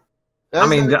sign. I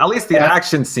mean, at least the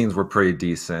action scenes were pretty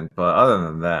decent, but other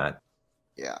than that,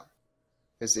 yeah.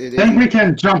 Then we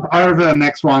can jump over the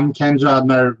next one, Kenja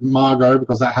no Margo,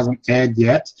 because that hasn't aired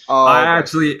yet. Oh, it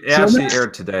actually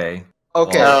aired today.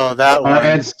 Okay. Oh, that one.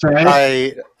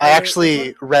 I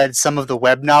actually read some of the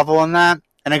web novel on that,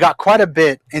 and I got quite a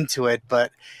bit into it,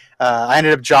 but I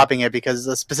ended up dropping it because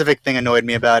a specific thing annoyed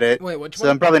me about it. Wait, which so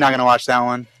one? I'm probably not going to watch that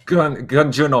one.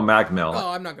 Gunjuno Magmill.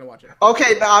 Oh, I'm not gonna watch it.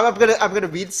 Okay, now I'm gonna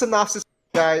read the synopsis,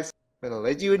 guys. I'm gonna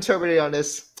let you interpret it on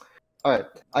this. All right,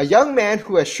 a young man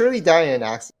who has surely died in an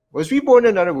accident was reborn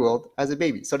in another world as a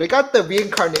baby. So they got the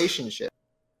reincarnation shit.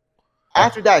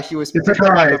 After that, he was It's a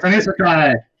guy.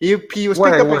 He was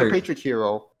picked up by the Patriot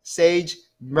hero, Sage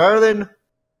Merlin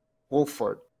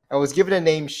Wolford, and was given the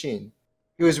name Shin.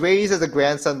 He was raised as a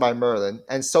grandson by Merlin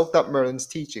and soaked up Merlin's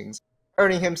teachings,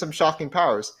 earning him some shocking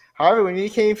powers. However, when he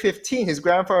became 15, his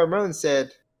grandfather Merlin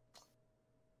said,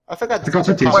 I forgot to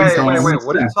teach him. Wait,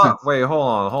 what are you talking? Wait, hold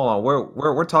on.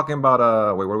 We're talking about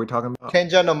what are we talking about?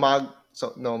 Kenja no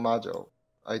Majo.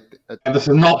 The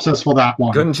synopsis for that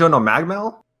one. Gunjuno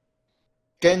Magmill?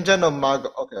 Genja no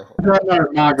Mago. Okay.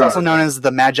 It's also known as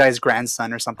the Magi's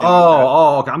grandson or something.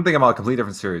 Okay. I'm thinking about a completely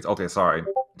different series. Okay, sorry.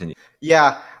 Continue.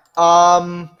 Yeah.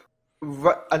 An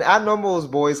abnormal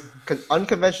boy's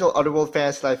unconventional otherworld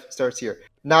fantasy life starts here.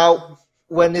 Now,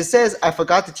 when it says I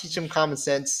forgot to teach him common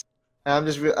sense, and I'm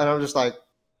just like,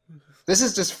 this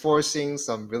is just forcing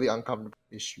some really uncomfortable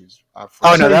issues.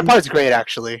 Oh no, that part's great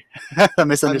actually.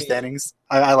 Misunderstandings.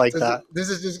 I like that. This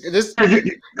is just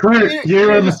You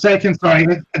were mistaken. Sorry,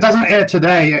 it doesn't air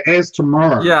today. It airs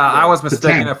tomorrow. Yeah, I was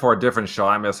mistaken it for a different show.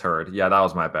 I misheard. Yeah, that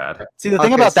was my bad. See, the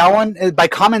thing about that one, by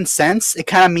common sense, it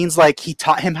kind of means like he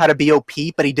taught him how to be OP,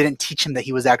 but he didn't teach him that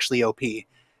he was actually OP.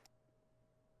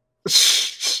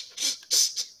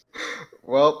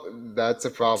 Well, that's a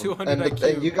problem.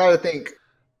 And you gotta think.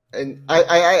 And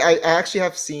I actually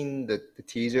have seen the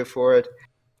teaser for it,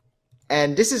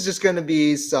 and this is just gonna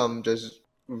be some just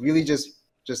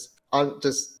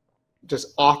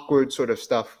awkward sort of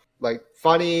stuff, like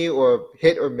funny or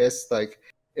hit or miss. Like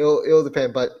it'll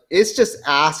depend, but it's just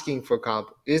asking for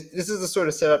this is the sort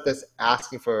of setup that's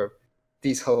asking for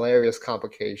these hilarious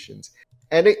complications.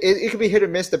 And it could be hit or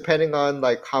miss depending on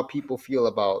like how people feel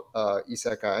about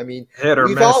isekai. I mean, hit or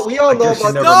miss. We all know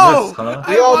about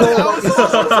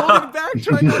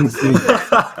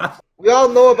we all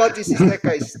know about this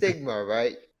isekai stigma,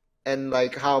 right? And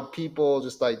like how people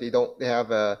just like they have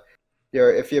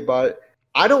they're iffy about it.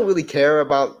 I don't really care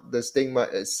about the stigma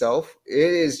itself.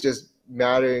 It is just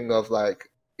mattering of like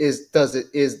is the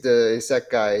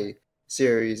isekai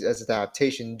series as an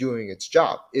adaptation doing its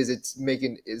job? Is it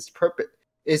making its purpose?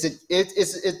 Is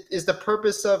the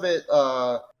purpose of it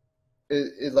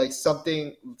like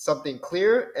something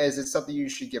clear? Is it something you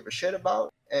should give a shit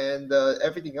about? And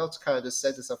everything else kind of just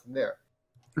sets itself from there.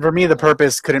 For me, the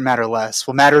purpose couldn't matter less.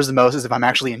 What matters the most is if I'm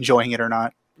actually enjoying it or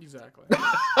not. Exactly.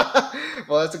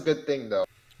 Well, that's a good thing, though.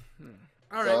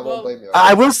 All right. So I won't blame you.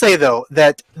 I will say though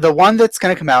that the one that's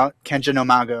going to come out, Kenja no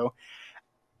Mago,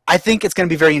 I think it's going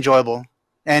to be very enjoyable.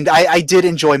 And I did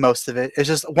enjoy most of it. It's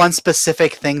just one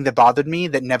specific thing that bothered me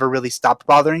that never really stopped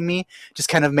bothering me, just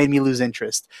kind of made me lose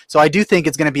interest. So I do think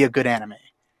it's going to be a good anime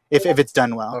if it's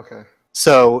done well. Okay.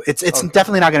 So it's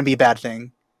definitely not going to be a bad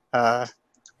thing. And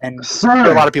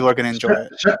a lot of people are going to enjoy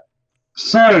it.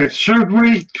 So should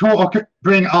we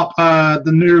bring up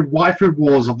the new waifu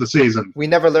wars of the season? We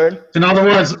never learn. In other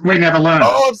words, we never learn.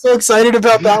 Oh, I'm so excited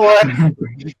about that one.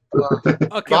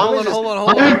 Okay, hold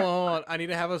on. I need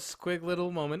to have a quick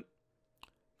little moment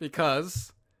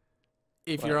because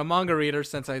if you're a manga reader,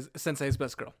 Sensei's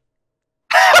best girl.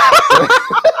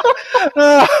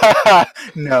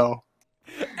 No.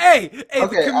 Hey,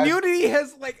 Okay,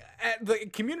 the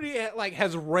community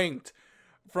has ranked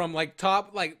from like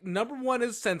top, like number one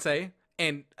is Sensei,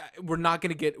 and we're not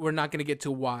gonna get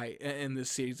to why in this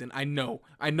season. I know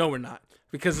we're not,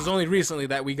 because it's only recently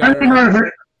that we got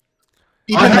her.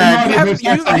 Even then,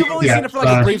 You've only seen it for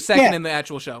like a brief second in the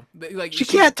actual show. Like she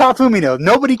can't top Fumino.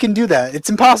 Nobody can do that. It's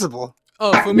impossible.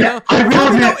 Oh, Fumino. Yeah,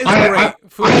 Fumino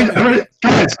is great.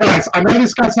 Guys, I know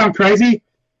this guy sounds crazy,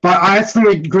 but I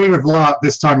actually agree with LAR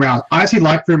this time around. I actually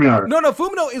like Fumino. No,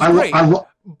 Fumino is great.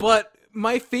 But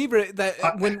my favorite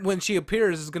when she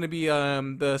appears is gonna be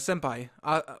the senpai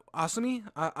Asumi.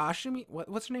 Ashimi.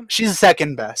 What's her name? She's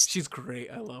second best. She's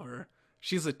great. I love her.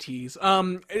 She's a tease.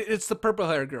 It's the purple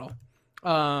hair girl.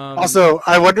 Also,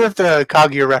 I wonder if the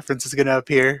Kaguya reference is gonna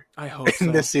appear. I hope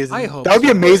in this season. I hope that would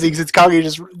be amazing since Kaguya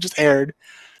just aired.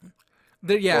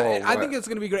 I think it's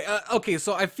gonna be great. Okay,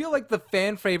 so I feel like the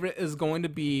fan favorite is going to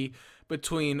be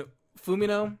between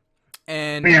Fumino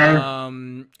and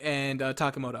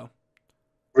Takamoto.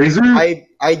 Rizu?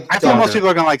 I think most people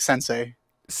are gonna like Sensei.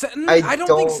 I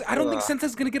don't think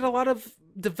Sensei's gonna get a lot of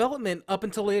development up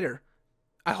until later.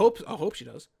 I hope she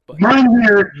does. But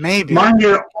Maybe. Mind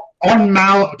you, on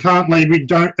Mal currently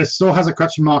it still has a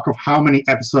question mark of how many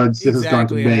episodes this is going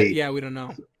to be. Yeah, we don't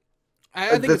know.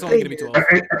 I think it's only gonna be 12.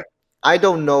 I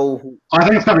don't know. I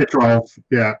think it's gonna be 12.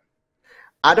 Yeah.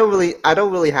 I don't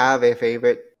really have a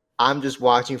favorite. I'm just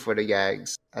watching for the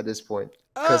gags at this point,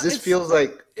 because this feels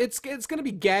like it's gonna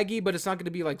be gaggy, but it's not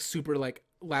gonna be like super like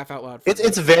laugh out loud.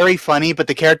 It's very funny, but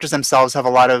the characters themselves have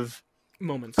a lot of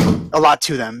moments, a lot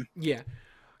to them. Yeah.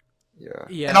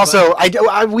 And also,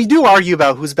 we do argue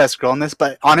about who's best girl in this,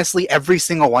 but honestly, every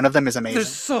single one of them is amazing. They're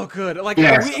so good. Like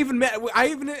we even met. I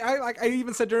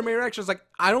even said during my reactions, like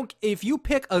if you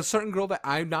pick a certain girl that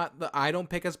I don't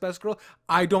pick as best girl,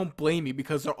 I don't blame you,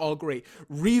 because they're all great.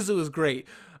 Rizu is great,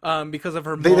 because of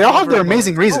her. They all have their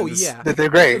amazing reasons that they're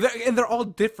great, and they're all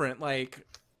different. Like,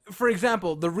 for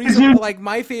example, the reason like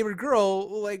my favorite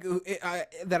girl, like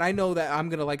that I know that I'm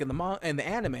gonna like in the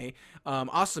anime,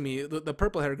 Asumi, the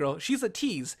purple hair girl, she's a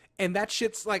tease, and that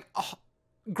shit's like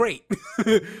great.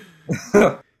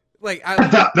 Like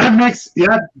that makes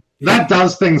that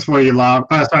does things for you,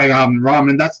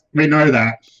 Ramen. We know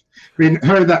that. We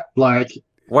heard that. Like,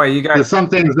 wait, you guys? There's some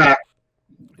things that.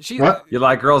 What? You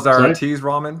like girls that are tease,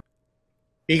 Ramen?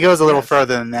 He goes a little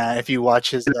further than that. If you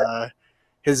watch his love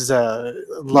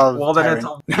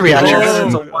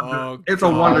reactions. It's a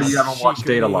wonder you haven't watched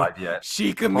Data Live yet.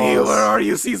 Shikami, where are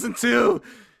you, season 2?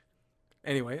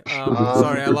 Anyway,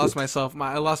 sorry, I lost myself.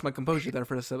 I lost my composure there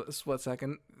for a split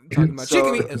second. Talking about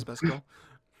Shikami as best girl.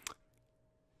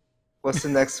 What's the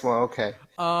next one? Okay.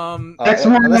 Next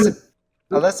one.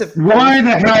 Why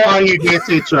the hell are you here,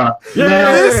 teacher?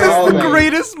 This is the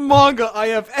greatest manga I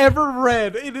have ever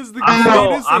read. It is the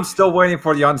greatest. I'm still waiting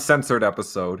for the uncensored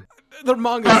episode. The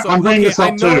manga is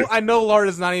so okay, I know LAR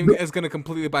is not even going to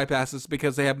completely bypass this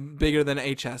because they have bigger than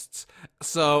A chests.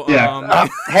 So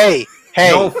hey,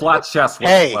 no flat chest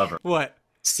whatsoever. What?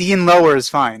 C and lower is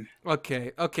fine.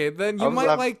 Okay, then you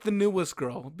might like the newest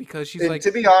girl because she's like.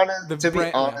 To be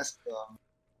honest,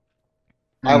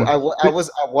 I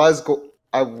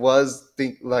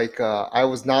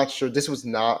was not sure. This was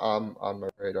not on my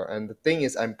radar, and the thing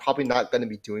is, I'm probably not going to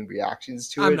be doing reactions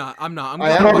to it. I'm not.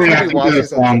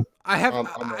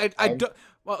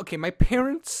 Well, okay, my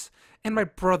parents and my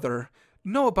brother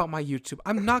know about my YouTube.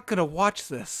 I'm not gonna watch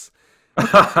this.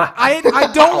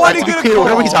 I don't want to get a call.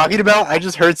 What are we talking about? I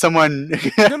just heard someone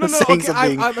saying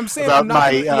something I'm saying about I'm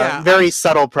not my very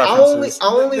subtle preferences.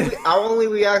 I'll only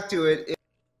react to it if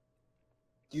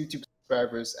YouTube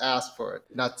subscribers ask for it.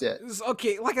 That's it.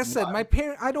 Okay, like I said,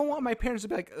 I don't want my parents to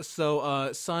be like,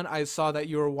 so, son, I saw that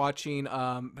you were watching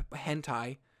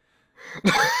hentai.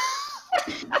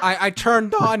 I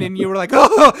turned on and you were like,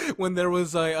 oh, when there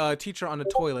was a teacher on the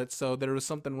toilet, so there was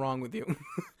something wrong with you.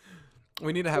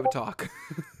 We need to have a talk.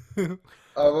 What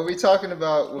are we talking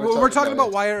about? We're talking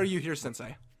about why are you here,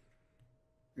 Sensei?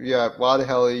 Yeah, why the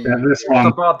hell are you? It's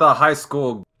about the high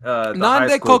school.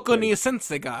 Nande koko ni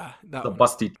sensei ga. The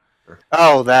bus teacher.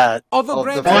 Oh, that. Although,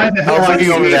 I was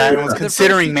looking over that. I was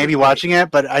considering maybe watching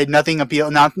it, but nothing on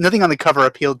the cover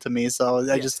appealed to me, so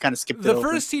I just kind of skipped it. The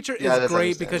first teacher is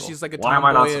great because she's like a tomboyish. Why am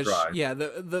I not surprised? Yeah,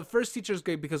 the first teacher is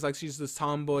great because like she's this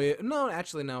tomboy. No,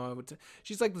 actually, no.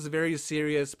 She's like this very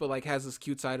serious, but like has this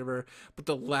cute side of her. But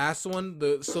the last one,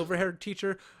 the silver-haired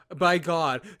teacher, by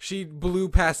God, she blew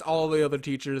past all the other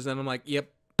teachers, and I'm like,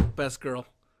 yep, best girl.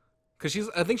 Because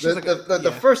I think she's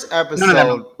the first episode.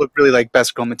 No. Looked really like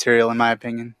best girl material in my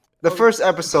opinion. The first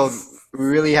episode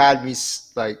really had me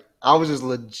like I was just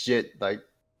legit like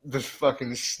just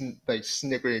fucking like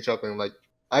snickering and chuckling. Like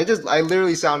I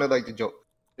literally sounded like the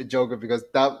Joker because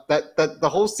that the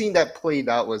whole scene that played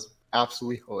out was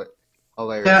absolutely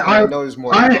hilarious. Yeah, I know there's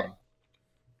more to come.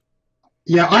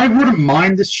 Yeah, I wouldn't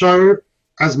mind this show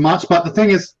as much, but the thing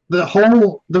is, the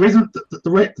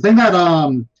thing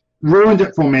that ruined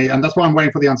it for me, and that's why I'm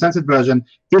waiting for the uncensored version,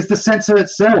 is the censor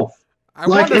itself. I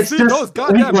want to see those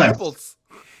goddamn nipples.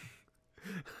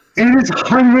 It is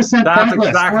 100% That's pointless.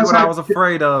 exactly what I was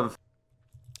afraid of.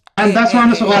 And that's why I'm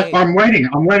just like, I'm waiting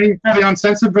for the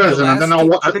uncensored version, and then I'll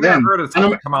watch it then.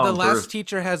 The last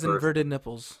teacher has inverted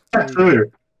nipples. That's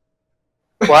true.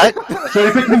 What?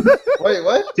 So Wait,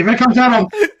 what? If it comes out on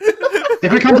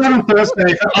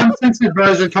Thursday, if the uncensored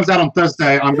version comes out on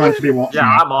Thursday, I'm going to be watching.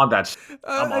 Yeah, I'm on that.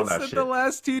 I'm on I that said shit. the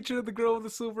last teacher, the girl with the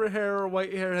silver hair or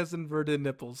white hair, has inverted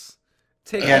nipples.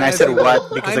 Yeah, and I said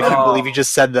what because I couldn't believe you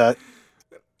just said that.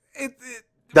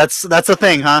 That's a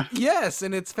thing, huh? Yes,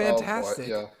 and it's fantastic.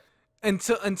 Yeah.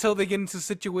 Until they get into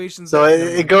situations. So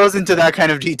it goes into that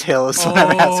kind of detail. Is what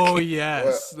I'm asking. Oh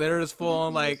yes, there is full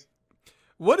on like,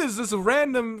 what is this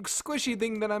random squishy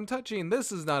thing that I'm touching?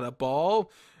 This is not a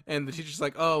ball. And the teacher's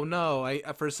like, oh no, I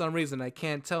for some reason I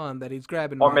can't tell him that he's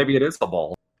grabbing. Or maybe it is a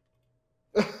ball.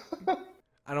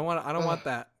 I don't want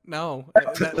that. No, a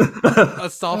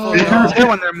softball. It's good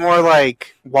when they're more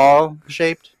like wall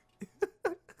shaped.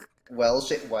 Well,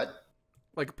 shit, what?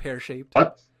 Like pear shaped.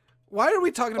 What? Why are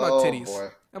we talking about titties?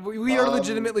 Boy. We are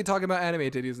legitimately talking about anime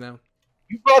titties now.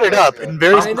 You brought it up in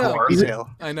very specific detail.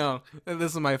 I know.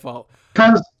 This is my fault.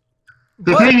 Because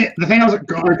the thing I was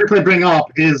going to quickly bring up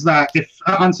is that if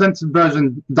an uncensored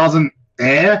version doesn't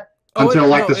air until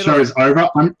the show is over,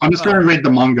 I'm just going to read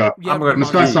the manga. Yeah, I'm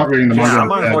just going to start reading the manga. I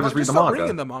might as well just read the manga.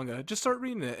 Reading the manga. Just start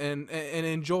reading it and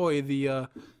enjoy the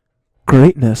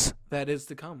greatness that is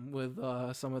to come with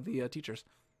some of the teachers.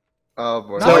 Oh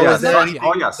boy. So yeah, is there anything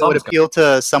yeah, that would appeal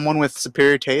to someone with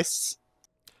superior tastes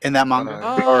in that manga?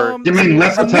 Or You mean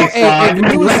lesser taste? The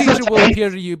newest teacher will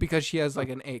appeal to you because she has like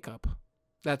an A cup.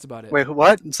 That's about it. Wait,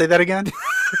 what? Say that again.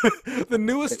 The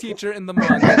newest teacher in the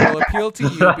manga will appeal to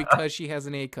you because she has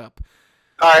an A cup.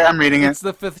 All right, I'm reading It's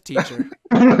the 5th teacher.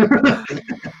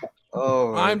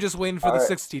 Oh. I'm just waiting for the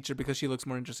 6th teacher because she looks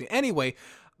more interesting. Anyway,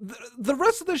 the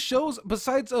rest of the shows,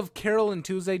 besides of Carol and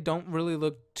Tuesday, don't really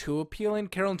look too appealing.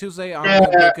 Carol and Tuesday, I'm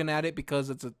looking at it because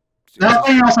it's a...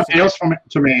 Nothing else appeals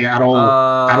to me at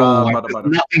all.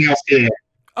 Nothing else here.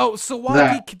 Oh,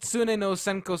 Sawagi Kitsune no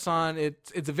Senko-san,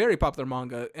 it's a very popular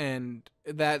manga, and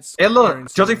that's...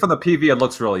 Judging from the PV, it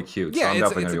looks really cute, so I'm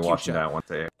definitely going to be watching that one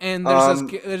day. And there's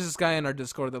this guy in our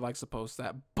Discord that likes to post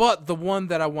that. But the one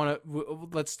that I want to...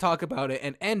 Let's talk about it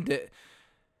and end it,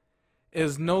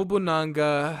 is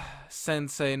Nobunaga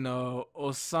Sensei no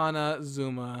Osana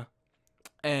Zuma.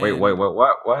 And wait,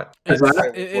 what? It's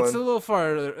a little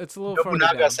farther. It's a little farther down.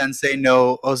 Nobunaga Sensei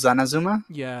no Ozanazuma?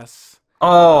 Yes.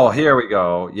 Oh, here we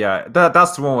go. Yeah,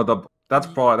 that's the one with the. That's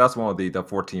one with the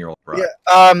 14-year-old. Right?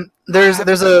 Yeah. There's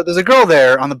a girl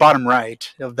there on the bottom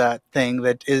right of that thing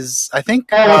that is, I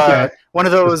think, one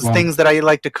of those things that I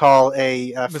like to call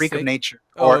a freak of nature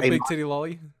or a big titty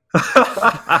lolly.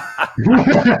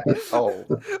 Oh.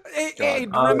 Hey,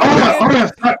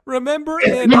 remember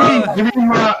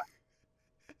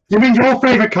You mean your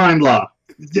favorite kind, La?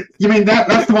 You mean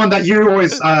that's the one that you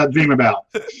always dream about?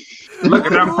 Look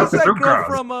at Who's that girl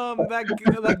from that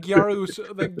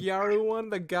Gyaru one,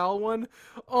 the gal one?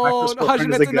 Oh,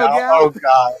 Hajimete no Gal. Oh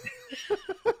god.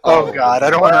 Oh god, I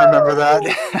don't want to remember that.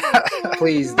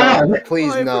 Please don't.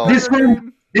 Please no.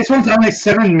 This one's only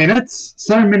 7 minutes.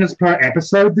 7 minutes per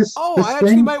episode. I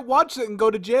actually might watch it and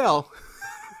go to jail.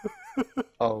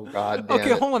 Oh god. Damn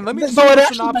okay, hold on. Let me just so read it the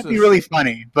actually synopsis. might be really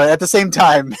funny, but at the same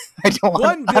time, I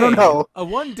don't know.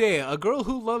 One day, a girl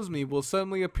who loves me will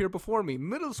suddenly appear before me.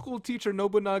 Middle school teacher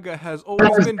Nobunaga has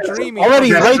always been dreaming.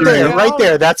 Already, right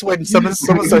there. That's when someone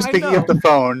starts picking up the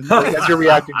phone as you're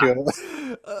reacting to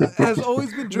it. Has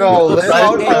always been dreaming.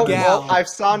 I've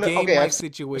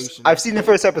seen the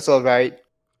first episode, right?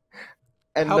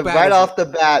 And right off the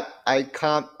bat,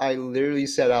 I literally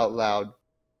said out loud,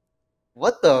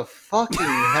 what the fucking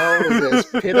hell is this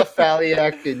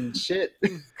pedophiliac and shit?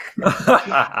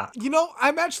 I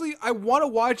want to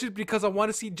watch it because I want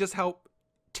to see just how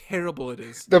terrible it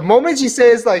is. The moment she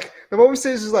says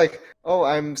oh,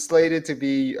 I'm slated to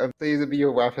be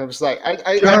your wife, I'm just like,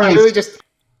 I really just...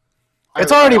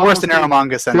 It's already worse than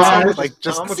Eromanga Sensei. Like,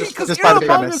 just by the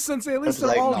premise. Sensei, at least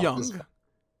they're all young.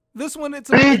 This one, it's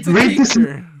a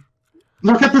teacher.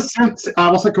 Look at the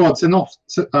what's it called? Cinnamons.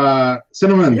 You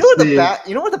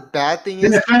know what the bad thing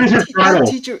is? The finisher That title.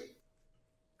 teacher.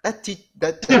 That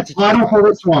teacher. Title for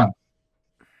this one.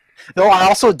 Though I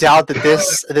also doubt that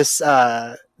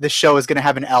this show is going to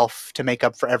have an elf to make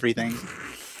up for everything.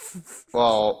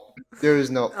 Well, there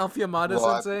is no. Elf Yamada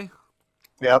Sensei.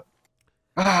 Yep.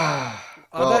 I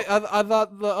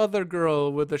thought the other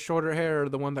girl with the shorter hair,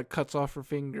 the one that cuts off her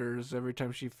fingers every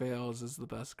time she fails, is the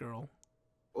best girl.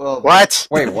 Well, What?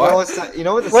 Wait, what? You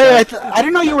know what? Wait, I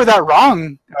didn't know you were that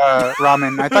wrong,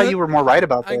 Ramen. I thought you were more right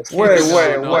about this. Wait, No,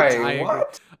 wait, I agree.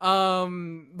 what?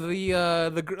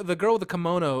 The girl with the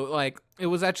kimono, like, it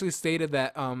was actually stated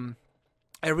that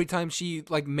every time she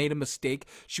like made a mistake,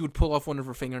 she would pull off one of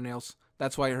her fingernails.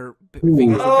 That's why her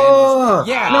fingers were bandaged.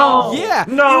 Yeah, no, yeah,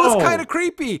 no. It was kind of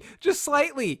creepy, just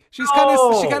slightly. She's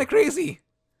kind of crazy.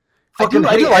 I do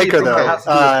like her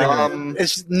anything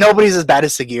though. Nobody's as bad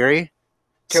as Sagiri.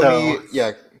 Can we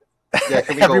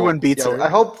Everyone go, beats her.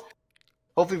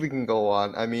 Hopefully we can go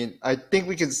on. I mean, I think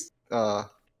we can. I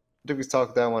think we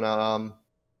talked that one out.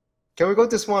 Can we go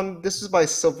this one? This is by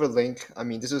Silver Link. I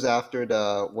mean, this was after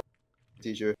the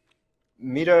teacher.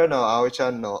 Mira no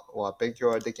Aoi-chan no wa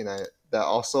benkyou wa dekinai. That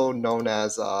also known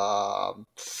as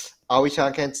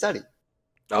Aoi-chan can't study.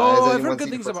 Oh, I've heard good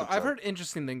things about. I've heard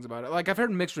interesting things about it. Like I've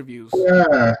heard mixed reviews.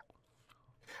 Yeah.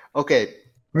 Okay.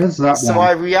 Where's that So one?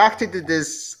 I reacted to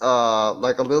this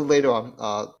like a little later on.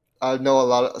 I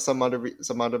know some other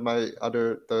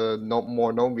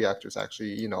more known reactors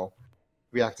actually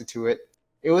reacted to it.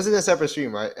 It was in a separate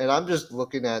stream, right? And I'm just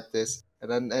looking at this, and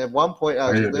then at one point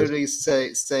I was literally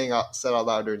said out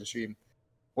loud during the stream,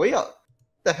 "What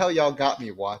the hell y'all got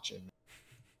me watching?"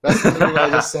 That's literally what I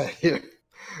just said here.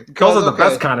 Those are the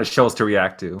best kind of shows to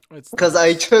react to. Because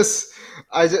I just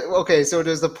okay. So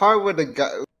there's the part where the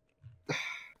guy.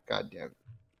 God damn it.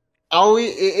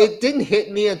 It didn't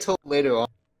hit me until later on.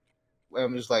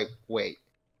 I'm just like, wait.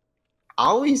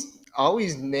 Aoi's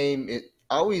name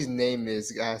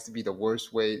has to be the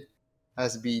worst way,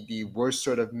 has to be the worst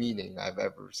sort of meaning I've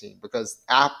ever seen. Because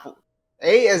apple,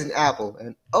 A as in apple,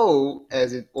 and O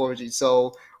as in origin.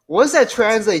 So what does that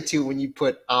translate to when you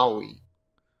put Aoi?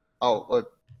 Oh,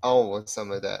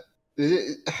 some of that.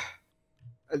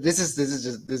 This is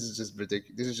just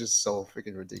ridiculous. This is just so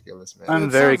freaking ridiculous, man. I'm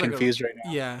very confused right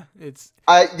now. Yeah, it's.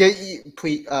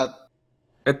 Please.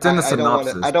 It's in the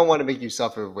synopsis. I don't want to make you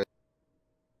suffer with.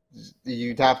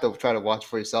 You'd have to try to watch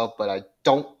for yourself, but I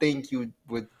don't think you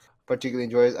would particularly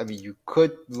enjoy it. I mean, you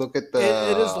could look at the.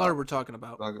 It is LAR we're talking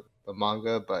about. The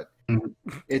manga, but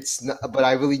it's not. But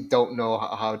I really don't know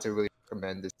how to really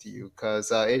recommend this to you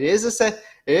because it is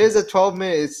a 12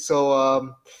 minutes.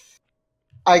 So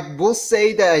I will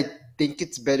say that I think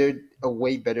it's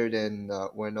way better than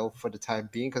Ueno for the time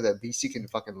being because at least you can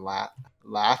fucking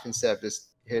laugh instead of just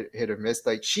hit or miss.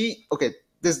 Like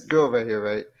this girl right here,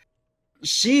 right?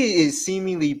 She is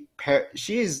seemingly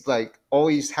she is like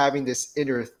always having this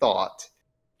inner thought,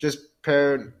 just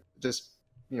as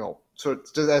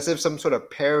if some sort of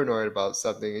paranoid about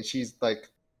something, and she's like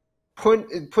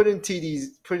put into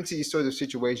these sort of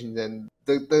situations, and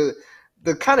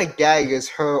the kind of gag is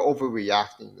her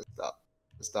overreacting to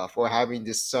stuff or having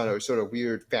this sort of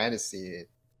weird fantasy.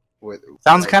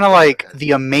 Sounds kind of like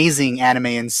the amazing anime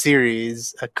and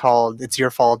series called "It's Your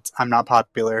Fault I'm Not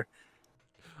Popular"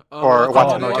 or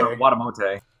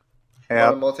Watamote.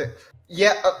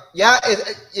 Yeah,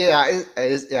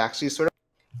 it is actually sort of.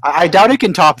 I doubt it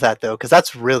can top that though, because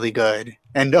that's really good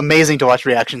and amazing to watch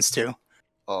reactions to.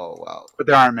 Oh wow! But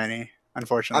there aren't many,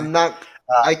 unfortunately. I'm not.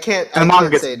 I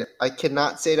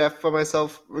cannot say that for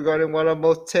myself regarding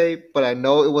Watamote, but I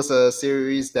know it was a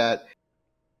series that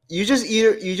you just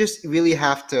really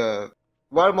have to.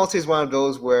 Watamote is one of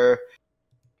those where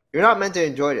you're not meant to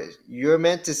enjoy this. You're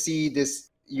meant to see this.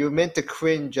 You're meant to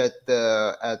cringe at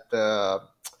the.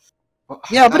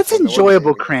 Yeah, but it's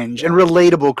enjoyable cringe and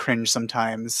relatable cringe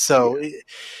sometimes. So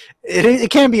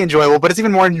it can be enjoyable, but it's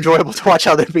even more enjoyable to watch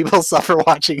other people suffer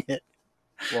watching it.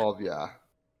 Well, yeah.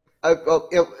 I'm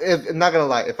not gonna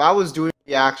lie. If I was doing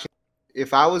reactions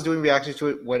to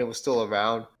it when it was still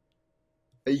around,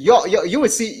 you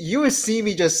would see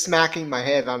me just smacking my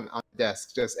head on the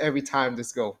desk just every time the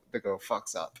girl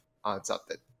fucks up on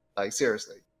something. Like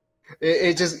seriously,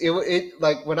 it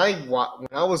like when I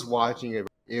was watching it,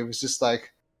 it was just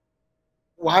like,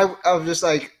 why? I would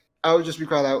just be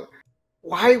crying out.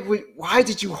 Why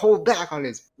did you hold back on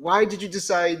this? Why did you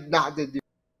decide not to do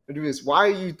this? Why are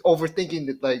you overthinking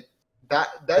it? Like that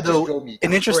just drove me crazy.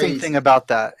 An interesting thing about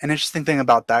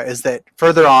that is that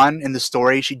further on in the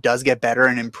story, she does get better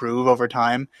and improve over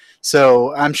time.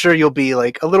 So I'm sure you'll be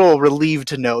like a little relieved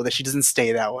to know that she doesn't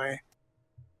stay that way.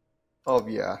 Oh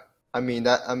yeah. I mean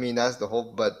that's the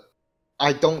whole. But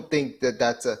I don't think that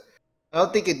that's a. I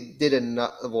don't think it did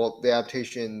enough. Well, the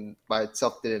adaptation by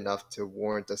itself did enough to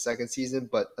warrant a second season.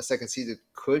 But a second season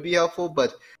could be helpful.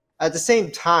 But at the same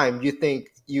time,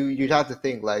 you'd have to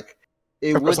think like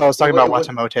it Of course, would. I was talking about It would,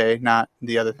 Watamote, not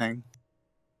the other thing.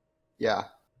 yeah.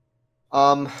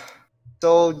 Um.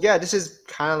 So yeah, this is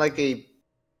kind of like a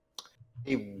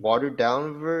watered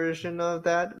down version of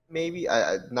that. Maybe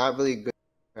I not really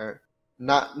good.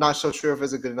 Not so sure if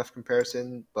it's a good enough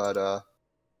comparison. But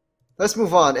let's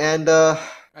move on. And I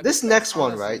this think next that's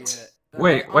one, honestly right? it.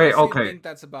 Wait, I wait, honestly okay. think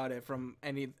that's about it from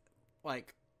any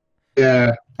like.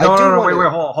 Yeah. No, I do no, no, wanna- wait,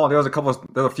 hold on.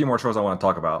 There's a few more shows I want to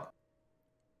talk about.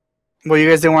 Well, you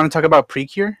guys didn't want to talk about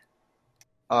Precure?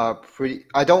 Pretty.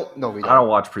 I don't. No, we don't. I don't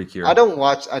watch Precure. I don't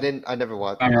watch. I didn't. I never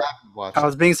watched. I haven't watched. I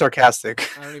was being sarcastic.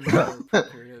 I don't even know what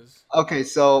Precure is. Okay,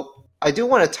 so I do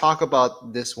want to talk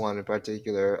about this one in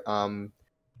particular,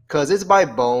 because it's by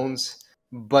Bones,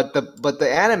 but the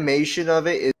animation of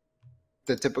it is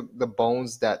the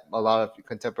Bones that a lot of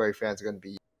contemporary fans are going to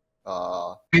be.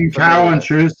 In Cow on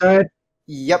Tuesday.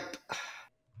 Yep,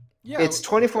 Yeah, it's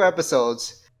 24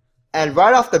 episodes, and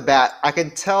right off the bat, I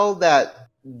can tell that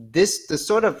the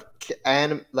sort of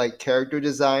character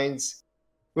designs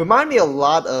remind me a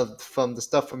lot of from the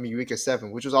stuff from Eureka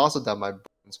 7, which was also done by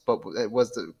Bones, but it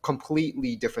was a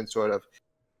completely different sort of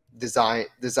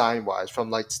design wise from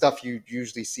like stuff you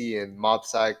usually see in Mob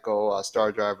Psycho,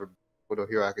 Star Driver, Little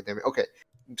Hero Academia. Okay,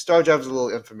 Star Driver's a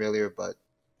little unfamiliar, but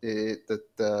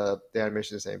the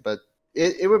animation is the same. But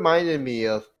it reminded me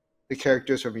of the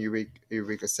characters from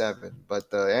Eureka 7, but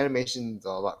the animation is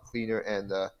a lot cleaner,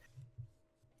 and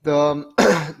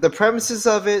the premises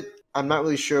of it, I'm not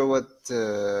really sure what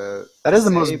to That is the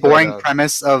say, most but, boring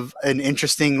premise of an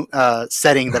interesting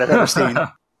setting that I've ever seen.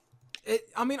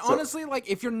 I mean, So- honestly, like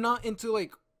if you're not into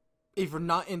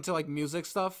music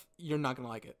stuff, you're not gonna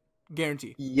like it.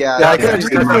 Guarantee. Yeah, Yeah, I that's-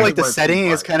 just feel like the Right. setting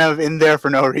is kind of in there for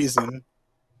no reason.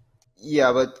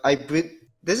 yeah, but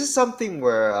this is something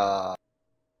where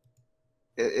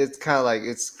it's kind of like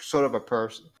it's sort of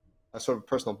a sort of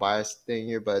personal bias thing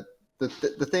here, but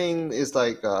the thing is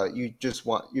like you just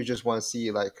want to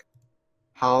see like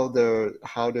how they're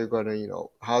gonna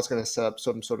how it's gonna set up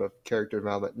some sort of character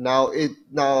development. Now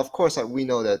of course we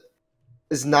know that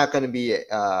it's not gonna be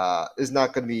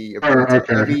appealing to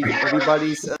Okay.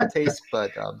 everybody's taste,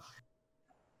 but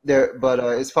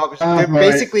it's probably Oh, they're right.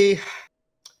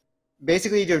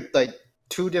 basically they're like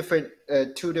two different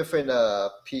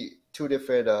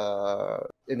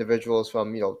individuals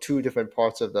from two different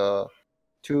parts of the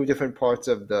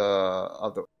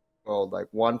world, like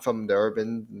one from the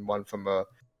urban and one from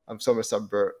some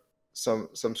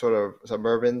sort of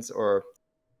suburbans, or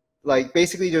like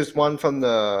basically there's one from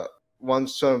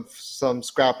some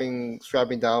scrapping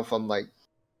down from like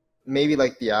maybe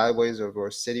like the alleyways of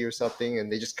a city or something,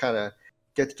 and they just kind of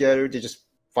get together. They just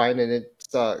find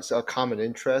a common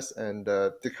interest, and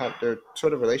their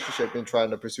sort of relationship in trying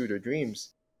to pursue their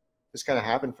dreams just kind of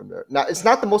happened from there. Now, it's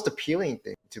not the most appealing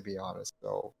thing, to be honest,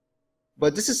 though.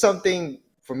 But this is something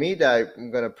for me that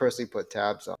I'm gonna personally put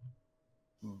tabs on.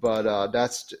 But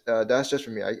that's just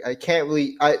for me. I can't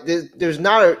really. There's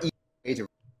not an easy way to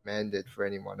recommend it for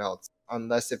anyone else,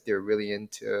 unless if they're really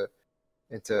into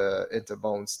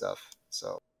bone stuff.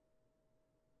 So.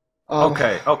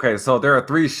 Okay. So there are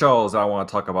 3 shows I want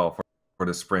to talk about for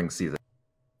the spring season.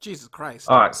 Jesus Christ.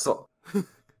 All right, so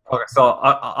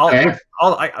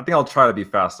I think I'll try to be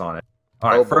fast on it. All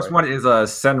right, Oh, first boy. one is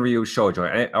Senryu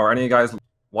Shoujo. Are any of you guys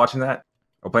watching that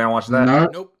or planning on watching that? No.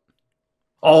 Nope.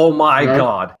 Oh my No.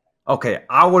 god. Okay,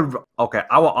 I will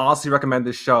honestly recommend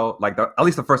this show, like at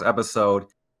least the first episode,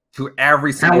 to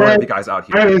every single one of you guys out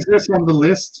here. Where is this on the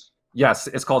list? Yes,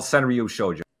 it's called Senryu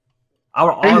Shoujo. I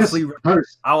would Can you honestly, just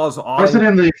post it honestly,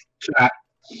 in the chat.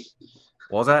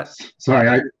 what was that? Sorry,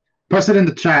 I post it in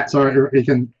the chat so I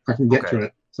can get Okay. to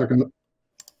it. So I can.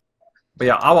 But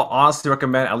yeah, I will honestly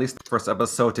recommend at least the first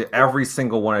episode to every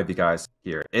single one of you guys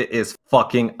here. It is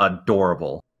fucking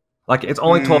adorable. Like it's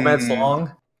only 12 minutes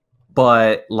long,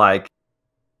 but like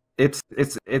it's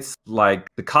like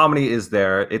the comedy is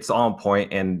there, it's on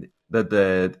point, and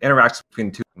the interaction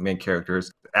between the 2 main characters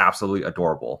is absolutely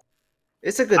adorable.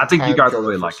 It's a good. I think you time guys will killer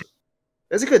really for like it.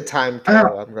 It's a good time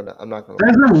killer. I'm not gonna.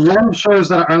 There's a lot of shows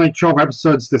that are only 12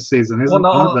 episodes this season, isn't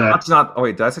Well, no, there? that's not. Oh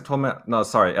wait, did I say 12 minutes? No,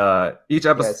 sorry. Each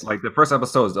episode, Yes. like the first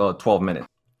episode is 12 minutes.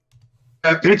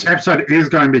 Each episode is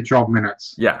going to be 12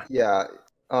 minutes. Yeah. Yeah.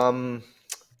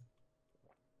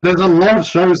 There's a lot of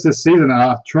shows this season that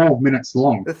are 12 minutes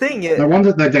long. The thing is, No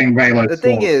wonder they're getting way low the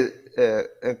thing scores.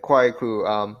 is, Quiet Crew.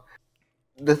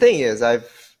 the thing is,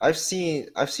 I've seen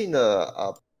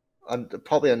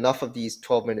probably enough of these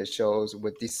 12-minute shows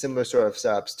with these similar sort of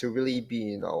setups to really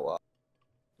be,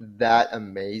 that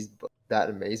amazed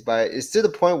by it. It's to the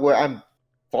point where I'm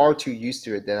far too used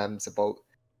to it than I'm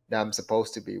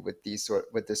supposed to be with this sort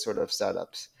of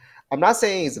setups. I'm not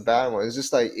saying it's a bad one.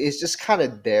 It's just kind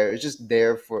of there. It's just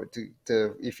there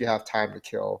to if you have time to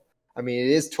kill. I mean,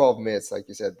 it is 12 minutes, like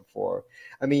you said before.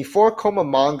 I mean, 4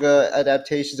 manga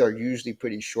adaptations are usually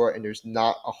pretty short, and there's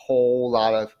not a whole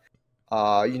lot of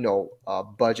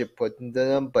budget put into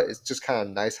them. But it's just kind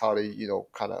of nice how they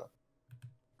kind of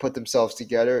put themselves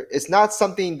together. It's not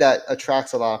something that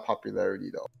attracts a lot of popularity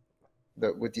though,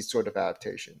 with these sort of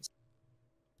adaptations.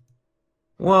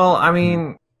 Well, I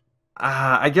mean,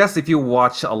 I guess if you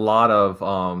watch a lot of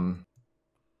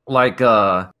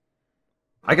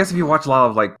I guess if you watch a lot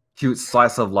of like cute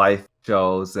slice of life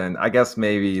shows, and I guess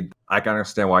maybe I can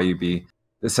understand why you'd be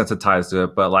desensitized to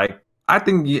it. But like, I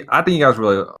think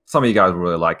some of you guys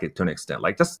really like it to an extent.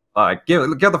 Like, just give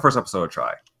the first episode a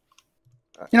try.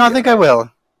 I think I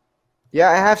will. Yeah,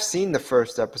 I have seen the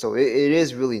first episode. It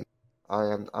is really.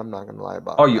 I'm not gonna lie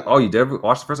about. You did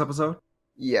watch the first episode?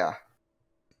 Yeah.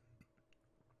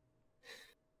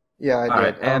 Yeah, I All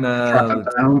did. right,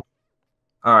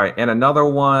 all right, and another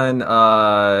one,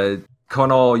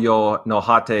 Kono yo no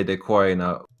Hate de Koi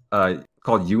no,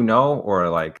 called or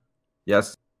like,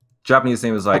 yes, Japanese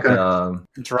name is like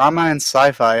Drama and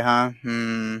sci-fi, huh?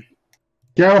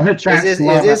 Girl who tracks is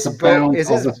love this at the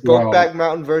bounds of this world. Brokeback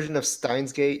Mountain version of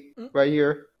Steins Gate right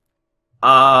here?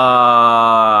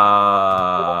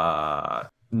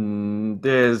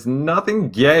 There's nothing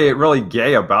really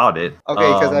gay about it.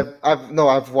 Okay, because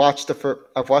I've watched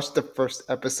the first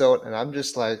episode, and I'm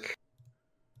just like,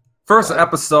 first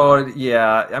episode,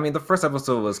 yeah. I mean, the first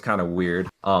episode was kind of weird.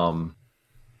 I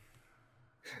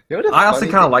honestly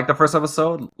kind of liked the first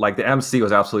episode. Like, the MC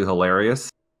was absolutely hilarious.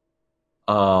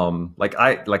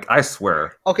 I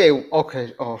swear. Okay.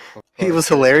 Oh, he was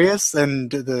hilarious, and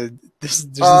there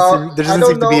doesn't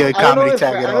seem to be a comedy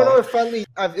tag at all. I don't know if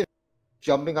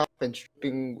jumping off and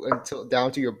stripping until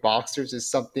down to your boxers is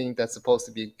something that's supposed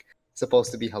to be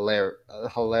hilarious,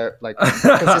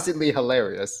 consistently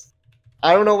hilarious.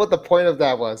 I don't know what the point of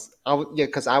that was.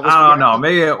 Because I don't know.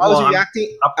 Maybe I was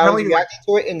reacting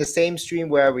to it in the same stream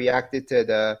where I reacted to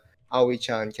the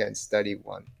Aoi-chan Can Study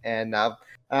one, and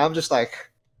I'm just like,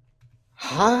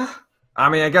 huh? I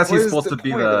mean, I guess he's supposed to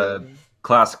be the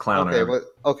class clowner.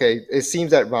 Okay, it seems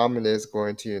that Ramen is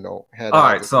going to, head All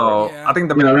right, so way. I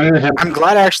think I'm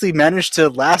glad I actually managed to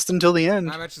last until the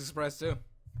end. I'm actually surprised too.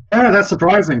 Yeah, that's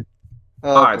surprising.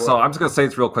 All right, so I'm just gonna say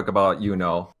this real quick about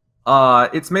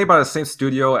It's made by the same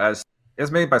studio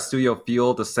it's made by Studio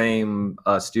Field, the same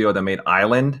studio that made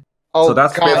Island. So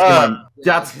that's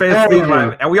basically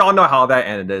my, and we all know how that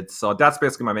ended. So that's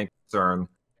basically my main concern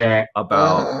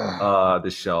about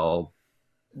the show.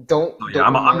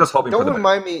 I'm just hoping. Don't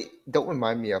remind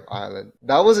me of Island.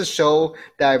 That was a show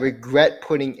that I regret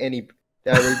having any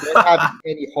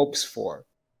hopes for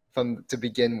to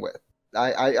begin with.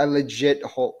 I legit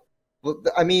hope.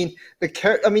 I mean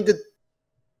the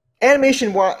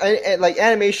animation wise,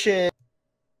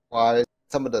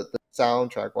 some of the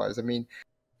soundtrack wise. I mean,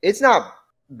 it's not.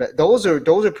 Those are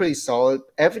pretty solid.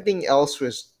 Everything else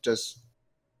was just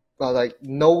like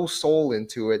no soul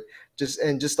into it.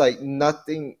 Just like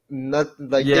nothing.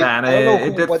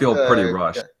 It did feel pretty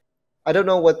rushed. I don't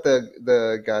know what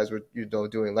the guys were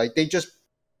doing. Like, they just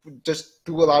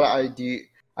threw a lot of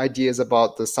ideas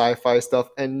about the sci-fi stuff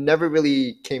and never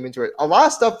really came into it. A lot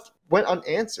of stuff went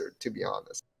unanswered, to be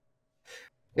honest.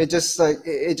 It just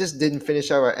didn't finish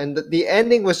out right, and the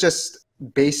ending was just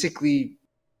basically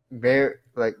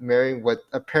marrying what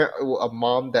a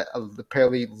mom that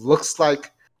apparently looks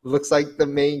like the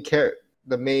main heroine,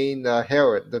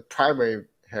 the primary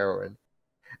heroine,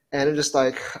 and I'm just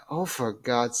like, oh, for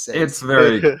God's sake! It's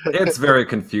very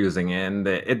confusing, and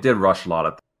it did rush a lot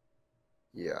of things.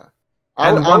 Yeah,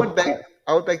 I would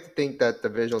beg to think that the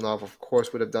visual novel, of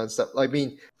course, would have done stuff. I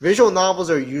mean, visual novel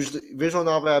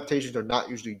adaptations are not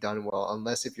usually done well,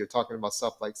 unless if you're talking about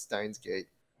stuff like Steins Gate.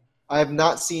 I have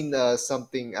not seen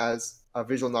something as a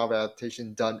visual novel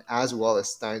adaptation done as well as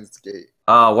Steins Gate.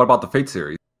 What about the Fate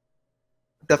series?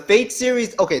 The Fate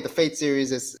series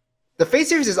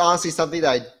is honestly something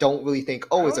that I don't really think.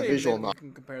 Oh, it's a visual novel. You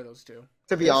can compare those two.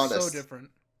 To be honest, so different.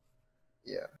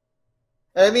 Yeah,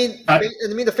 and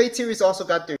the Fate series also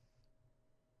got their.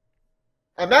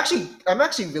 I'm actually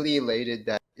really elated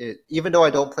that even though I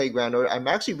don't play Grand Order,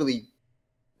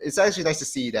 it's actually nice to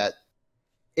see that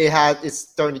it's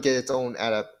starting to get its own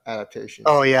adaptation.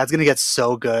 Oh yeah, it's gonna get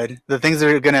so good. The things that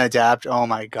are gonna adapt, oh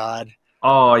my god.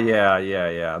 Oh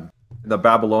yeah. The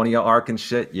Babylonia arc and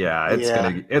shit. Yeah, it's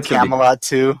gonna be Camelot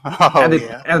too. Oh and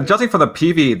yeah. and judging from the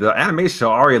PV, the animation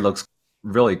already looks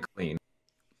really clean.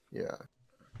 Yeah.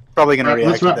 Probably gonna Right, react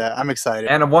let's to wrap- that. I'm excited.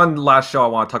 And one last show I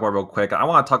want to talk about real quick. I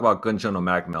want to talk about Gunjo no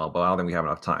Magmel, but I don't think we have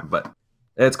enough time. But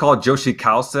it's called Joshi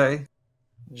Kausei.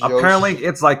 Apparently,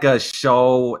 it's like a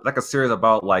show, like a series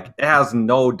about like it has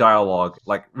no dialogue,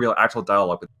 like real actual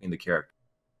dialogue between the characters.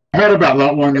 I heard about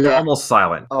that one. It's Yeah. almost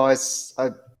silent. Oh,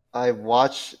 I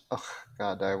watched. Oh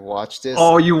God, I watched this.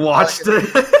 Oh, you watched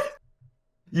it?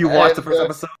 You watched the And, first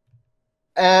episode?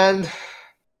 and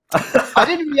I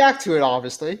didn't react to it,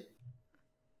 obviously.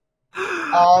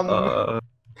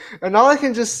 And all I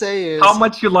can just say is, How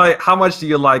much do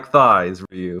you like thighs,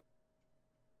 Ryu?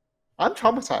 I'm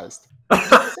traumatized.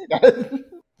 Say that.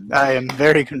 I am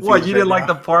very confused. What, you didn't right like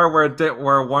now. the part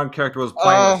where one character was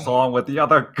playing a song with the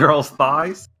other girl's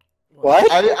thighs? What?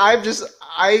 I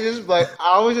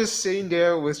was just sitting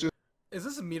there with just, Is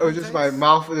this a or meter? just my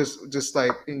mouth was just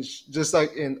like in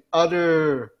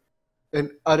utter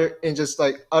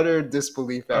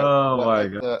disbelief. At Oh what, my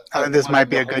like, God. the- I think this what might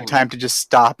be the a good whole- time to just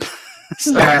stop.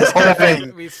 Yeah, This whole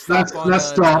thing. We stop on, Let's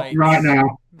stop nights. right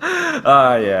now.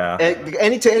 Yeah.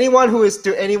 To anyone who is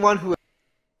listening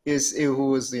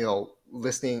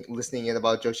in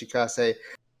about Joshi Kase,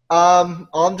 all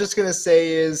I'm just gonna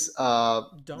say is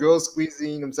girls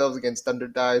squeezing themselves against thunder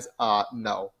dies.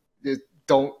 No,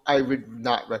 I would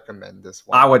not recommend this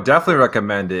one. I would definitely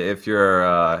recommend it if you're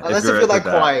Unless if you like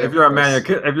kawaii, if you're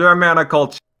a man of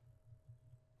culture.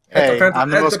 Hey, depends- I'm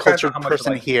the it most depends cultured on how much you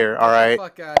person like it. here. All right.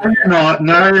 Fuck out No, of you're here. not.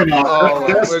 No, you're not. Oh,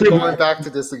 Let's we're get going back to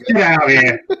this again. out of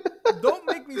here. Don't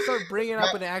make me start bringing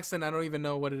up an accent I don't even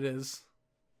know what it is.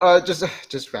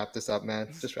 Just wrap this up, man.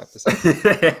 Just wrap this up.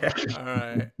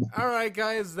 All right,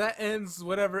 guys. That ends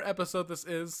whatever episode this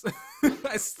is.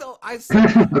 I still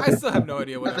have no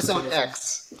idea what Episode this is.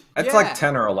 X. It's Yeah. like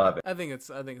 10 or 11. I think it's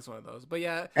one of those. But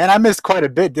yeah, And I missed quite a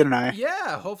bit, didn't I?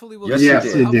 yeah. Hopefully we'll Yes, get you Yes,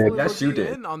 did. you hopefully did. we'll Yes, get you did.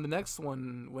 in on the next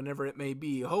one, whenever it may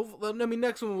be. Hopefully, I mean,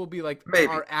 next one will be like Maybe.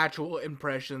 our actual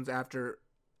impressions after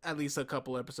at least a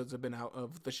couple episodes have been out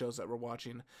of the shows that we're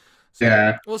watching. So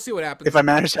Yeah. we'll see what happens. If I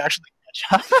manage to actually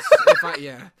catch up.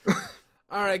 Yeah.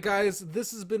 All right, guys.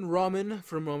 This has been Ramen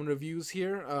from Moment Reviews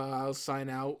here. I'll sign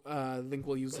out. I think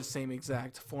we'll use the same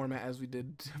exact format as we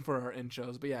did for our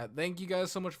intros. But yeah, thank you guys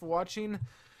so much for watching, and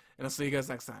I'll see you guys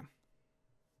next time.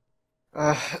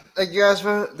 Thank you guys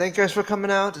for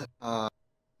coming out.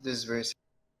 This is very serious.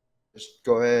 Just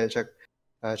go ahead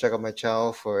and check out my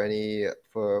channel for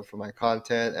my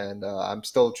content, and I'm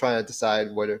still trying to decide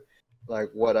what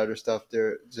other stuff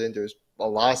there's in. There's a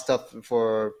lot of stuff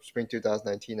for spring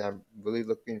 2019. I'm really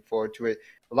looking forward to it.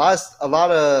 A lot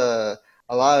of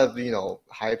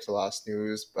hypes, a lot of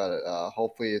snooze, but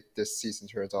hopefully this season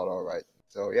turns out all right.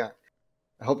 So yeah,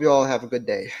 I hope you all have a good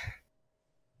day.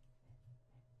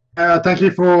 Thank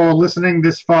you for listening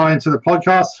this far into the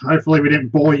podcast. Hopefully, we didn't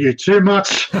bore you too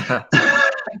much. Depends.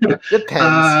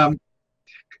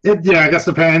 I guess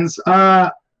depends.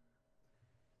 Again,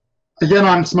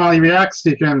 I'm Smillie Reacts.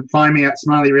 You can find me at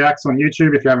Smillie Reacts on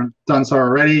YouTube if you haven't done so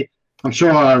already. I'm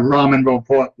sure Ramen will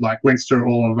put links to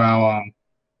all of our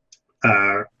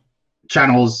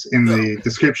channels in the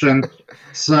description.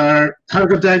 So have a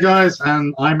good day, guys,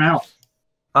 and I'm out.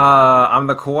 I'm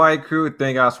the Kawaii crew.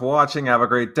 Thank you guys for watching. Have a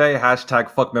great day. Hashtag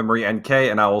fuck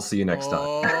MemoryNK, and I will see you next time.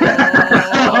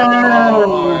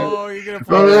 Oh, you're gonna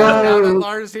pull that out of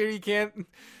Lars here. You can't.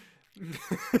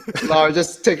 Laura,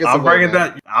 just take it. I'm bringing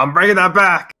that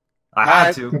back. I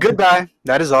had to. Goodbye.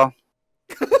 That is all.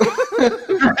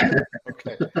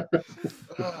 Okay.